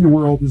 And Brave New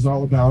World is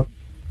all about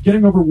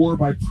getting over war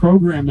by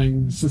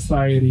programming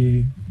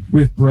society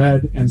with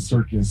bread and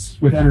circus,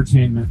 with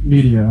entertainment,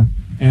 media,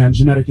 and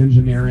genetic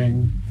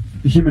engineering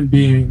the human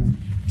being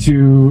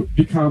to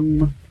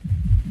become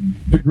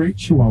the great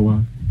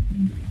Chihuahua.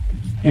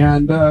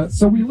 And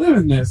so we live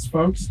in this,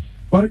 folks.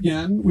 But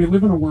again, we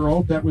live in a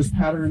world that was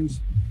patterned,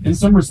 in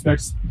some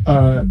respects,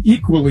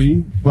 equally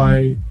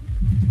by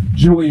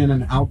Julian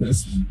and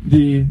Albus,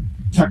 the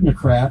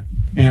technocrat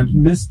and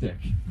mystic,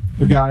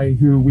 the guy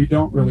who we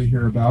don't really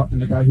hear about,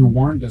 and the guy who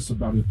warned us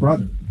about his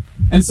brother.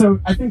 And so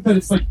I think that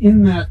it's like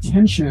in that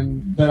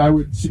tension that I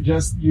would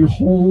suggest you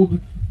hold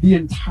the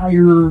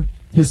entire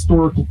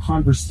historical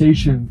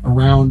conversation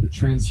around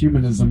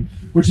transhumanism,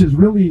 which is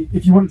really,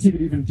 if you want to take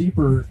it even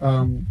deeper,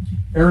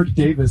 Eric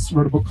Davis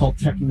wrote a book called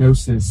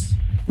Technosis,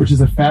 which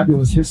is a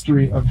fabulous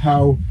history of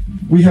how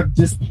we have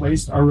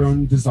displaced our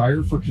own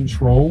desire for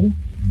control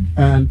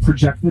and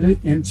projected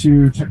it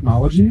into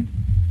technology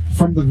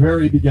from the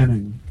very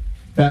beginning.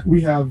 That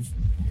we have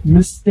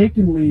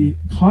mistakenly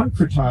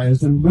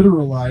concretized and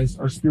literalized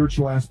our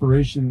spiritual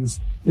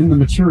aspirations in the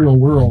material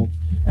world.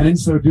 And in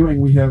so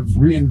doing, we have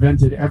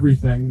reinvented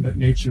everything that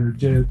nature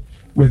did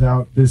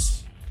without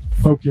this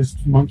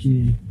focused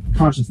monkey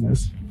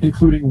consciousness,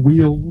 including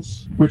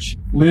wheels, which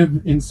live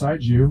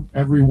inside you.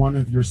 Every one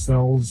of your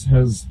cells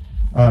has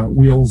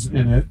wheels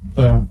in it.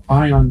 The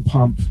ion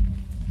pump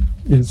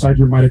inside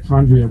your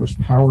mitochondria, which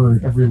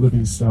power every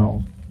living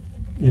cell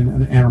in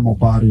an animal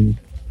body,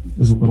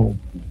 is a little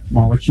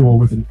molecule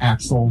with an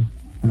axle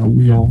and a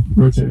wheel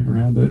rotating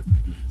around it.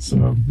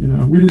 So,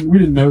 we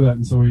didn't know that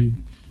until we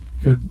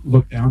could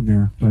look down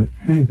there. But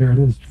hey, there it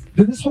is.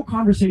 This whole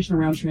conversation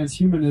around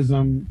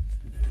transhumanism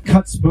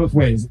cuts both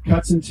ways. It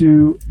cuts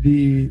into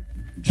the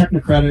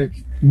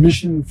technocratic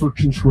mission for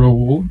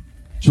control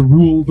to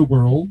rule the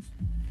world,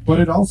 but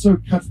it also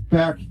cuts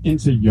back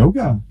into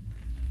yoga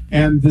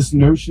and this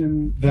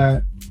notion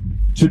that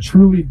to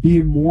truly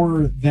be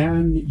more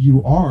than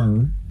you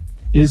are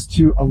is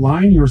to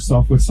align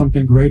yourself with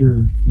something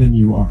greater than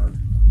you are.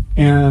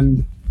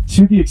 And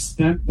to the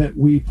extent that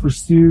we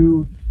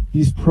pursue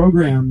these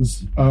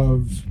programs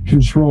of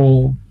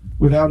control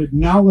without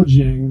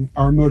acknowledging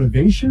our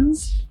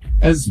motivations,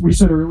 as we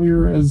said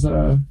earlier, as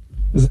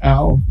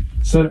Al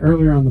said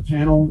earlier on the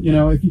panel,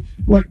 if you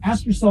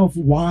ask yourself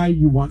why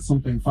you want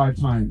something 5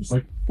 times.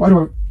 Why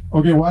do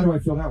I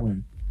feel that way?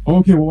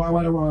 Okay, well,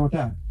 why do I want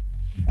that?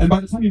 And by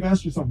the time you've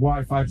asked yourself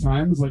why 5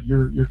 times,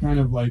 you're kind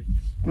of I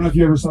don't know if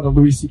you ever saw the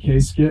Louis C.K.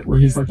 skit where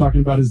he's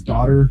talking about his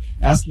daughter,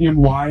 asking him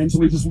why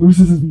until he just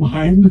loses his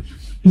mind.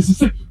 He's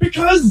just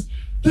because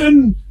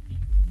then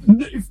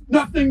if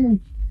nothing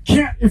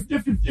can't,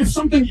 if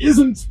something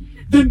isn't,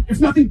 then if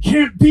nothing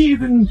can't be,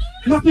 then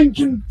nothing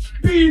can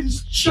be.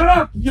 Just shut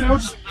up,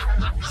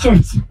 So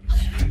it's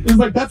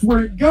like that's where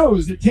it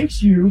goes. It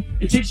takes you,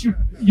 if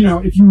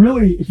you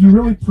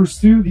really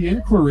pursue the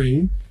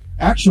inquiry,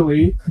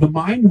 actually, the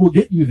mind will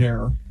get you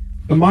there.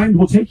 The mind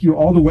will take you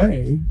all the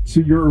way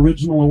to your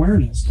original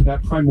awareness, to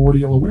that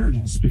primordial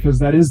awareness, because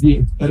that is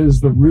the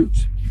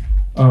root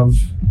of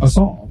us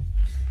all.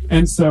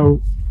 And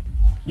so,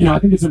 I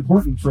think it's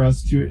important for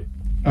us to,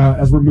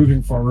 as we're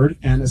moving forward,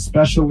 and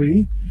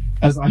especially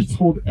as I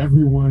told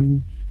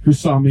everyone who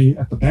saw me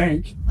at the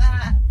bank,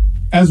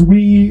 as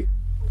we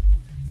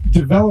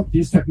develop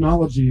these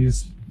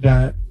technologies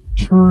that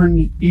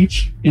turn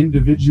each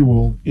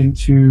individual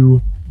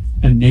into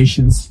a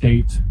nation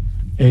state,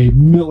 a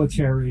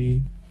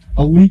military,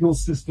 a legal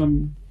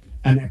system,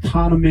 an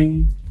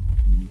economy.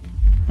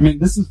 I mean,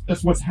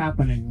 that's what's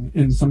happening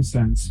in some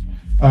sense.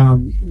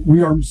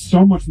 We are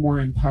so much more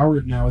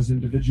empowered now as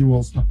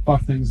individuals to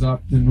fuck things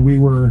up than we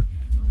were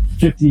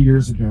 50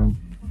 years ago.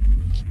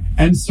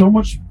 And so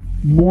much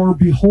more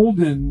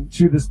beholden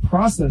to this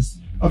process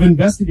of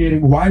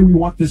investigating why we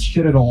want this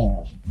shit at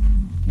all.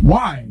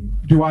 Why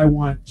do I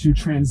want to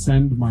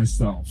transcend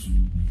myself?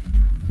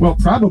 Well,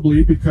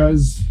 probably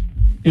because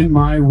in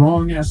my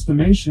wrong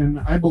estimation,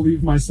 I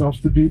believe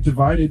myself to be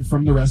divided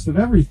from the rest of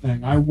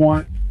everything. I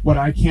want what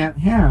I can't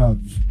have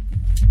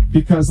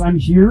because I'm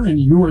here and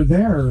you are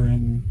there,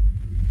 and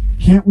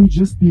can't we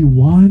just be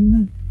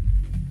one?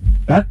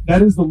 That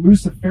is the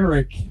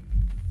Luciferic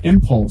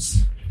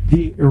impulse,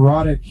 the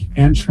erotic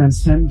and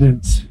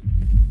transcendent.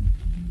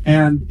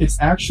 And it's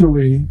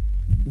actually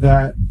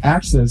that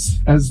axis,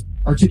 as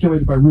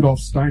articulated by Rudolf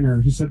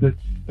Steiner, who said that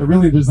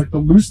really there's like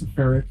the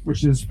Luciferic,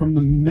 which is from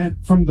the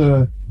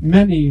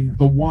many,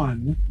 the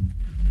one,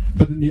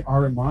 but then the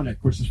Ahrimanic,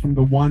 which is from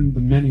the one, the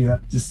many,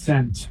 that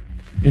descent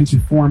into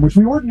form, which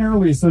we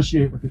ordinarily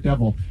associate with the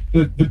devil,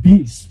 the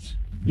beast,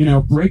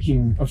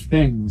 breaking of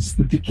things,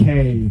 the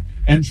decay,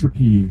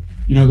 entropy,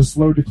 the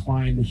slow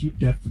decline, the heat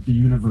death of the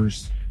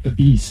universe, the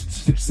beast,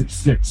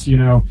 666,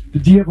 the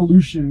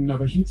de-evolution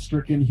of a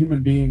heat-stricken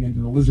human being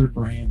into the lizard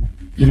brain,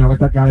 like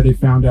that guy they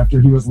found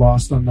after he was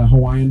lost on the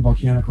Hawaiian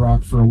volcanic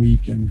rock for a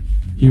week, and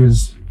he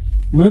was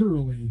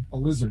literally a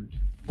lizard,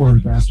 poor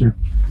bastard.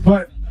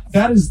 But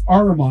that is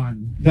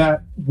Ahriman,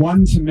 that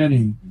one to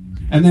many.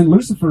 And then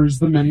Lucifer is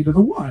the many to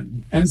the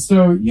one. And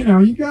so,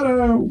 you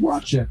gotta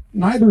watch it.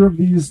 Neither of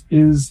these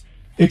is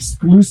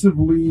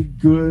exclusively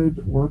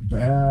good or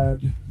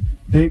bad.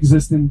 They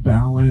exist in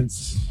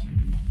balance.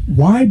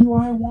 Why do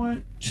I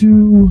want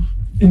to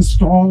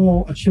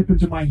install a chip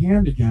into my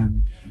hand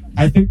again?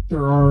 I think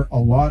there are a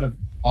lot of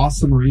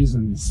awesome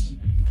reasons.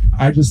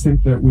 I just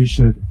think that we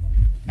should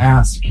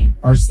ask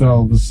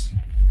ourselves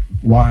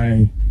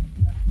why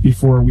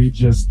before we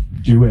just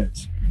do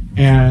it.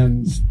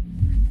 And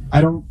I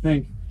don't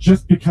think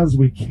just because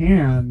we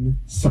can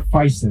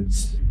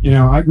suffices.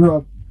 I grew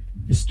up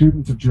a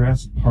student of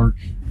Jurassic Park,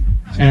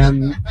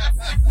 and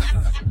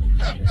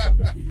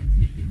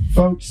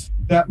folks,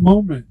 that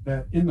moment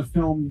that in the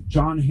film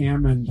John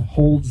Hammond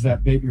holds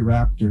that baby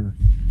raptor,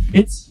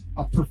 it's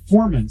a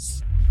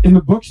performance. In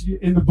the books,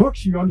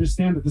 you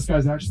understand that this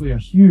guy's actually a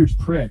huge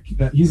prick,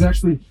 that he's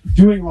actually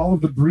doing all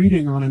of the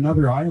breeding on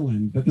another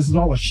island, that this is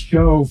all a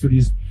show for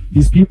these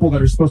people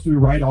that are supposed to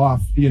write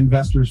off the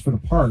investors for the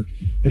park,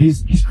 that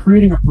he's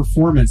creating a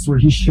performance where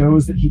he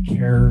shows that he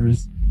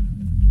cares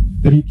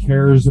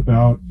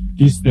about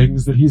these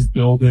things that he's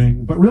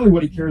building, but really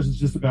what he cares is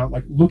just about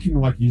like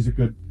looking like he's a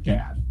good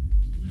dad,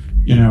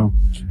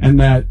 and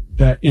that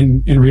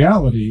in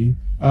reality,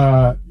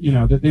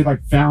 that they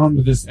like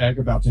found this egg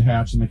about to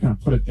hatch and they kind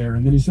of put it there,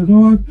 and then he says,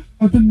 "Oh,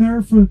 I've been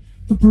there for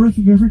the birth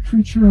of every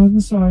creature on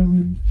this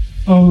island."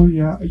 Oh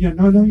yeah,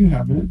 no, you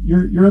haven't.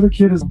 Your other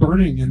kid is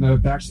burning in the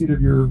backseat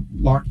of your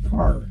locked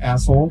car,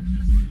 asshole.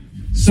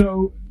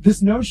 So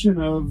this notion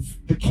of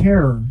the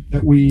care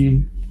that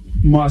we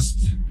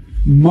must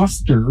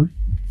muster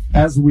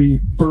as we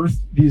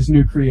birth these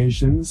new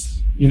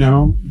creations,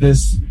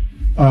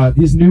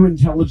 these new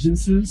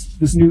intelligences,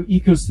 this new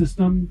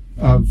ecosystem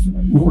of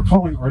what we're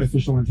calling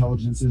artificial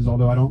intelligences,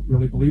 although I don't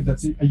really believe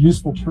that's a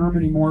useful term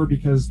anymore,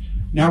 because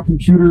now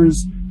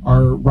computers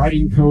are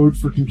writing code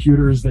for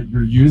computers that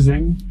you're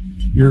using.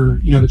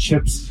 The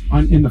chips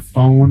in the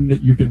phone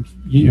that you've been,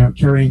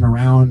 carrying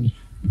around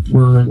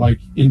were like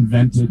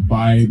invented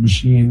by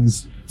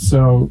machines.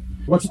 So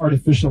what's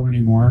artificial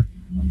anymore?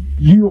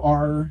 You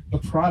are the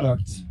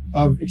product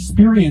of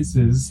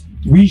experiences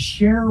we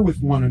share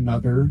with one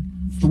another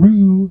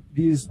through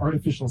these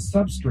artificial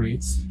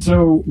substrates.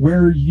 So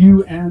where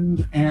you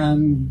end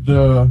and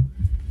the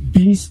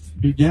beast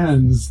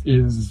begins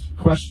is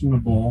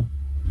questionable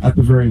at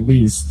the very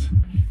least,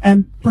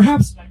 and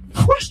perhaps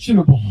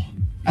questionable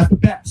at the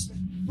best.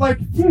 Like,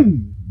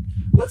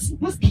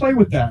 let's play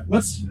with that.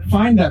 Let's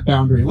find that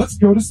boundary. Let's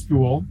go to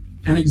school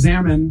and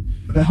examine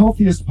the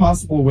healthiest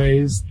possible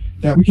ways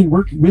that we can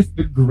work with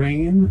the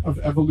grain of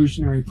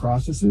evolutionary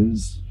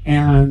processes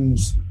and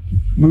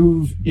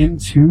move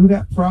into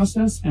that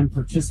process and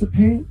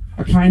participate,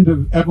 a kind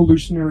of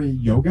evolutionary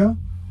yoga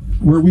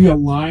where we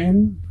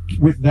align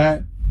with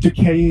that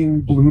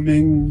decaying,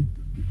 blooming,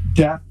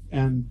 death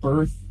and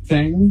birth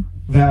thing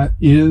that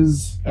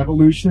is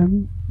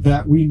evolution,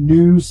 that we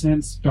knew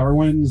since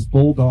Darwin's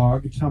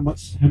bulldog,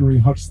 Thomas Henry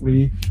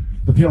Huxley,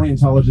 the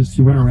paleontologist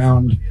who went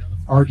around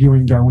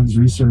arguing Darwin's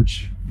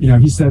research.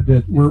 He said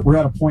that we're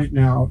at a point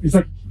now, it's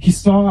like he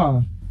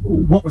saw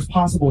what was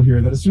possible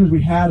here, that as soon as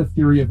we had a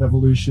theory of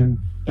evolution,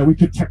 that we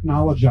could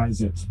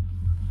technologize it,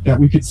 that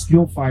we could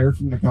steal fire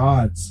from the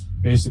gods,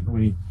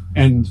 basically,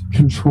 and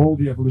control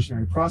the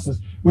evolutionary process,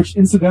 which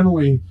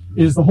incidentally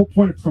is the whole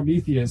point of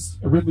Prometheus,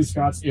 Ridley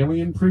Scott's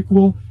Alien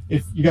prequel.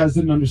 If you guys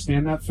didn't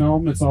understand that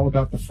film, it's all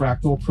about the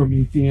fractal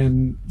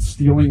Promethean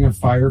stealing of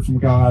fire from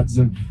gods,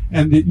 and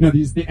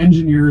the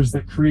engineers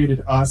that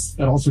created us,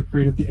 that also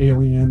created the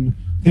alien.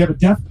 They have a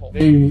death cult.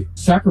 They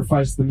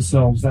sacrifice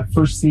themselves. That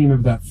first scene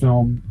of that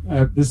film,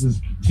 this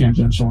is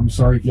tangential, I'm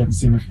sorry if you haven't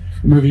seen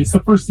the movie. It's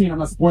the first scene, I'm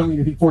not spoiling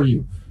anything for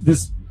you.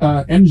 This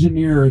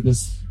engineer,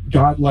 this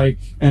godlike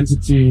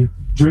entity,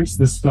 drinks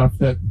this stuff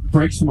that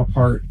breaks him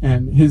apart,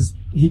 and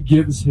he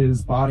gives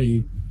his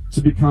body to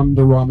become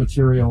the raw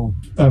material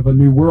of a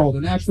new world.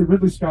 And actually,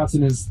 Ridley Scott's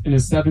in his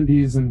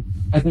 70s, and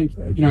I think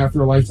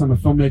after a lifetime of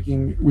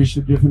filmmaking, we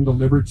should give him the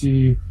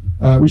liberty.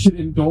 We should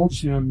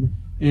indulge him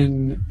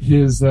in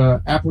his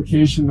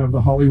application of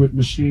the Hollywood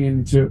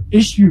machine to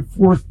issue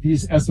forth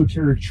these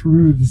esoteric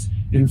truths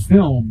in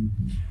film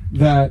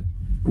that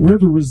we're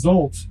the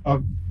result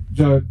of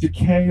the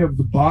decay of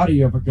the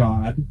body of a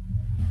god,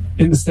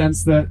 in the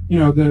sense that,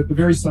 the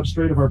very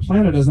substrate of our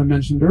planet, as I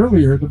mentioned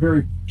earlier, the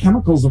very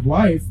chemicals of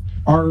life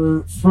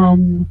are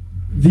from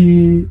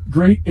the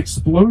great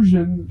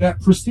explosion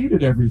that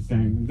preceded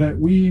everything, that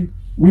we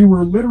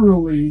were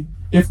literally,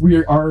 if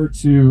we are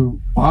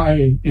to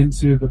buy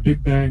into the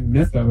Big Bang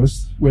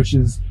mythos, which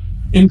is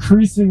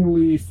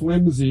increasingly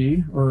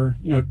flimsy or,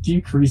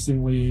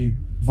 decreasingly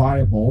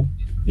viable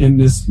in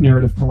this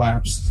narrative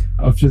collapse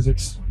of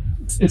physics,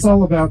 it's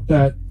all about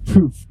that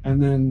poof,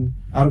 and then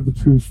out of the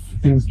poof,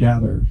 things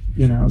gather,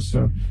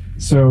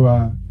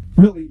 So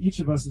really, each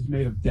of us is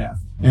made of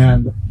death.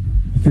 And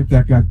I think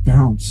that got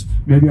bounced.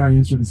 Maybe I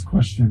answered this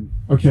question.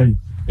 Okay,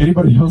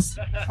 anybody else?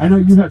 I know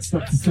you had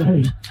stuff to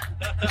say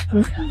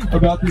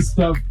about this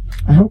stuff.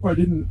 I hope I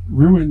didn't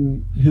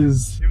ruin He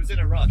was in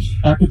a rush.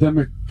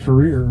 academic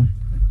career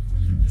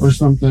or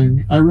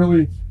something.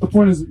 The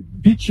point is,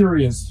 be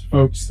curious,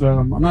 folks.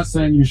 I'm not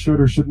saying you should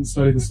or shouldn't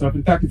study this stuff.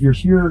 In fact, if you're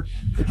here,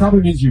 it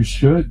probably means you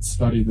should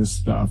study this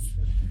stuff,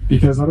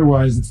 because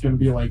otherwise it's going to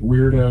be like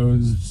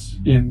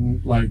weirdos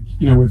in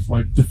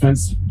with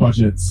defense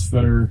budgets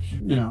that are,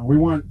 we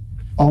want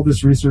all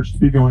this research to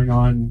be going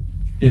on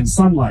in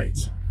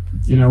sunlight.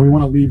 We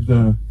want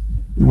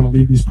to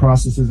leave these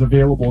processes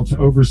available to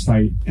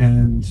oversight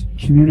and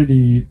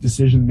community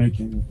decision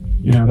making.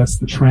 That's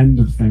the trend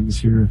of things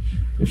here.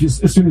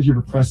 As soon as you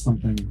repress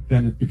something,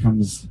 then it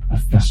becomes a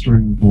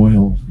festering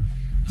boil.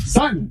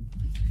 Simon!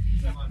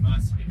 Elon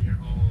Musk and your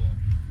whole,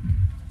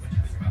 what do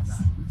you think about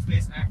that?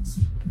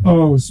 SpaceX?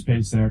 Oh,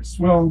 SpaceX.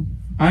 Well,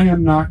 I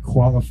am not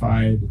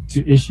qualified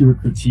to issue a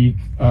critique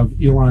of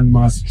Elon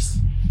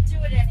Musk's Do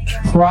it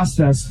anyway.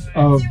 process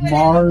of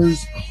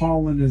Mars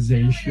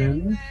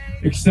colonization,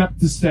 except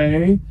to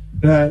say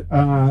that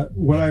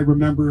what I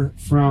remember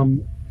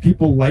from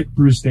people like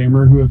Bruce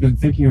Damer, who have been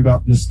thinking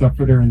about this stuff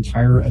for their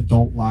entire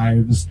adult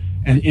lives,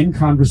 and in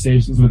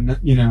conversations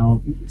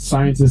with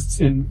scientists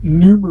in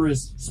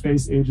numerous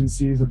space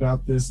agencies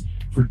about this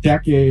for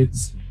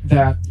decades,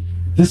 that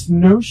this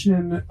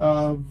notion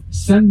of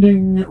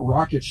sending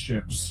rocket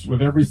ships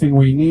with everything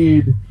we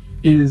need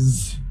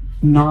is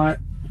not,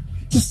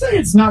 to say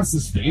it's not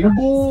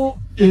sustainable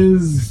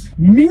is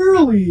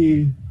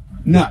merely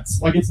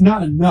nuts. Like, it's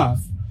not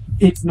enough.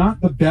 It's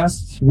not the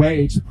best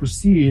way to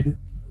proceed.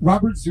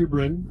 Robert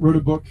Zubrin wrote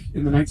a book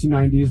in the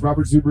 1990s.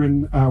 Robert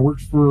Zubrin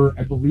worked for,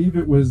 I believe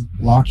it was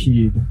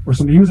Lockheed or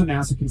something. He was a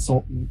NASA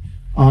consultant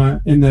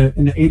in the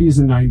 80s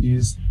and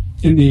 90s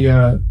in the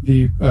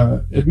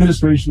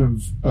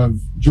administration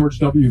of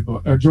George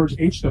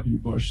H.W.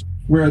 Bush,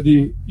 where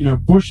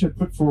Bush had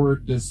put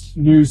forward this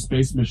new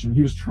space mission.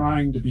 He was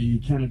trying to be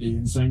Kennedy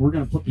and saying, we're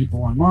going to put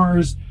people on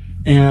Mars,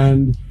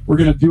 and we're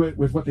going to do it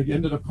with what they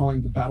ended up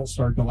calling the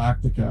Battlestar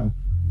Galactica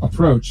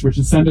approach, which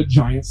is send a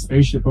giant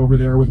spaceship over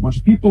there with a bunch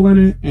of people in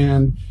it.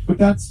 But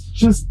that's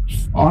just,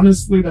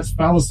 honestly, that's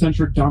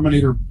phallocentric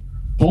dominator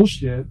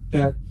bullshit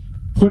that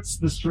puts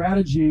the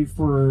strategy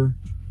for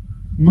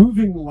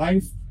moving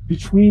life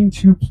between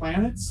two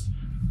planets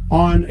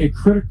on a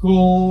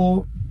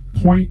critical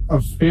point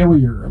of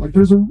failure. Like,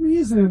 there's a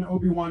reason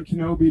Obi-Wan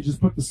Kenobi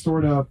just put the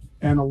sword up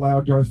and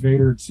allowed Darth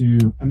Vader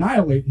to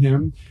annihilate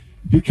him,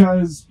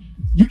 because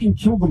you can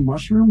kill the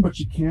mushroom, but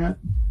you can't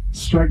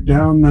strike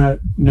down that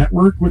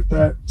network with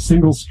that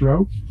single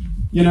stroke.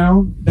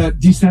 That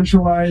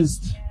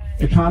decentralized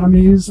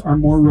economies are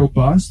more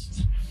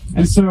robust.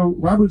 And so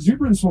Robert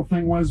Zubrin's whole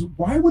thing was,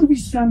 why would we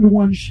send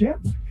one ship?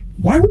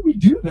 why would we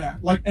do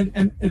that? Like,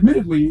 and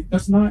admittedly,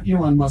 that's not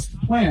Elon Musk's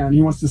plan.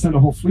 He wants to send a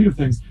whole fleet of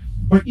things.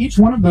 But each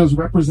one of those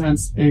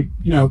represents the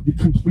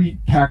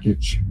complete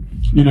package.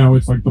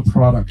 It's like the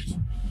product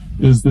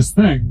is this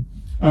thing,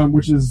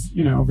 which is,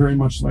 very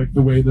much like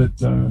the way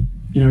that,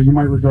 you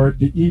might regard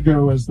the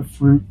ego as the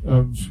fruit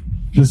of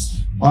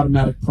this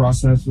automatic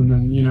process, and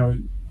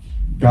then,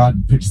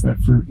 God picks that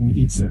fruit and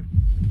eats it.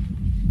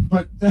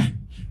 But,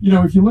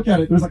 if you look at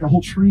it, there's like a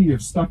whole tree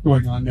of stuff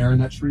going on there,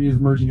 and that tree is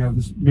emerging out of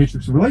this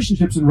matrix of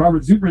relationships. And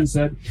Robert Zubrin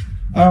said,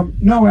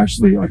 no,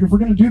 actually, like, if we're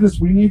going to do this,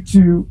 we need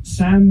to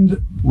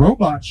send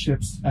robot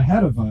ships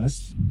ahead of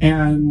us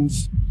and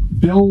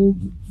build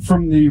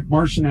from the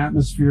Martian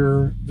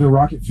atmosphere the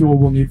rocket fuel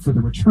we'll need for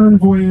the return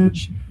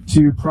voyage,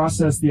 to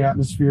process the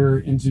atmosphere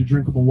into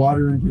drinkable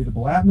water and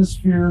breathable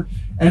atmosphere.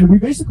 And we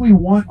basically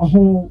want a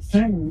whole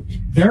thing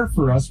there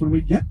for us when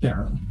we get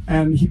there.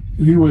 And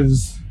he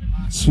was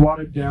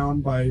swatted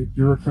down by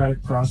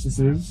bureaucratic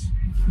processes.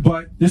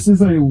 But this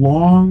is a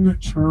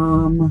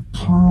long-term,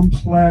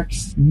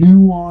 complex,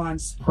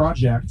 nuanced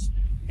project,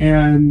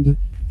 and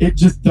it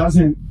just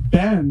doesn't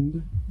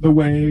bend the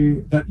way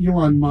that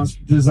Elon Musk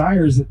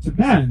desires it to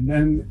bend.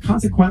 And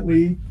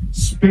consequently,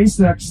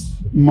 SpaceX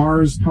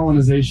Mars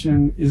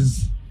colonization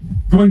is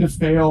going to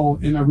fail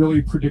in a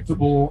really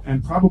predictable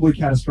and probably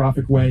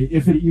catastrophic way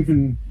if it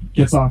even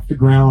gets off the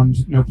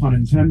ground, no pun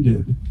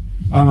intended.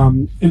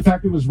 In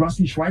fact, it was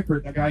Rusty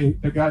Schweickart,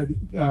 that guy,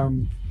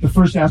 the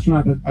first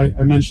astronaut that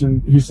I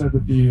mentioned, who said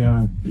that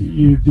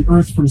the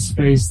Earth from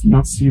space, you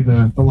don't see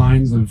the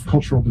lines of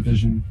cultural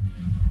division.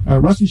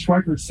 Rusty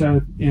Schweickart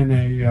said in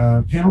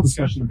a panel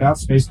discussion about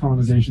space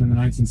colonization in the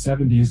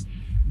 1970s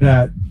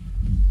that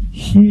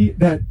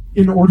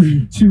in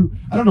order to,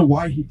 I don't know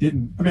why he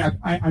didn't,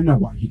 I know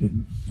why he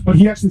didn't, but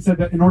he actually said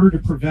that in order to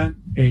prevent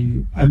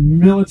a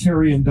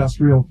military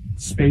industrial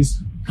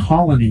space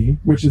colony,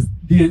 which is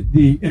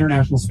the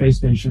International Space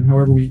Station,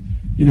 however we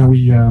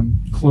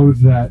clothe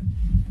that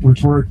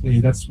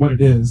rhetorically, that's what it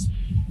is.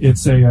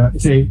 It's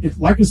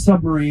like a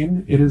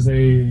submarine. It is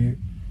a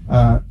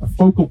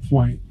focal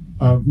point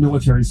of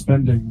military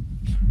spending,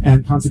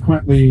 and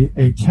consequently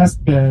a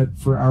test bed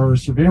for our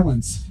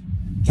surveillance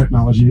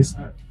technologies.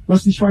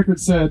 Rusty Schweickart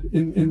said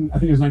in I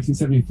think it was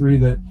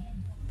 1973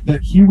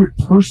 that he would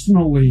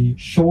personally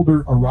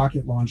shoulder a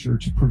rocket launcher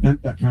to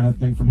prevent that kind of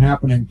thing from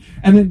happening.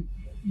 And then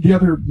the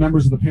other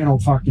members of the panel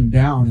talked him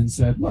down and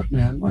said, look,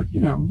 man,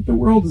 the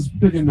world is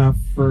big enough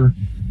for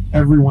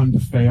everyone to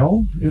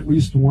fail at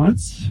least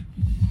once,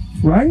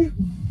 right?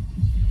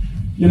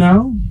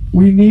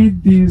 We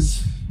need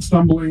these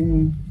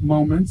stumbling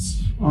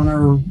moments on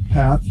our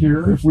path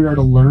here if we are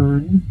to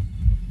learn.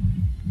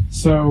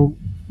 So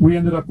we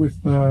ended up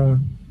with a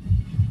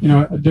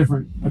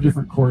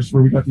different course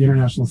where we got the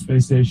International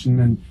Space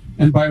Station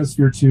and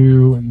Biosphere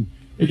 2, and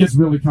it gets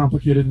really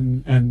complicated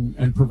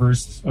and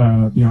perverse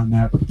beyond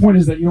that. But the point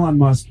is that Elon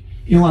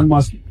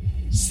Musk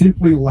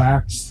simply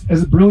lacks,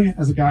 as brilliant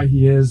as a guy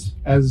he is,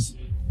 as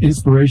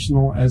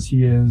inspirational as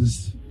he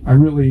is. I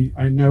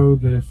know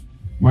that if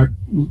my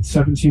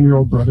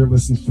 17-year-old brother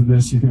listens to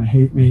this, he's going to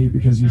hate me,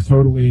 because he's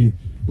totally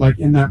like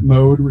in that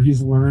mode where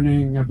he's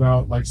learning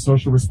about like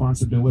social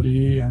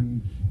responsibility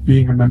and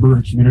being a member of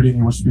a community, and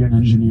he wants to be an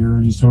engineer,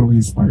 and he's totally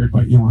inspired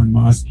by Elon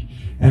Musk.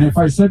 And if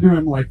I said to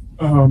him, like,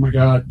 oh my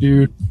God,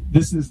 dude,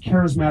 this is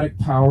charismatic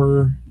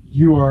power.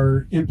 You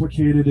are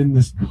implicated in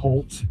this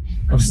cult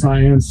of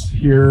science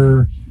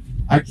here.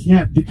 I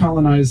can't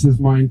decolonize his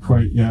mind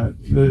quite yet.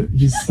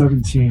 He's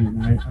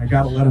 17. I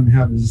got to let him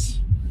have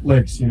his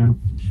licks,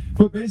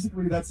 But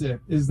basically, that's it,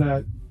 is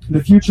that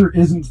the future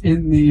isn't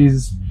in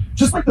these,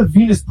 just like the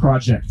Venus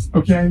Project,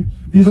 okay?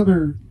 These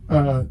other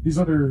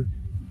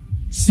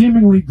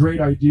seemingly great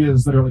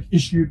ideas that are like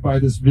issued by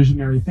this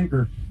visionary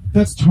thinker.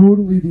 That's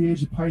totally the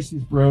age of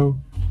Pisces, bro.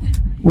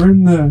 We're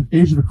in the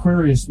age of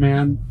Aquarius,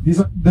 man.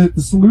 The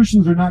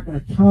solutions are not going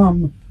to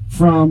come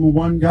from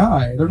one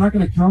guy. They're not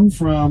going to come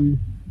from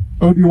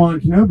Obi-Wan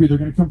Kenobi. They're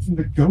going to come from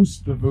the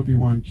ghost of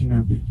Obi-Wan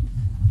Kenobi,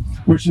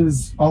 which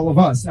is all of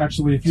us.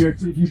 Actually, if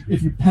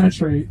you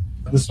penetrate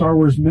the Star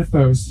Wars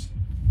mythos,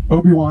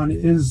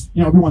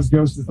 Obi-Wan's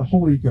ghost is the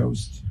Holy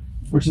Ghost,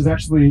 which is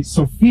actually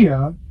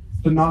Sophia,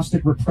 the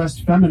Gnostic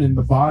repressed feminine,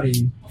 the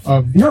body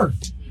of the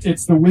earth.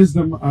 It's the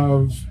wisdom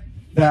of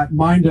that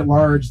mind at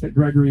large that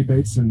Gregory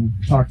Bateson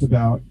talked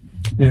about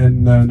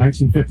in the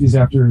 1950s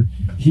after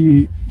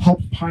he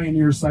helped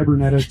pioneer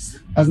cybernetics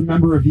as a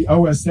member of the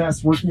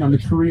OSS working on the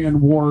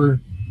Korean War,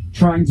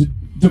 trying to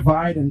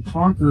divide and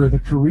conquer the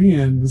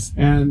Koreans,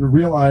 and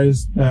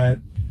realized that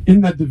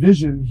in that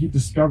division he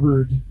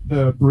discovered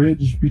the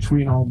bridge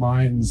between all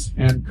minds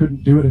and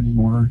couldn't do it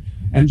anymore,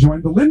 and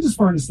joined the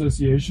Lindisfarne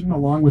Association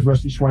along with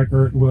Rusty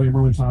Schweickart and William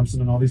Irwin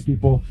Thompson and all these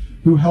people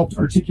who helped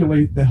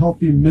articulate the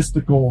healthy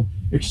mystical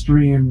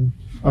extreme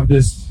of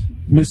this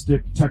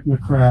mystic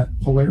technocrat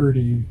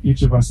polarity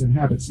each of us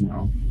inhabits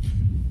now.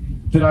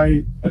 Did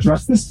I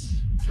address this?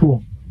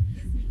 Cool.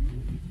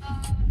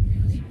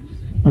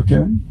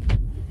 Okay.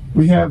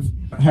 We have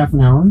half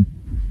an hour.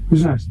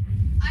 Who's next?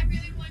 I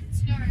really want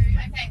to know,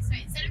 okay, so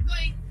instead of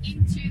going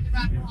into the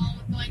rabbit hole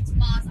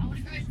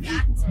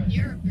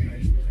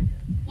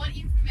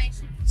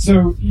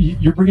So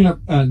you're bringing up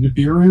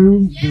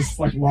Nibiru, Yes, this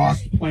like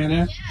lost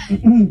planet.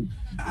 Yeah.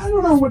 I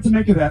don't know what to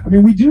make of that. I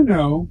mean, we do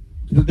know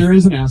that there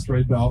is an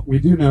asteroid belt. We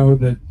do know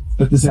that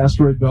this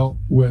asteroid belt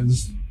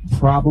was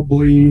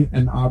probably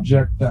an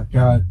object that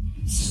got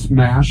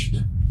smashed.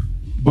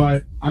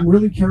 But I'm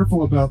really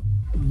careful about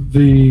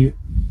if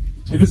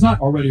it's not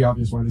already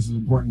obvious why this is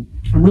important,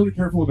 I'm really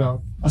careful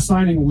about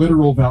assigning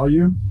literal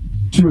value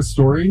to a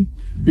story,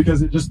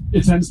 because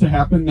it tends to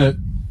happen that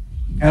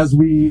as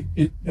we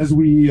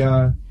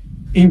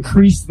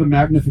increase the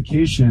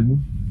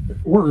magnification,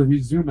 or we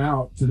zoom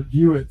out to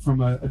view it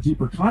from a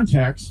deeper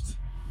context,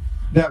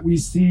 that we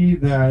see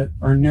that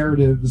our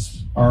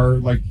narratives are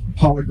like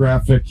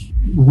holographic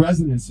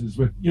resonances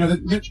with, Like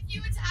if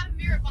you were to have a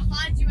mirror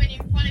behind you and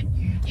in front of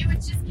you, it would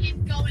just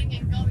keep going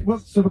and going. Well,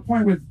 so the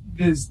point with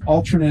these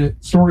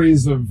alternate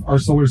stories of our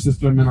solar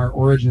system and our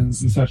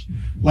origins and such,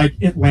 like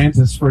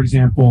Atlantis, for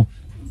example,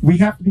 we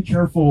have to be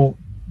careful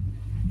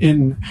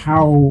in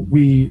how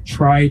we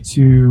try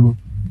to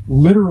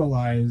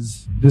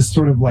literalize this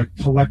sort of like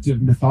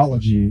collective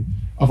mythology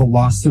of a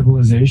lost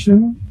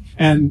civilization.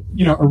 And,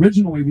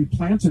 originally we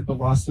planted the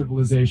lost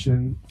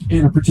civilization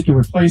in a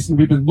particular place, and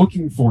we've been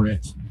looking for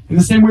it in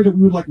the same way that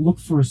we would like look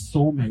for a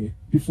soulmate,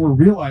 before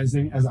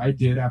realizing, as I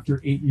did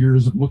after 8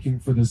 years of looking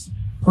for this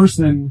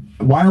person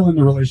while in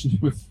the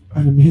relationship with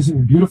an amazing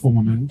and beautiful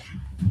woman,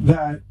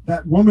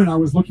 that woman I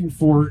was looking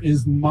for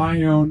is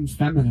my own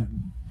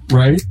feminine,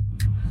 right?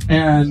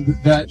 And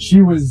that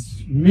she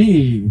was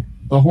me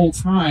the whole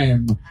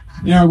time.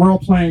 We're all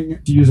playing,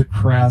 to use a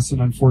crass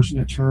and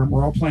unfortunate term,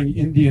 we're all playing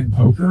Indian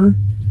poker,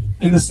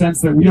 in the sense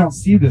that we don't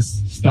see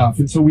this stuff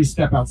until we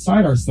step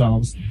outside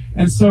ourselves.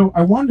 And so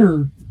I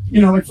wonder,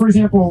 like for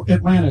example,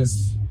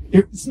 Atlantis,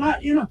 it's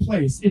not in a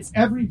place, it's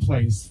every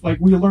place. Like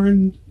we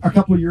learned a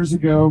couple of years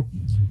ago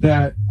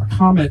that a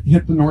comet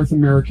hit the North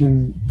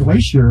American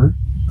glacier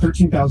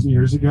 13,000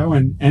 years ago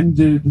and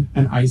ended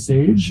an ice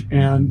age,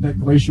 and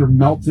that glacier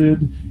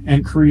melted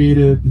and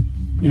created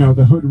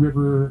the Hood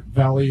River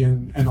Valley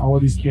and all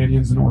of these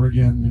canyons in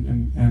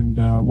Oregon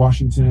and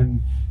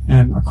Washington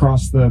and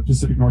across the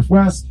Pacific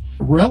Northwest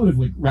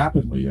relatively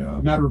rapidly,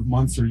 a matter of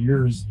months or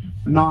years,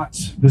 not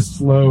this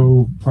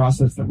slow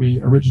process that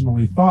we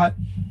originally thought.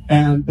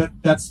 And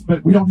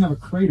but we don't have a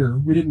crater.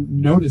 We didn't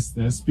notice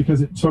this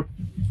because it took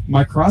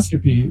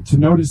microscopy to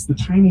notice the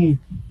tiny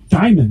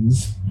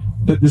diamonds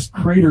that this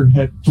crater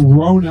had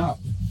thrown up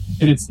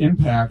in its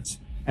impact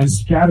and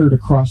scattered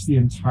across the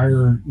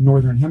entire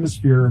northern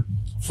hemisphere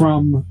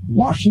from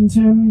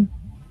Washington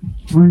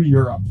through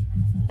Europe.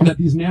 And that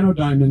these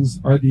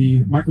nanodiamonds are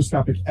the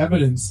microscopic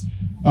evidence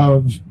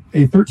of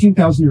a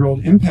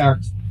 13,000-year-old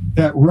impact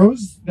that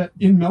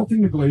in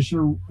melting the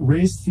glacier,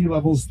 raised sea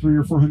levels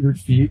 300 or 400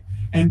 feet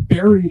and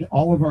buried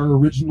all of our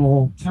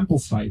original temple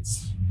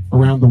sites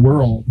around the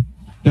world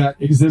that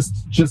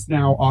exist just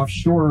now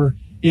offshore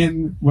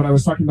in what I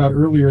was talking about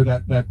earlier,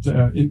 that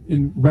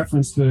in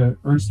reference to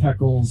Ernst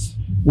Haeckel's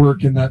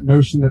work and that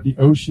notion that the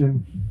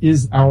ocean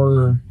is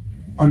our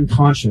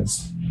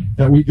unconscious,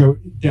 that we go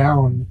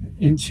down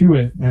into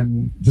it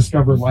and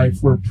discover life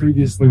where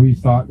previously we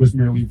thought was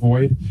merely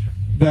void,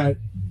 that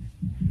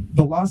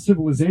the lost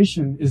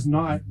civilization is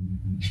not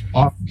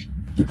off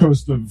the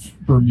coast of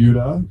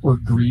Bermuda or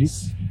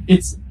Greece.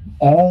 It's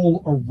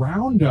all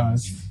around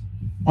us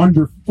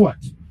underfoot.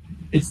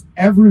 It's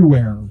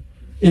everywhere.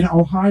 In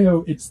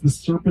Ohio, it's the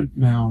Serpent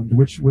Mound,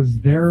 which was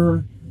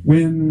there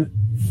when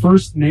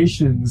First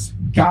Nations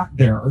got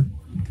there.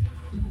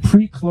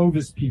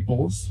 Pre-Clovis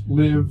peoples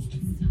lived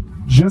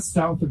just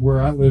south of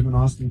where I live in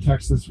Austin,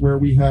 Texas, where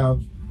we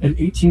have an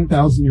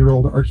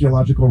 18,000-year-old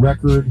archaeological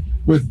record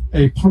with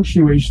a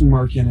punctuation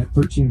mark in it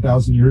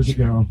 13,000 years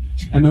ago.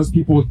 And those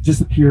people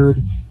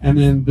disappeared, and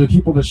then the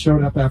people that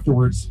showed up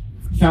afterwards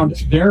found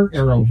their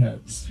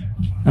arrowheads.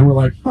 And we're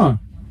like,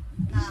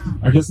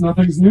 I guess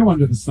nothing's new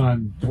under the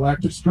sun.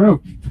 Galactic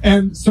stroke.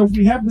 And so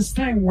we have this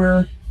thing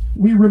where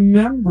we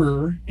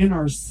remember in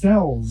our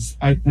cells,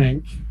 I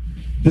think,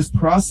 this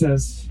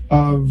process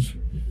of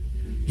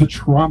the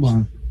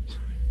trauma,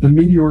 the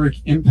meteoric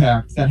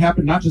impact that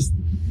happened not just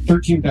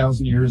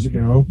 13,000 years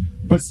ago,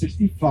 but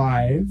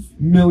 65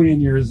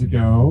 million years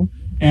ago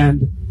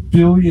and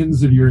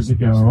billions of years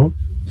ago.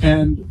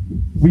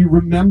 And we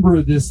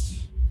remember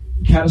this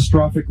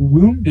catastrophic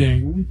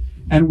wounding,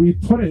 and we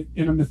put it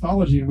in a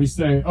mythology, and we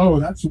say, oh,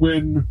 that's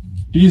when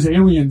these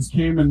aliens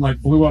came and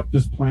like blew up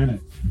this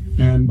planet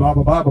and blah,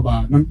 blah, blah, blah,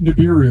 blah,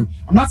 Nibiru.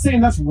 I'm not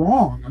saying that's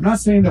wrong. I'm not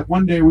saying that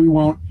one day we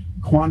won't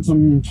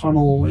quantum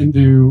tunnel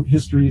into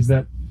histories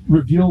that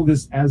reveal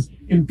this as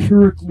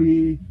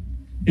empirically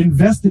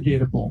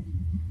investigatable.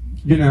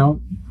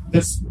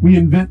 We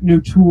invent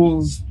new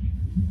tools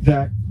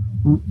that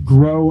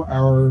grow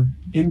our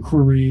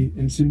inquiry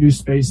into new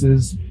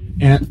spaces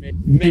and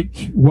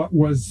make what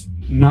was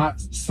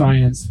not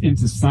science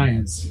into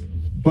science.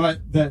 But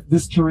that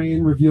this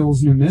terrain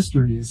reveals new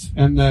mysteries,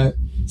 and that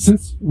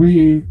since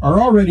we are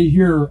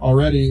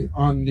already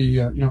on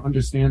the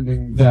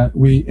understanding that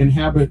we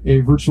inhabit a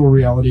virtual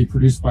reality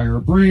produced by our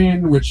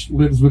brain, which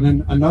lives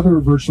within another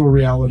virtual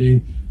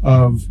reality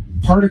of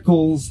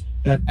particles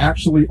that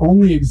actually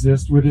only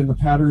exist within the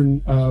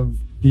pattern of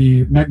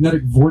the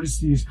magnetic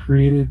vortices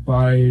created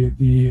by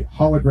the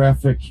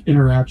holographic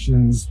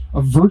interactions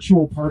of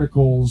virtual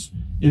particles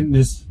in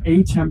this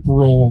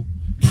atemporal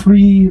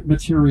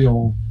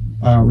pre-material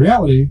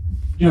reality,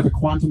 the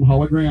quantum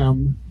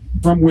hologram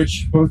from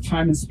which both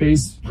time and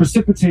space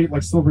precipitate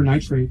like silver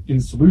nitrate in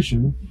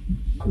solution.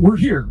 We're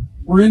here.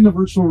 We're in the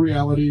virtual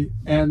reality,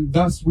 and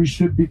thus we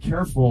should be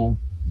careful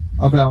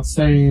about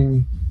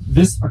saying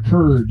this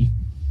occurred,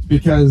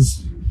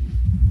 because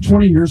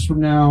 20 years from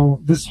now,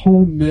 this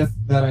whole myth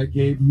that I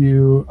gave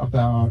you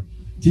about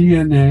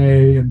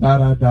DNA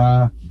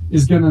and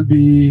is going to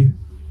be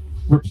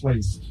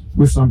replaced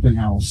with something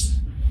else.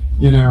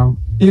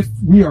 If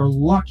we are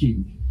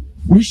lucky,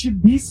 we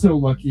should be so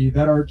lucky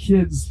that our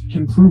kids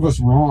can prove us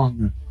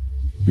wrong.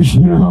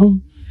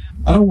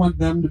 I don't want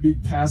them to be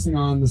passing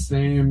on the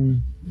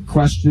same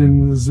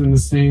questions and the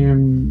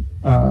same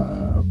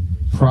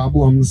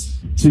problems,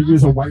 to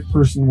use a white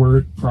person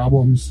word,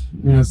 problems.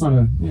 It's not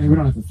we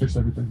don't have to fix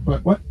everything.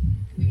 But what?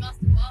 We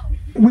must evolve.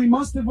 We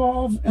must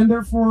evolve, and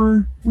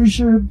therefore we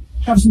should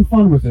have some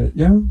fun with it,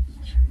 yeah?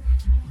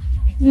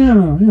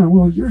 Yeah,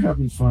 well, you're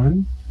having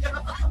fun.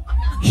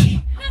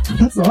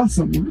 That's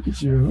awesome. Look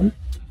at you.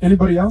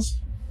 Anybody else?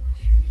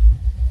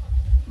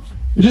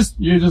 You just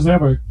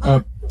have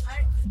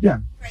yeah.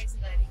 Crazy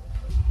lady.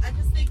 I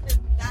just think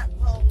that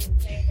whole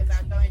thing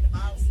about going to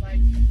Mars, like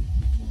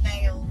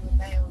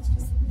males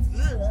just.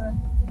 Ugh.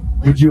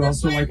 Would you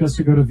also like us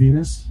to go to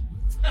Venus?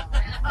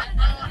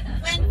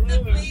 When's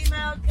the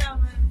female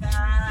coming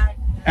back?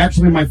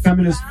 Actually, my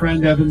feminist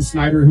friend Evan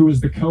Snyder, who is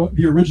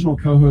the original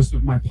co-host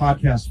of my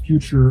podcast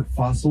Future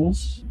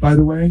Fossils, by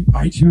the way,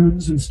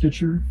 iTunes and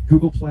Stitcher,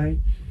 Google Play,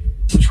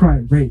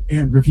 subscribe, rate,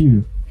 and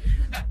review.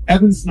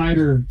 Evan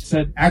Snyder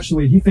said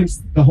actually he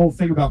thinks the whole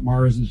thing about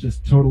Mars is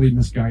just totally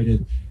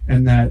misguided,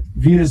 and that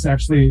Venus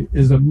actually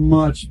is a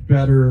much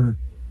better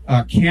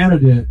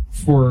candidate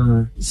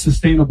for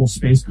sustainable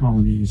space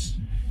colonies,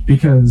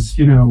 because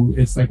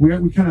it's like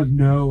we kind of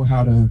know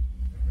how to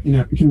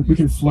we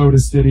can float a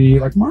city.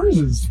 Like Mars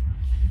is,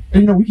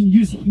 we can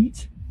use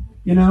heat.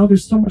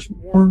 There's so much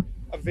more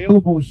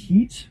available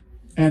heat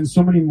and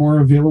so many more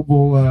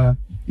available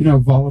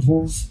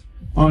volatiles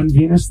on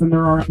Venus than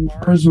there are on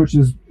Mars, which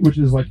is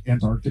like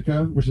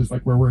Antarctica, which is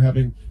like where we're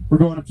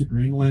going up to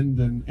Greenland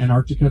and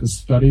Antarctica to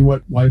study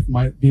what life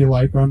might be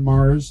like on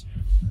Mars.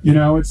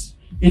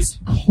 It's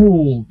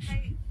cold.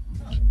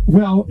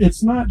 Well,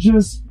 it's not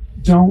just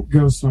don't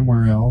go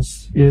somewhere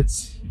else.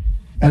 It's,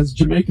 as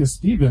Jamaica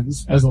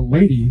Stevens, as a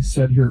lady,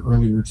 said here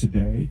earlier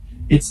today,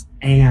 it's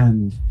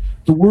and.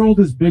 The world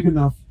is big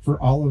enough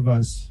for all of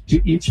us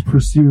to each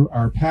pursue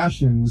our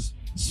passions,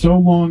 so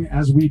long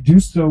as we do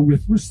so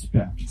with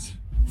respect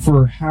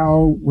for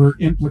how we're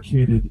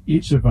implicated,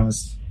 each of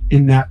us,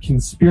 in that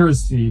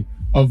conspiracy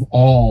of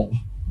all,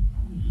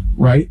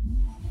 right?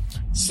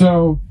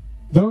 So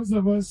those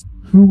of us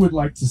who would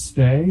like to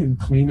stay and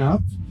clean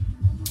up,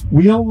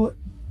 we'll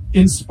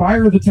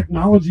inspire the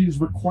technologies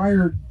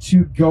required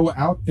to go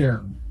out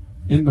there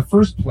in the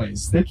first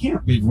place. They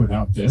can't leave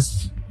without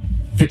this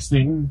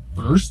fixing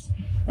first.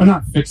 Or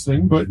not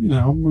fixing, but, getting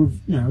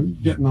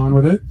on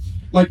with it.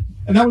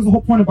 And that was the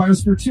whole point of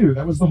Biosphere 2.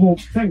 That was the whole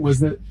thing, was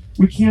that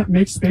we can't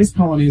make space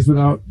colonies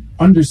without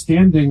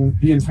understanding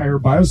the entire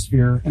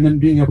biosphere and then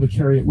being able to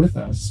carry it with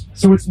us.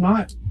 So it's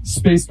not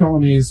space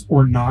colonies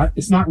or not.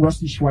 It's not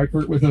Rusty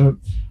Schweikert with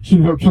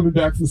coming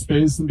back from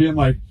space and being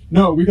like,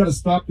 no, we got to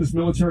stop this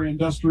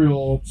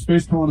military-industrial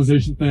space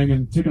colonization thing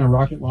and taking a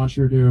rocket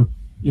launcher to,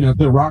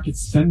 the rocket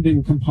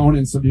sending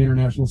components of the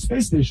International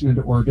Space Station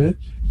into orbit.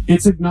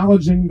 It's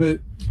acknowledging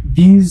that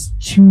these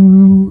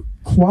two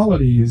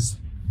qualities,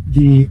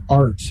 the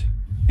art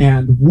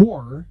and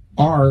war,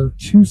 are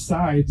two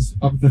sides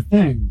of the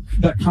thing.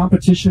 That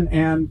competition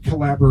and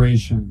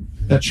collaboration,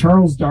 that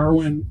Charles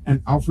Darwin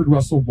and Alfred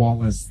Russel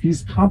Wallace,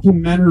 these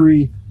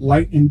complementary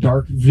light and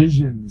dark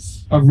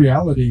visions of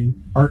reality,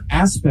 are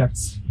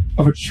aspects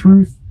of a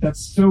truth that's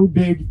so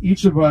big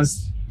each of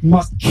us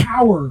must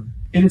cower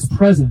in its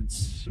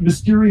presence.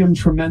 Mysterium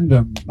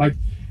tremendum. Like,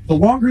 the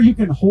longer you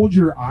can hold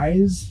your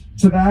eyes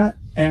to that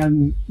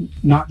and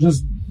not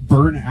just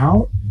burn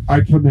out,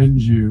 I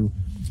commend you.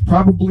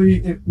 Probably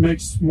it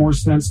makes more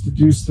sense to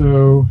do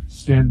so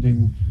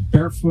standing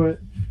barefoot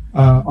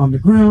on the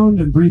ground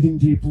and breathing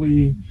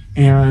deeply,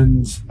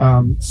 and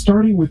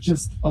starting with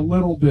just a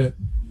little bit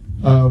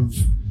of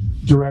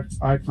direct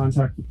eye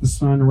contact with the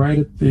sun right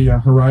at the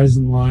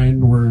horizon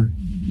line, where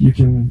you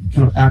can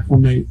kind of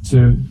acclimate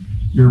to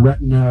your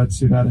retina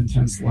to that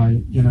intense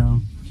light.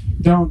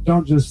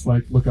 Don't just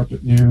look up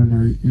at noon,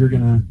 or you're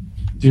gonna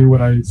do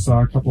what I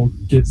saw a couple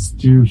kids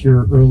do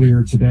here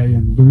earlier today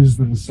and lose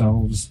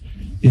themselves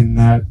in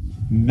that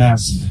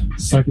mess.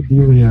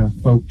 Psychedelia,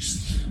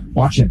 folks.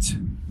 Watch it.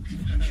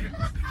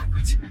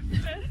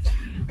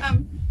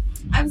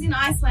 I was in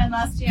Iceland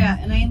last year,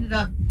 and I ended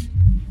up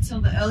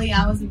till the early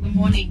hours of the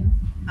morning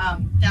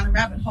down a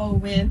rabbit hole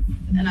with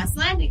an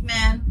Icelandic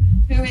man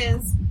who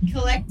is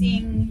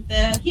collecting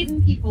the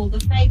hidden people, the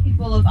fey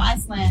people of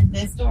Iceland,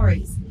 their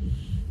stories.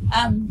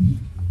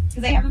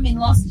 Because they haven't been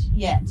lost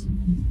yet.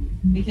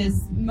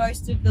 Because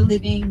most of the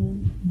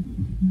living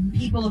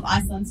people of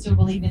Iceland still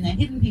believe in their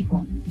hidden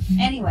people.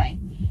 Anyway,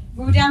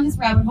 we were down this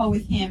rabbit hole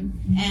with him,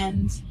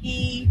 and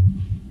he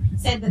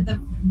said that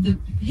the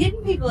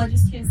hidden people are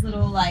just his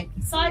little like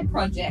side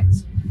project.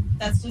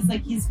 That's just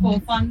like his for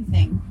fun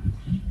thing.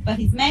 But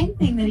his main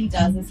thing that he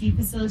does is he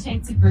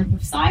facilitates a group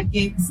of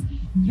psychics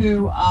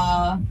who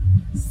are,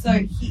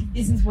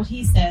 this is what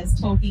he says,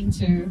 talking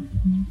to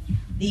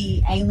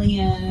the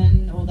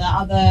alien or the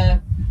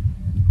other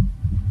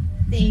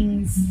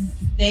things.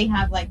 They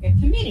have like a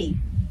committee.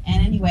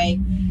 And anyway,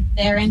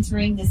 they're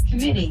entering this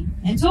committee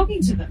and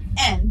talking to them.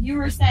 And you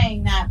were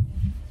saying that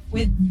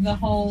with the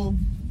whole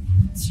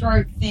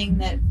stroke thing,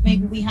 that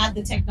maybe we had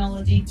the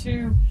technology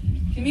to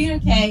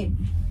communicate.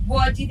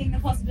 What do you think the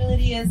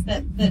possibility is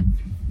that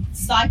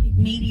psychic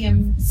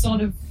medium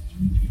sort of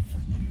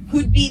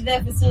could be the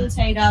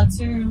facilitator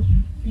to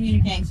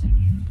communication?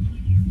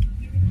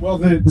 Well,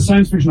 the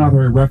science fiction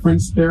author I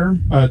referenced there,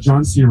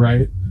 John C.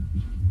 Wright,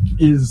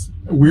 is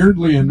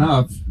weirdly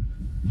enough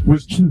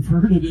was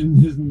converted in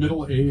his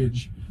middle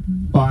age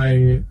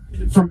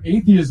from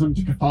atheism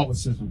to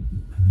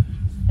Catholicism.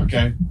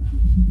 Okay,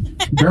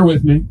 bear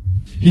with me.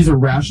 He's a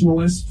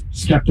rationalist,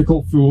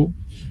 skeptical fool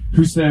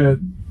who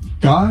said,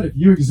 God, if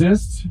you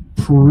exist,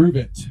 prove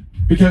it.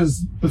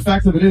 Because the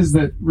fact of it is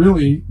that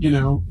really,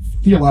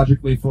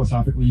 theologically,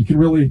 philosophically, you can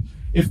really,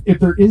 if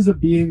there is a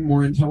being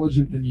more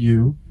intelligent than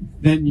you,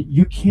 then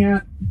you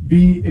can't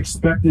be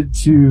expected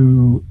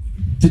to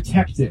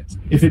detect it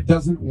if it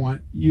doesn't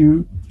want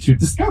you to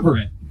discover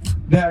it.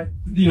 That,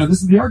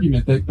 this is the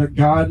argument that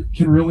God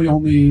really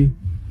only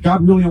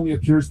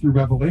appears through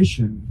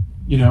revelation,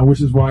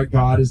 which is why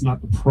God is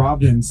not the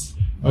providence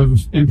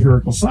of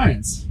empirical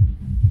science.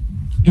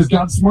 Because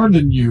God's smarter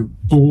than you,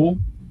 fool.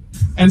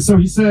 And so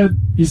he said,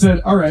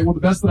 all right, well,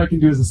 the best that I can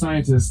do as a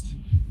scientist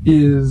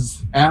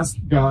is ask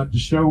God to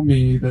show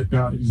me that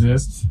God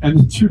exists. And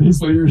then 2 days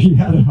later, he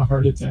had a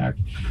heart attack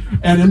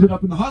and ended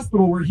up in the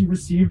hospital, where he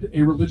received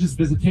a religious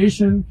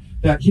visitation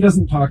that he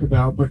doesn't talk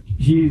about, but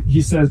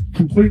he says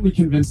completely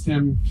convinced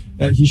him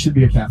that he should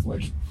be a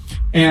Catholic.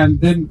 And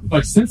then,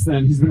 since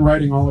then, he's been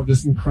writing all of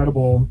this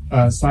incredible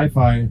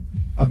sci-fi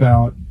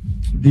about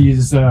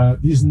these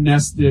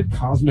nested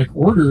cosmic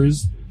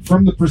orders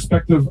from the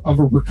perspective of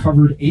a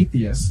recovered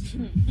atheist,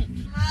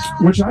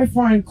 which I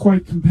find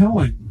quite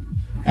compelling,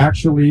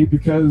 actually,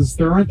 because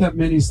there aren't that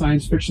many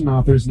science fiction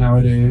authors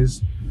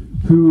nowadays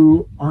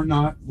who are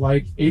not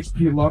like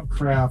H.P.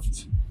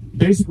 Lovecraft,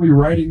 basically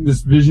writing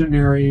this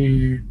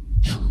visionary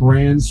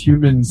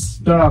transhuman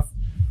stuff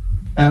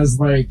as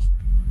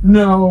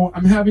no,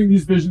 I'm having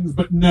these visions,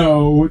 but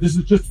no, this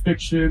is just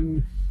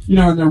fiction,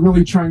 and they're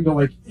really trying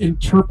to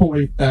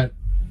interpolate that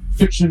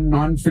fiction,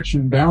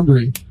 non-fiction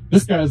boundary.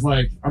 This guy's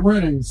I'm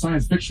writing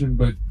science fiction,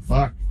 but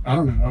fuck, I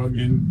don't know. I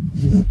mean,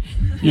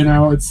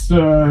 it's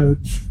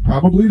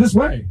probably this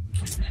way.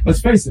 Let's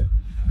face it.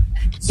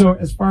 So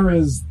as far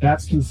as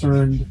that's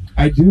concerned,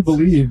 I do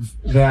believe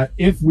that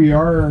if we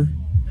are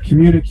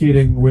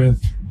communicating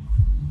with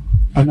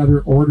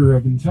another order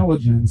of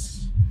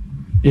intelligence,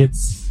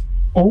 it's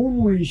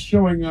only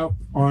showing up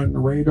on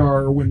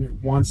radar when it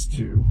wants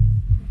to.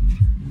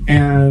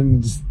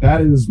 And that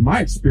is my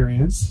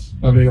experience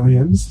of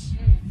aliens,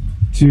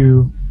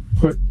 to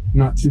put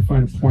not too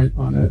fine a point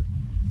on it,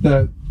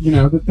 that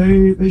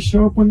they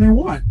show up when they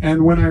want.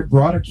 And when I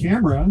brought a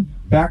camera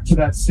back to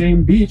that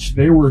same beach,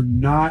 they were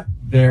not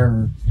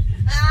there.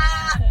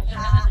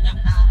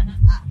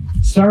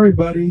 Sorry,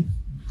 buddy.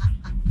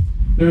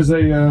 There's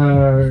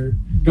a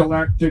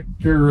galactic,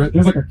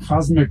 there's a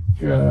cosmic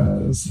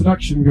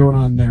seduction going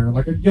on there.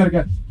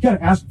 You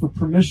gotta ask for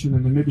permission,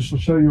 and then maybe she'll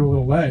show you a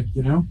little leg.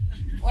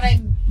 What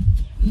I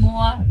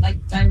more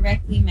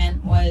directly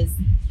meant was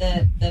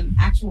the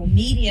actual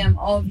medium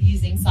of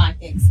using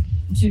psychics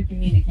to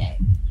communicate.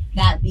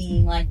 That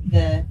being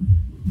the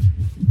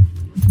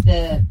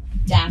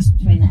dash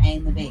between the A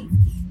and the B.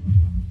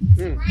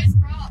 Rose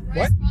Cross,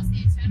 the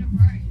Eternal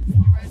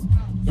Rose.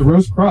 The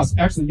Rose Cross.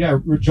 Actually, yeah,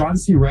 John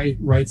C. Wright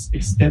writes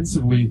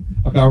extensively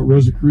about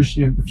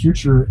Rosicrucian, the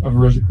future of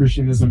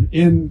Rosicrucianism,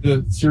 in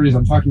the series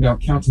I'm talking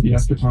about, Count to the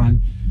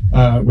Eschaton,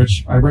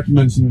 which I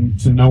recommend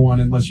to no one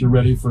unless you're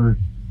ready for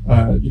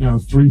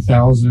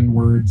 3,000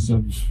 words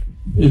of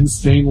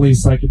insanely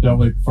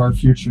psychedelic, far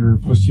future,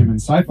 post-human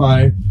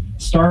sci-fi,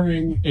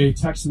 starring a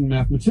Texan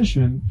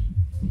mathematician.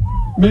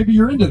 Maybe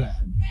you're into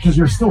that, because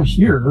you're still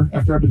here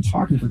after I've been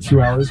talking for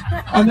 2 hours.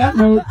 On that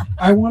note,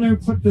 I want to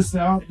put this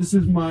out. This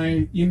is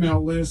my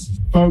email list.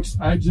 Folks,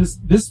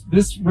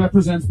 this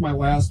represents my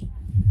last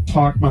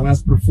talk, my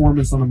last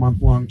performance on a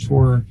month-long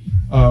tour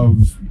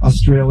of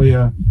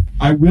Australia.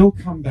 I will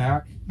come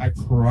back, I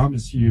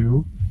promise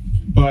you,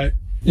 but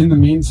in the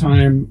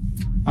meantime,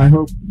 I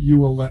hope you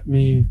will let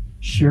me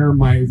share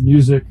my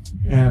music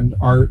and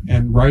art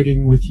and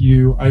writing with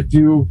you. I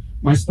do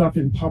my stuff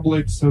in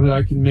public so that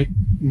I can make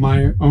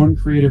my own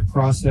creative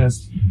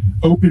process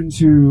open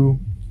to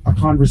a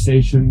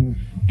conversation,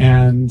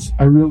 and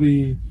I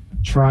really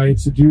try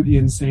to do the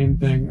insane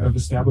thing of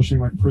establishing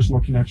like personal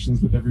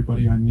connections with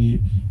everybody I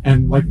meet,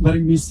 and like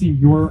letting me see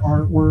your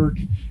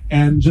artwork,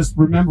 and just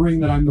remembering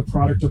that I'm the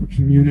product of a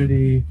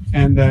community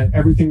and that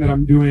everything that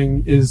I'm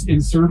doing is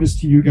in service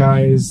to you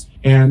guys.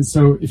 And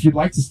so if you'd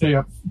like to stay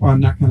up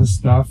on that kind of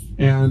stuff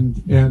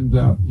and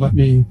let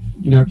me,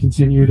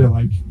 continue to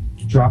like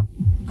drop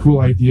cool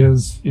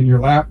ideas in your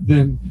lap,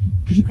 then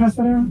could you pass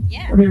that out?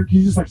 Yeah. I mean, can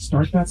you just like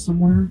start that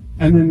somewhere,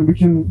 and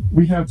then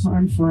we have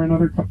time for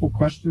another couple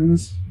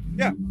questions.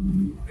 Yeah.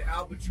 The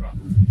albatross.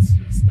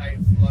 Stay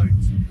afloat.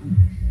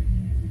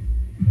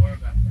 More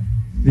about that.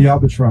 The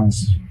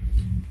albatross.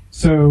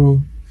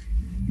 So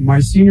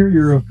my senior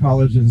year of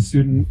college as a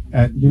student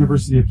at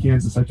University of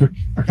Kansas, I took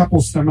a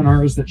couple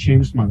seminars that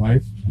changed my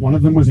life. One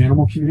of them was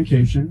animal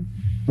communication,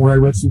 where I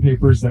read some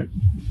papers that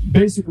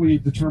basically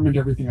determined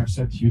everything I've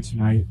said to you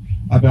tonight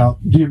about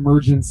the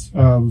emergence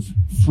of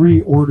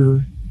free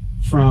order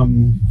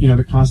from,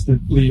 the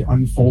constantly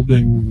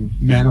unfolding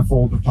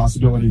manifold of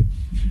possibility.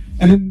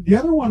 And then the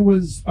other one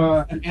was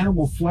an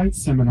animal flight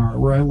seminar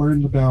where I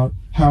learned about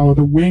how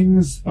the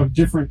wings of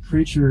different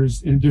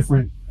creatures in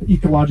different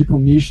ecological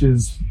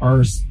niches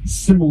are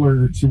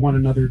similar to one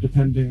another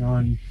depending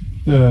on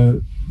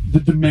the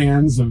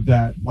demands of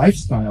that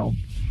lifestyle.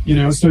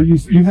 So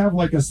you have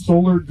like a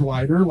solar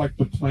glider, like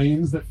the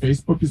planes that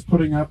Facebook is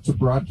putting up to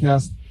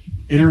broadcast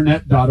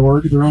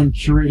internet.org, their own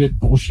curated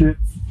bullshit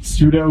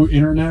pseudo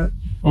internet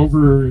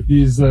over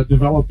these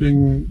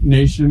developing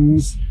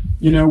nations,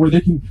 where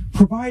they can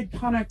provide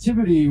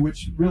connectivity,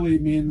 which really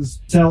means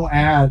sell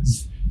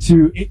ads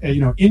to,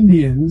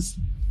 Indians.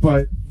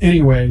 But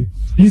anyway,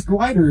 these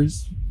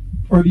gliders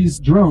or these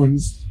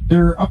drones,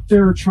 they're up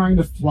there trying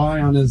to fly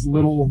on as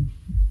little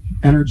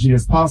energy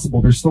as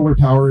possible. They're solar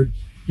powered.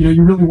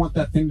 You really want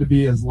that thing to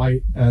be as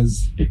light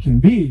as it can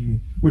be,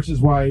 which is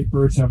why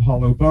birds have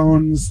hollow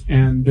bones,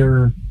 and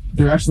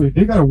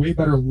they've got a way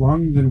better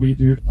lung than we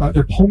do.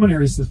 Their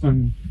pulmonary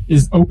system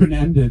is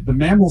open-ended. The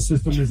mammal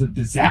system is a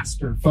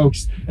disaster,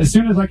 folks. As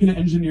soon as I can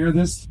engineer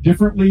this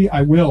differently,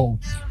 I will.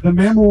 The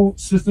mammal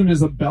system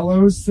is a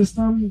bellows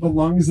system. The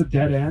lung is a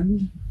dead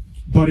end.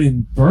 But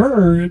in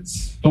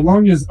birds, the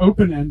lung is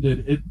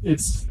open-ended.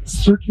 It's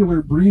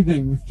circular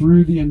breathing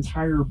through the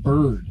entire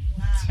bird.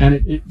 And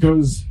it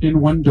goes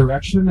in one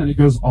direction, and it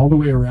goes all the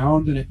way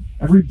around, and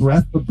every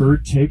breath the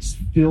bird takes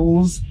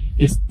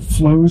it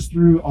flows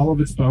through all of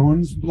its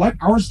bones, like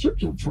our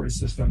circulatory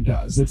system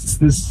does. It's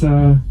this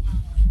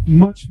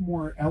much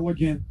more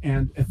elegant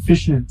and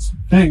efficient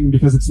thing,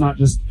 because it's not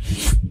just,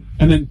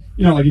 and then,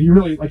 like if you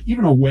really, like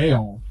even a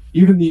whale,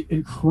 even the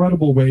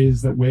incredible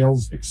ways that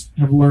whales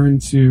have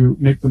learned to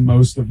make the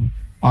most of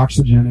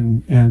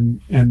oxygen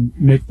and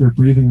make their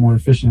breathing more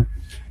efficient.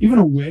 Even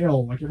a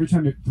whale, like every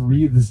time it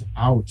breathes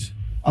out,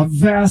 a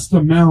vast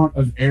amount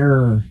of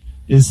air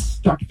is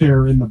stuck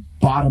there in the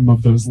bottom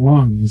of those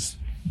lungs.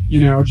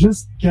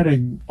 Just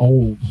getting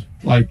old,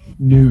 like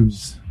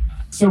news.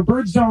 So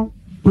birds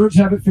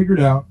have it figured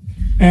out.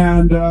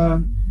 And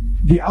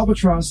the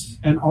albatross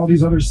and all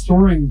these other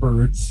soaring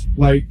birds,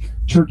 like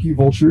turkey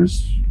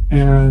vultures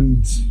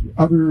and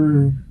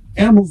other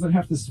animals that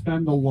have to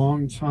spend a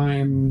long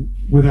time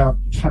without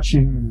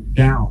touching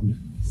down.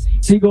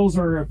 Seagulls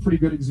are a pretty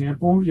good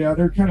example. Yeah,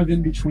 they're kind of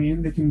in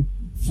between. They can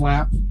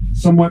flap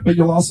somewhat, but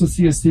you'll also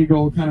see a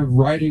seagull kind of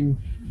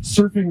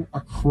surfing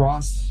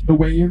across the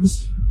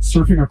waves,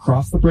 surfing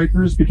across the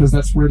breakers, because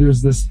that's where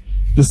there's this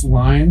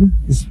line,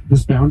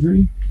 this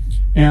boundary.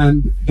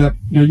 And that,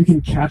 you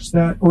can catch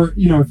that, or,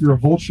 if you're a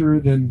vulture,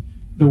 then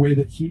the way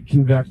that heat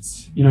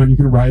convects, and you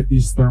can ride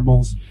these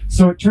thermals.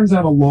 So it turns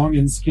out a long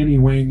and skinny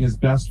wing is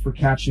best for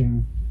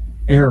catching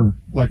air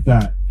like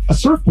that. A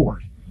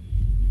surfboard,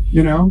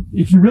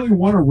 if you really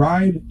want to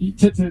ride,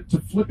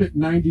 to flip it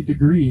 90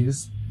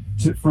 degrees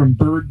from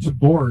bird to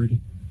board,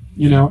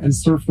 and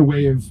surf the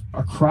wave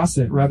across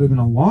it rather than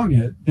along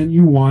it, then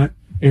you want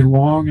a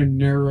long and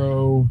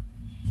narrow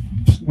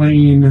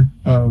plane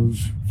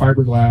of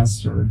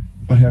fiberglass or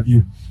what have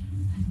you.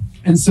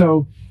 And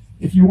so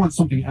if you want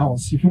something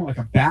else, if you want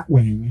like a bat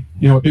wing,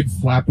 a big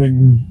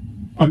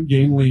flapping,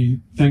 ungainly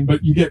thing,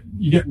 but you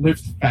get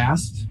lift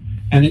fast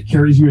and it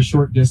carries you a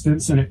short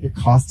distance, and it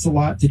costs a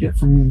lot to get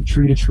from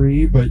tree to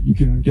tree, but you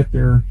can get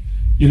there,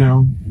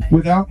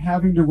 without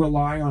having to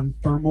rely on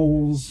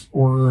thermals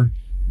or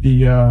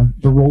the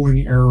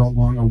rolling air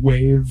along a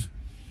wave,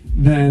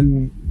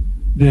 then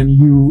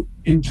you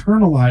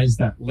internalize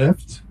that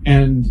lift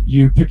and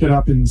you pick it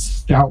up in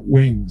stout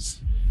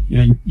wings.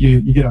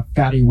 You get a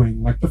fatty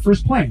wing, like the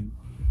first plane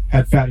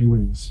had fatty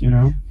wings,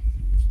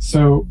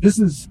 So this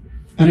is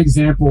an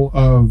example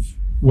of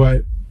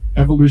what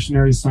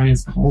evolutionary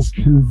science calls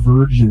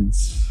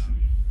convergence,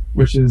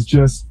 which is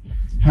just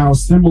how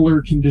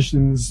similar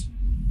conditions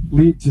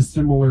lead to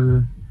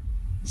similar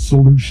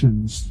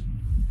solutions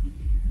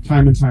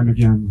time and time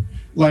again.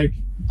 Like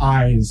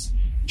eyes.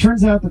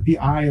 Turns out that the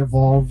eye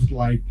evolved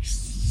like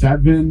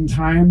 7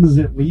 times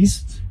at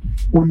least,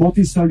 or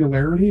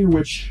multicellularity,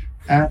 which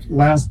at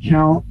last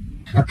count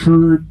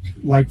occurred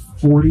like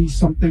 40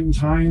 something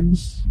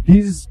times.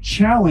 These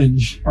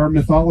challenge our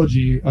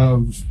mythology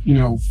of,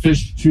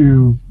 fish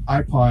to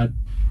iPod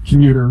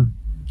commuter,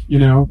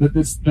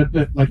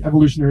 that like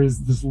evolutionary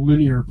is this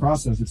linear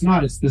process. It's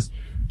not. It's this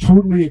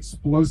totally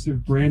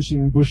explosive,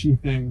 branching, bushy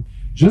thing,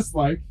 just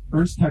like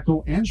Ernst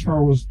Haeckel and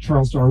Charles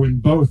Darwin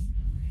both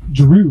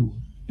drew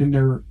in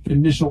their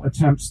initial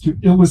attempts to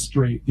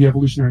illustrate the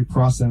evolutionary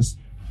process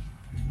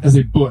as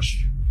a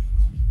bush.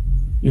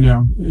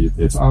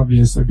 It's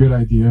obvious a good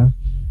idea,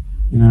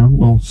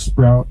 will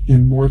sprout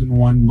in more than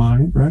one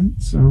mind, right?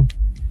 So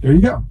there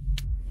you go.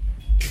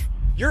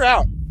 You're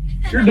out.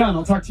 You're done.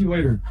 I'll talk to you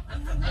later.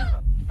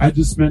 I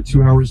just spent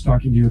 2 hours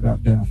talking to you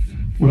about death.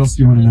 What else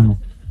do you want to know?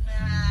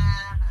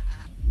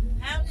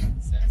 How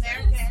did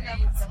America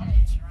end up with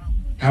Donald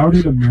Trump? How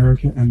did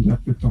America end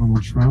up with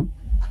Donald Trump?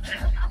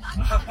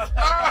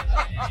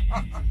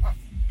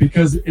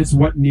 Because it's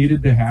what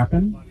needed to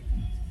happen.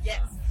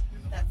 Yes.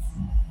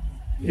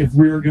 If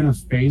we're going to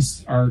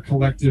face our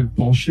collective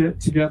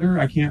bullshit together,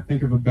 I can't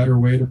think of a better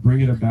way to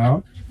bring it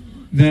about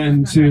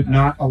than to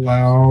not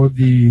allow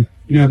the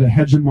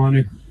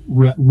hegemonic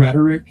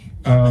rhetoric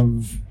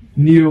of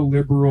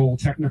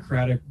neoliberal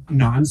technocratic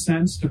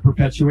nonsense to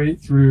perpetuate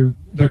through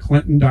the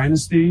Clinton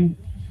dynasty.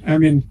 I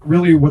mean,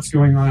 really what's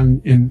going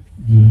on in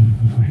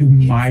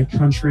my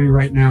country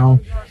right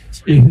now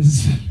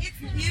is... It's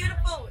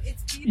beautiful.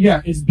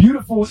 Yeah, it's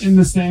beautiful in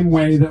the same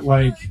way that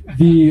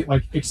the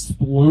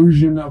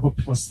explosion of a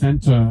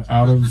placenta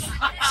out of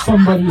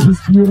somebody is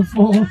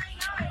beautiful.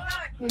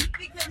 Because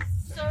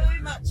so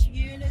much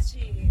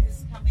unity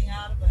is coming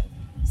out of it.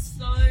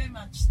 So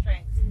much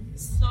strength,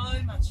 so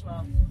much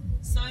love,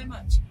 so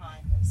much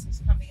kindness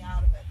is coming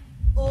out of it.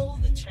 All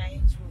the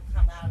change will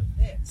come out of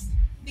this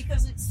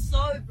because it's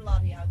so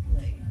bloody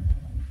ugly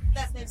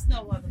that there's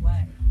no other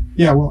way.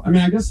 Yeah, well, I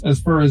mean, I guess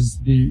as far as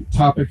the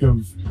topic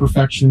of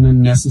perfection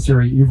and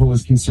necessary evil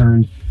is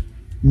concerned,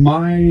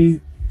 my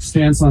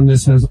stance on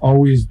this has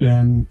always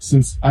been,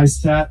 since I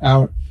sat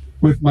out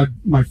with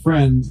my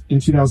friend in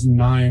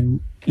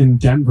 2009 in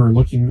Denver,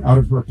 looking out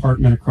of her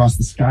apartment across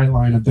the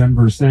skyline of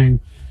Denver,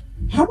 saying,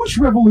 how much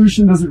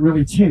revolution does it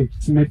really take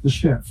to make the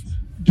shift?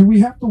 Do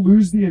we have to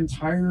lose the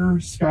entire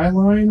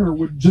skyline, or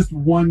would just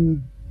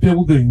one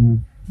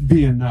building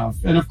be enough?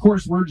 And of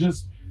course, we're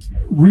just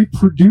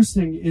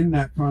reproducing in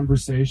that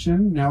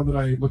conversation, now that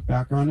I look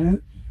back on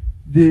it,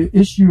 the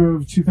issue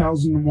of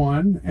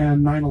 2001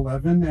 and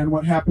 9/11 and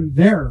what happened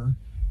there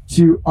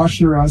to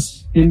usher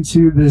us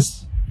into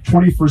this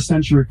 21st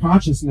century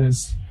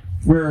consciousness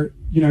where,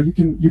 you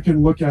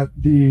can look at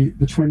the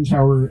Twin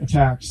Tower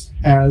attacks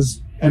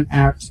as an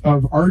act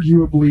of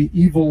arguably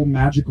evil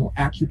magical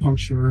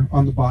acupuncture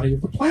on the body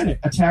of the planet,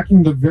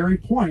 attacking the very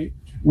point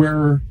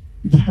where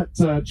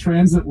that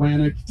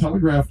transatlantic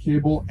telegraph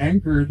cable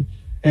anchored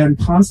and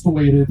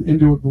constellated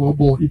into a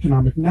global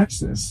economic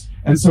nexus.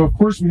 And so, of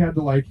course, we had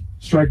to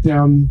strike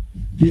down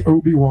the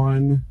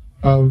Obi-Wan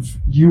of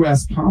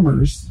U.S.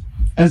 commerce.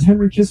 As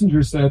Henry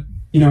Kissinger said,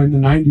 in the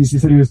 90s, he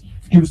said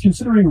he was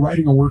considering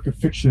writing a work of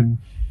fiction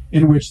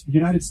in which the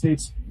United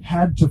States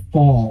had to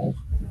fall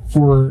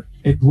for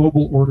a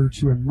global order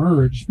to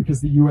emerge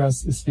because the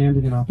U.S. is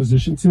standing in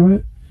opposition to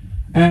it.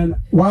 And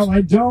while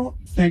I don't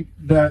think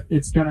that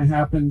it's going to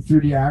happen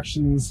through the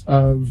actions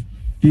of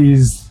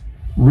these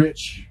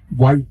rich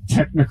white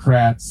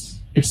technocrats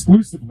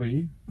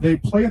exclusively, they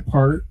play a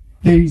part.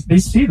 They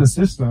see the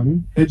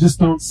system. They just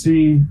don't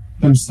see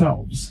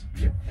themselves.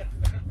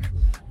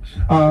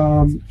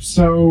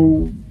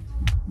 So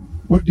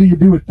what do you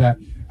do with that?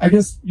 I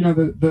guess,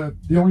 the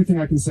only thing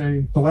I can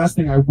say, the last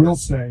thing I will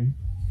say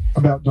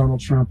about Donald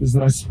Trump is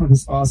that I saw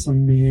this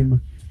awesome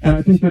meme. And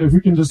I think that if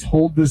we can just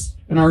hold this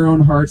in our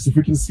own hearts, if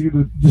we can see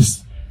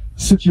this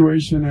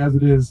situation as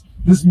it is,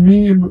 this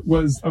meme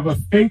was of a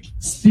fake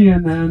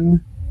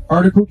CNN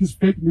article, because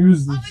fake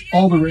news is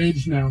all the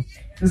rage now.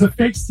 There's a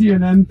fake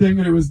CNN thing,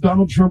 and it was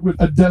Donald Trump with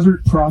a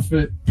desert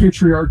prophet,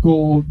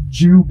 patriarchal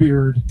Jew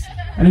beard.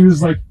 And he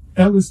was like,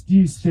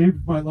 LSD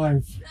saved my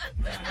life.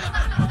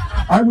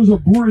 I was a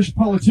boorish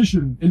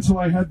politician until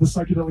I had the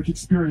psychedelic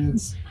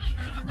experience.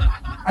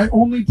 I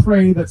only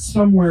pray that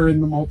somewhere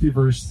in the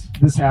multiverse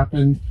this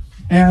happened,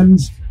 and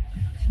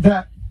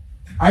that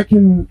I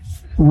can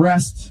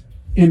rest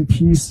in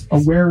peace,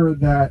 aware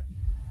that,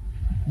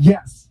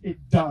 yes, it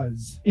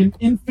does, in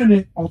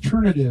infinite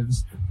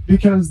alternatives,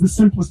 because the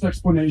simplest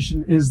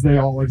explanation is they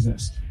all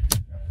exist.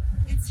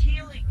 It's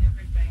healing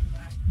everything.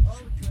 All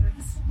the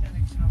good's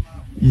going to come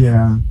up.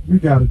 Yeah, we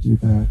got to do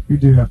that. We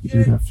do have to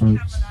do that, folks. Coming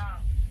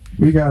up.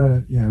 We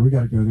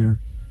gotta go there.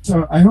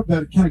 So I hope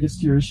that it kind of gets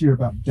to your issue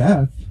about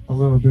death a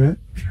little bit,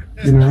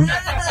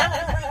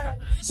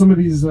 Some of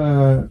these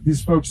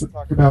folks that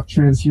talk about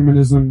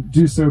transhumanism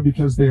do so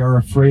because they are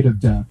afraid of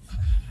death,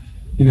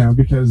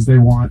 because they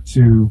want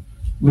to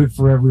live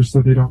forever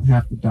so they don't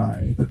have to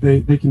die, that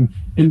they can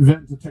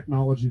invent a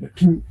technology that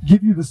can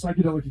give you the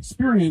psychedelic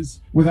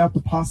experience without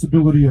the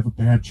possibility of a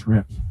bad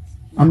trip.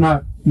 I'm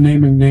not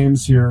naming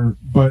names here,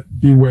 but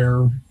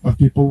beware of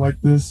people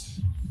like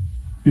this,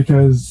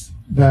 because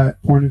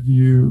that point of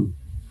view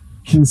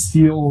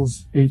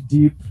conceals a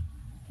deep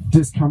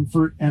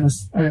discomfort and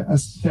a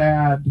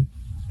sad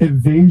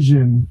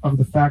evasion of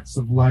the facts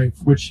of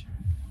life, which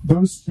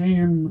those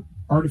same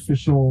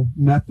artificial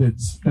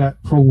methods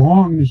that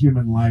prolong the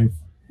human life,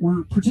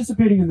 we're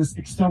participating in this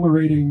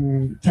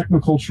accelerating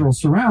technocultural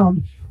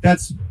surround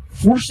that's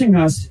forcing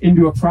us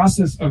into a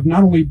process of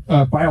not only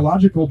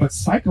biological but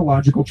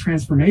psychological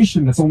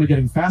transformation that's only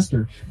getting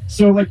faster.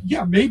 So, like,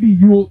 yeah, maybe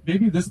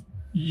this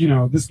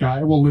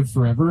guy will live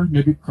forever.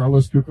 Maybe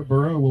Carlos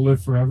Kookaburra will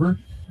live forever.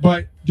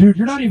 But dude,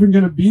 you're not even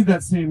going to be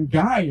that same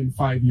guy in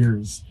 5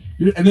 years.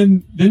 And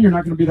then you're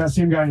not going to be that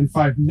same guy in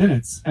 5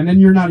 minutes. And then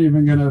you're not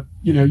even going to,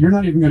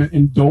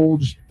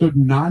 indulge the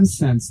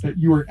nonsense that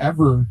you were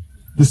ever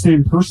the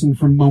same person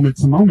from moment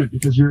to moment,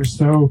 because you're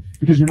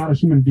not a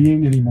human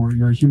being anymore.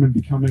 You're a human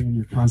becoming, and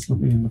you're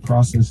constantly in the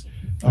process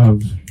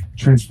of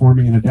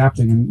transforming and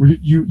adapting. And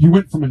you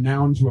went from a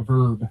noun to a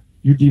verb.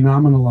 You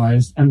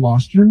denominalized and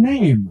lost your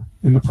name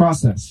in the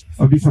process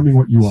of becoming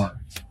what you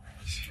are.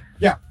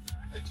 Yeah.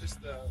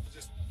 Just given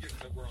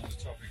that we're on the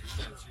topic of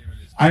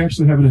transhumanism. I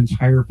actually have an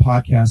entire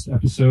podcast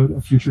episode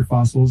of Future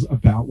Fossils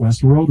about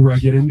Westworld where I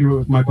get into it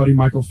with my buddy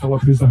Michael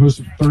Phillip, who's the host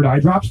of Third Eye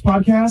Drops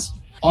podcast.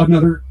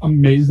 Another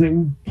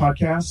amazing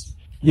podcast.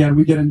 Yeah, and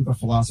we get into the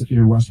philosophy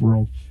of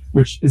Westworld,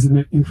 which is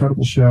an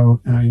incredible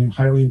show, and I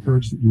highly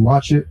encourage that you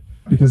watch it,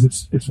 because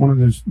it's one of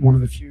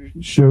the few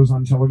shows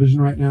on television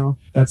right now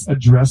that's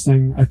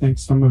addressing, I think,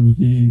 some of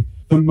the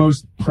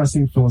most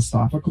pressing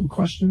philosophical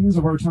questions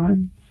of our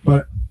time.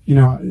 But we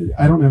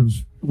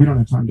don't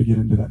have time to get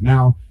into that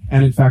now.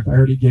 And in fact, I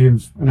already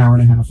gave an hour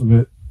and a half of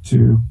it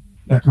to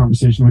that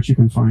conversation, which you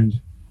can find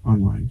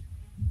online.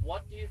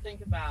 What do you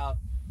think about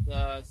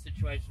the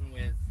situation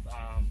with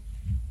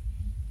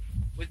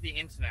the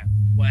internet,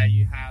 where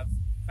you have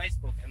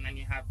Facebook and then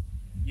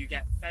you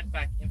get fed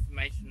back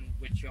information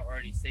which you're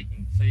already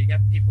seeking? So you get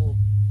people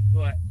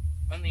who are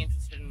only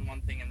interested in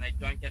one thing and they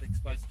don't get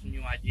exposed to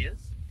new ideas.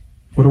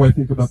 What do I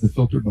think about the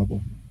filter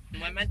bubble?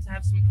 And we're meant to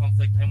have some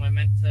conflict, and we're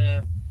meant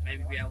to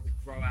maybe be able to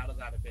grow out of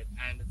that a bit.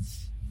 And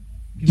it's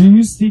Do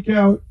you seek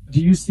out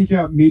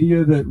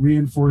media that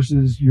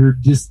reinforces your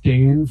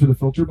disdain for the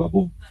filter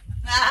bubble?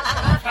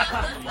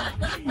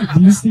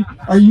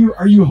 Are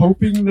you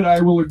hoping that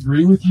I will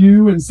agree with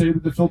you and say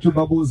that the filter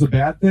bubble is a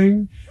bad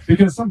thing?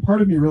 Because some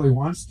part of me really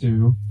wants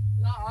to.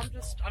 No,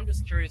 I'm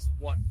just curious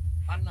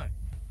I don't know.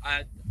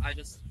 I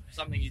just,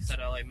 something you said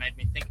earlier made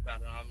me think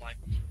about it, and I'm like,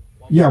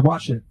 yeah,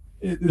 watch it.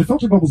 The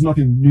filter bubble is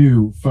nothing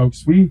new,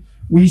 folks. We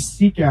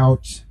seek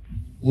out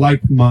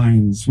like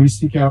minds. We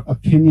seek out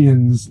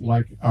opinions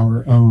like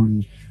our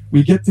own.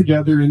 We get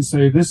together and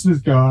say, this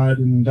is God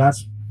and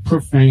that's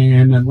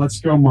profane, and let's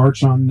go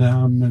march on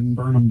them and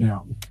burn them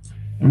down.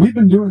 And we've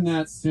been doing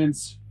that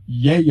since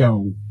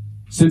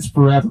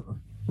forever,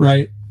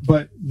 right?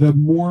 But the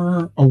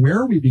more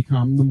aware we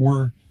become, the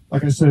more,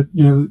 like I said,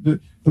 the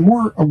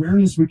more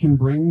awareness we can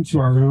bring to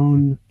our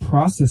own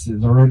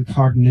processes, our own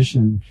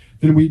cognition,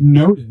 then we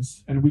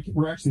notice, and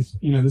we're actually,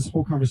 this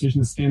whole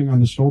conversation is standing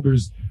on the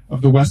shoulders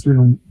of the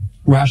Western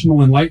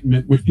rational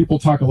enlightenment, which people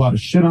talk a lot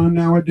of shit on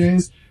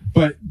nowadays.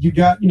 But you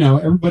got,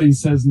 everybody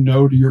says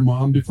no to your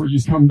mom before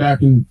you come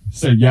back and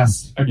say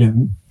yes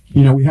again.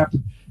 We have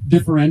to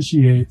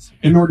differentiate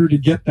in order to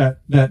get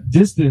that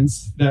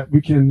distance that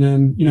we can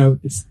then,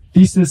 it's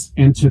thesis,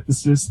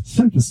 antithesis,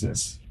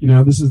 synthesis.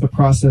 This is the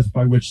process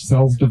by which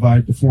cells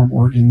divide to form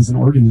organs and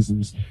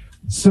organisms.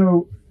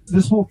 So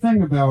this whole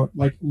thing about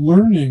like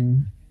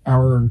learning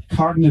our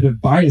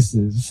cognitive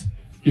biases,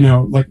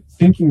 like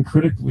thinking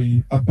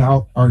critically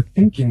about our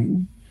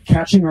thinking,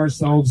 catching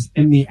ourselves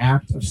in the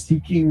act of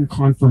seeking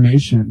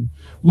confirmation,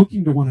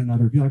 looking to one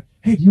another, be like,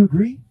 hey, do you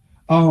agree?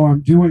 Oh,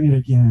 I'm doing it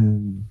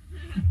again.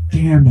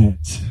 Damn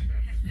it.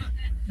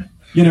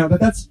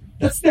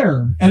 That's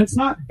there. And it's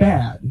not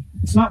bad.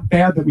 It's not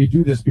bad that we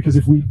do this, because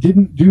if we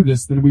didn't do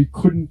this, then we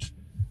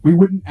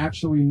wouldn't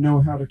actually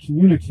know how to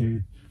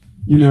communicate.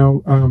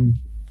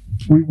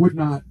 We would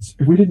not,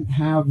 if we didn't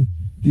have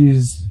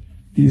these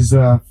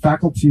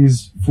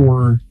faculties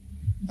for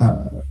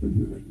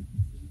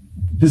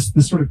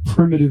this sort of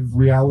primitive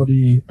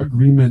reality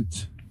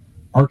agreement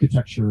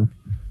architecture,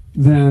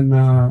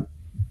 then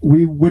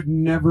we would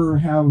never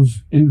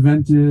have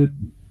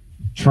invented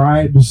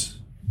tribes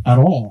at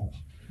all.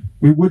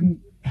 We wouldn't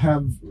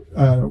have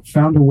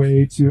found a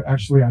way to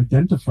actually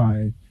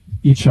identify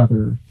each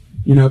other.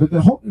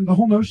 The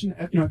whole notion,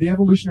 the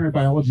evolutionary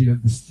biology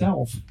of the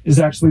self is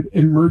actually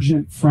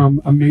emergent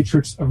from a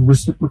matrix of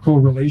reciprocal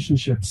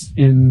relationships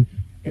in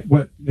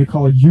what they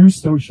call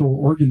eusocial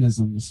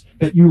organisms,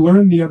 that you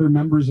learn the other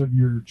members of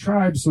your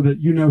tribe so that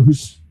you know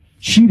who's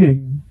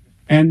cheating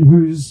and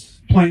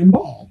who's playing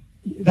ball.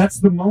 That's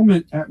the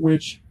moment at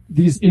which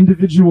these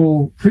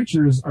individual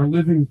creatures are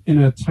living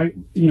in a tight,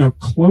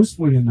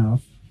 closely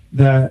enough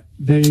that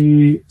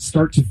they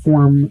start to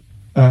form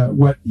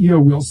what E.O.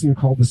 Wilson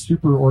called the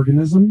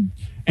superorganism.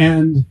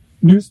 And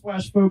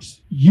newsflash,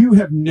 folks, you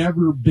have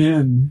never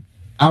been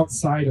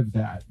outside of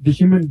that. The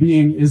human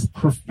being is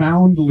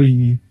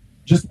profoundly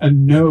just a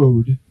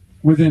node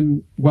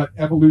within what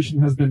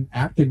evolution has been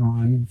acting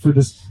on for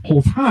this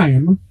whole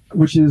time,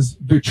 which is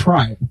the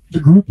tribe, the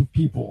group of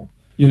people.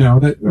 You know,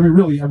 that, I mean,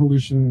 really,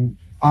 evolution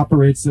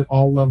operates at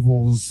all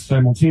levels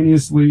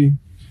simultaneously,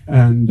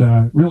 and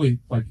really,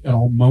 like, at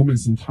all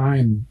moments in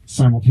time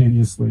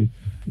simultaneously.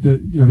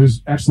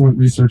 There's excellent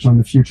research on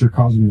the future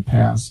causing the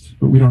past,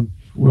 but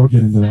we'll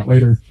get into that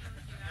later.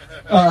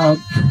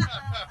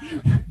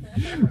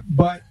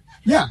 But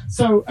yeah,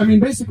 so I mean,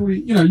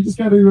 basically, you just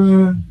got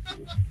to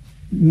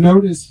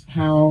notice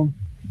how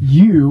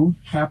you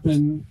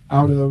happen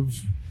out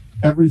of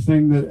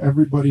everything that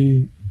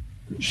everybody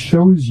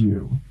shows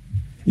you.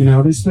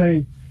 They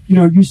say,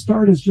 you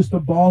start as just a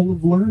ball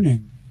of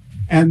learning,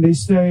 and they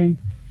say,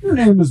 your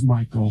name is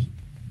Michael,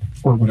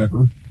 or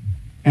whatever,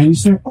 and you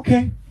say,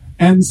 okay.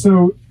 And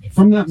so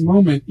from that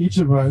moment, each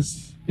of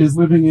us is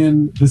living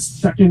in the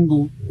second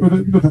or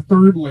the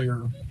third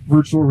layer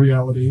virtual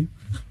reality.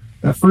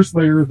 That first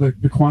layer,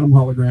 the quantum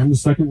hologram, the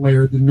second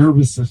layer, the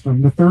nervous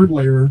system, the third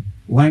layer,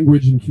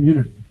 language and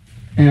community.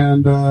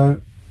 And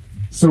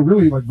so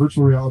really, like,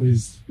 virtual reality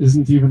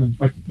isn't even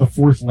like the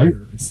fourth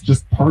layer. It's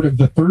just part of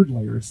the third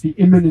layer. It's the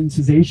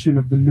immanentization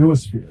of the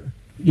noosphere.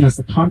 It's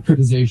the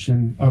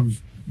concretization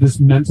of this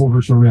mental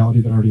virtual reality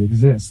that already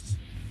exists.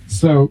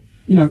 So,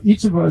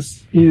 each of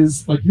us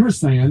is, like you were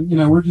saying,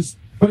 we're just,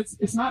 but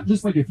it's not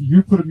just like if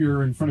you put a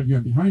mirror in front of you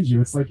and behind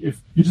you. It's like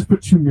if you just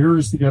put two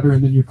mirrors together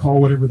and then you call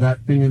whatever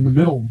that thing in the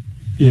middle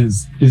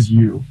is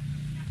you.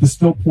 The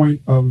still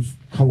point of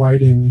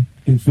colliding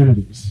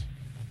infinities.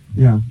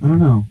 Yeah, I don't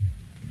know.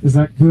 Is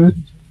that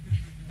good?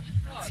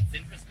 Oh, it's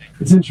interesting.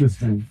 It's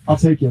interesting. I'll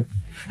take it.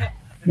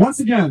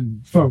 Once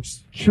again,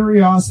 folks,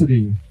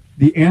 curiosity,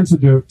 the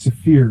antidote to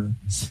fear.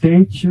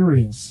 Stay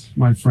curious,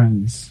 my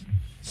friends.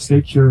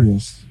 Stay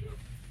curious.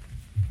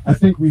 I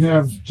think we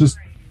have just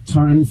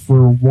time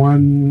for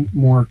one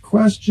more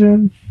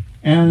question,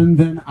 and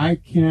then I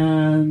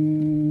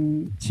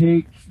can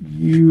take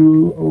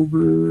you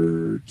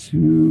over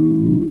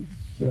to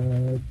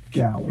the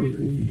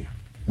gallery.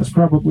 That's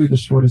probably the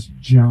shortest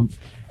jump.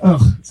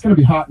 Ugh, it's going to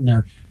be hot in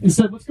there.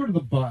 Instead, let's go to the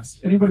bus.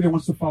 Anybody that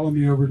wants to follow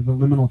me over to the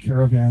Liminal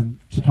Caravan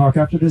to talk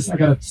after this, I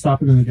got to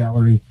stop it in the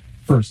gallery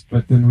first,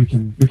 but then we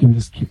can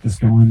just keep this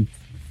going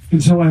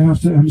until I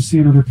have to MC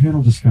another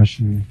panel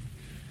discussion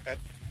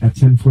at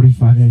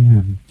 10:45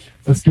 a.m.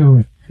 Let's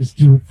go. Let's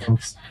do it,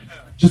 folks.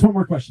 Just one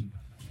more question.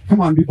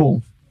 Come on, be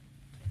bold.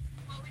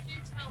 What would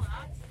you tell us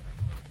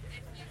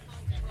if you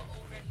thought we were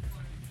already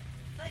one?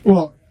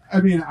 Well, I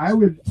mean, I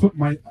would put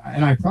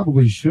and I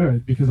probably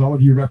should, because all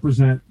of you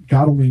represent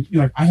God only,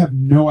 I have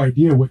no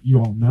idea what you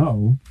all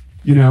know,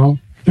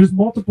 There's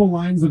multiple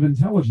lines of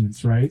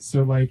intelligence, right?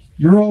 So, like,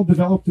 you're all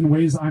developed in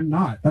ways I'm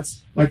not.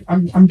 That's, like,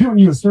 I'm doing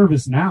you a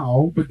service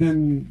now, but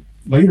then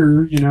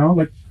later,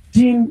 like,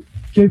 Dean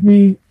gave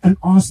me an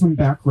awesome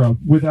background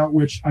without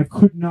which I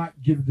could not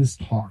give this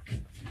talk,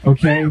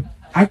 okay?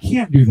 I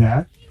can't do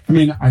that. I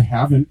mean, I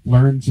haven't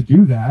learned to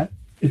do that.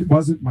 It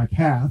wasn't my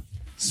path.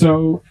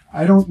 So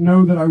I don't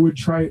know that I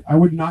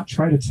would not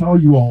try to tell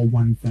you all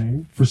one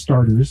thing, for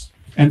starters.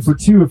 And for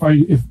two,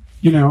 if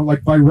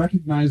by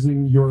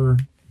recognizing your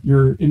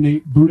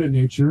innate Buddha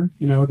nature,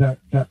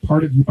 that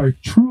part of you, by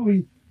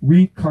truly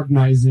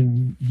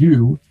recognizing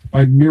you,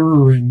 by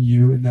mirroring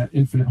you in that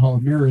infinite hall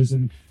of mirrors,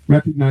 and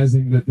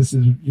recognizing that this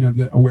is,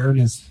 the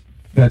awareness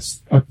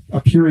that's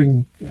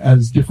appearing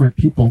as different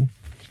people,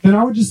 then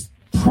I would just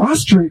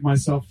prostrate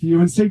myself to you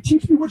and say,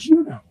 teach me what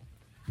you know.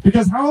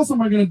 Because how else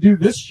am I going to do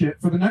this shit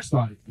for the next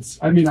audience?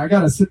 I mean, I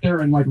got to sit there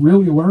and, like,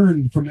 really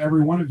learn from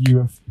every one of you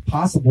if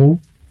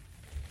possible.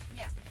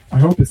 Yeah. I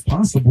hope it's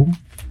possible.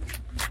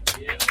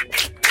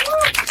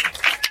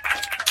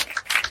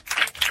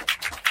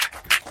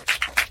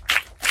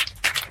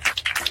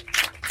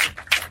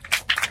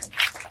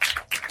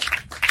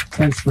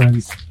 Thanks,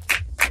 friends.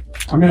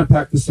 I'm going to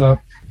pack this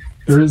up.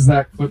 There is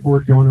that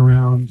clipboard going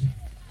around.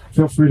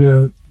 Feel free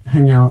to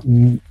hang out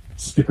and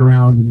stick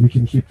around, and we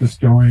can keep this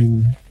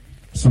going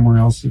somewhere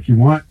else if you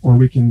want, or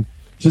we can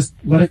just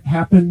let it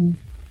happen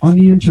on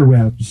the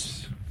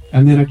interwebs,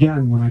 and then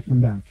again when I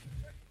come back.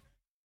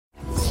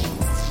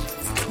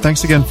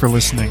 Thanks again for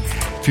listening.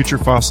 Future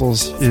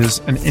Fossils is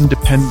an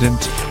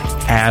independent,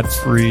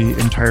 ad-free,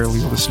 entirely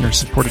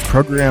listener-supported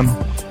program.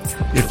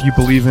 If you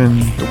believe in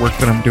the work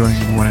that I'm doing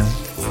and want to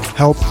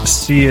help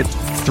see it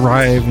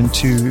thrive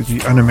into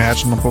the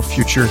unimaginable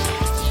future,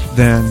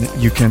 then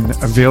you can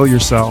avail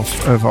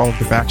yourself of all of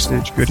the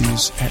backstage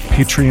goodies at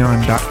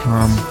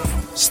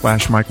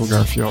patreon.com/Michael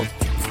Garfield.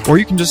 Or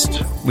you can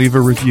just leave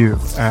a review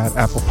at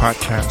Apple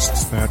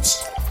Podcasts.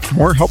 That's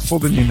more helpful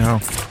than you know.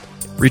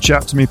 Reach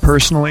out to me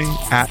personally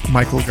at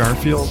Michael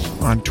Garfield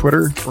on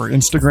Twitter or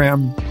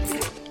Instagram,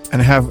 and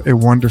have a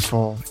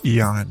wonderful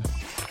eon.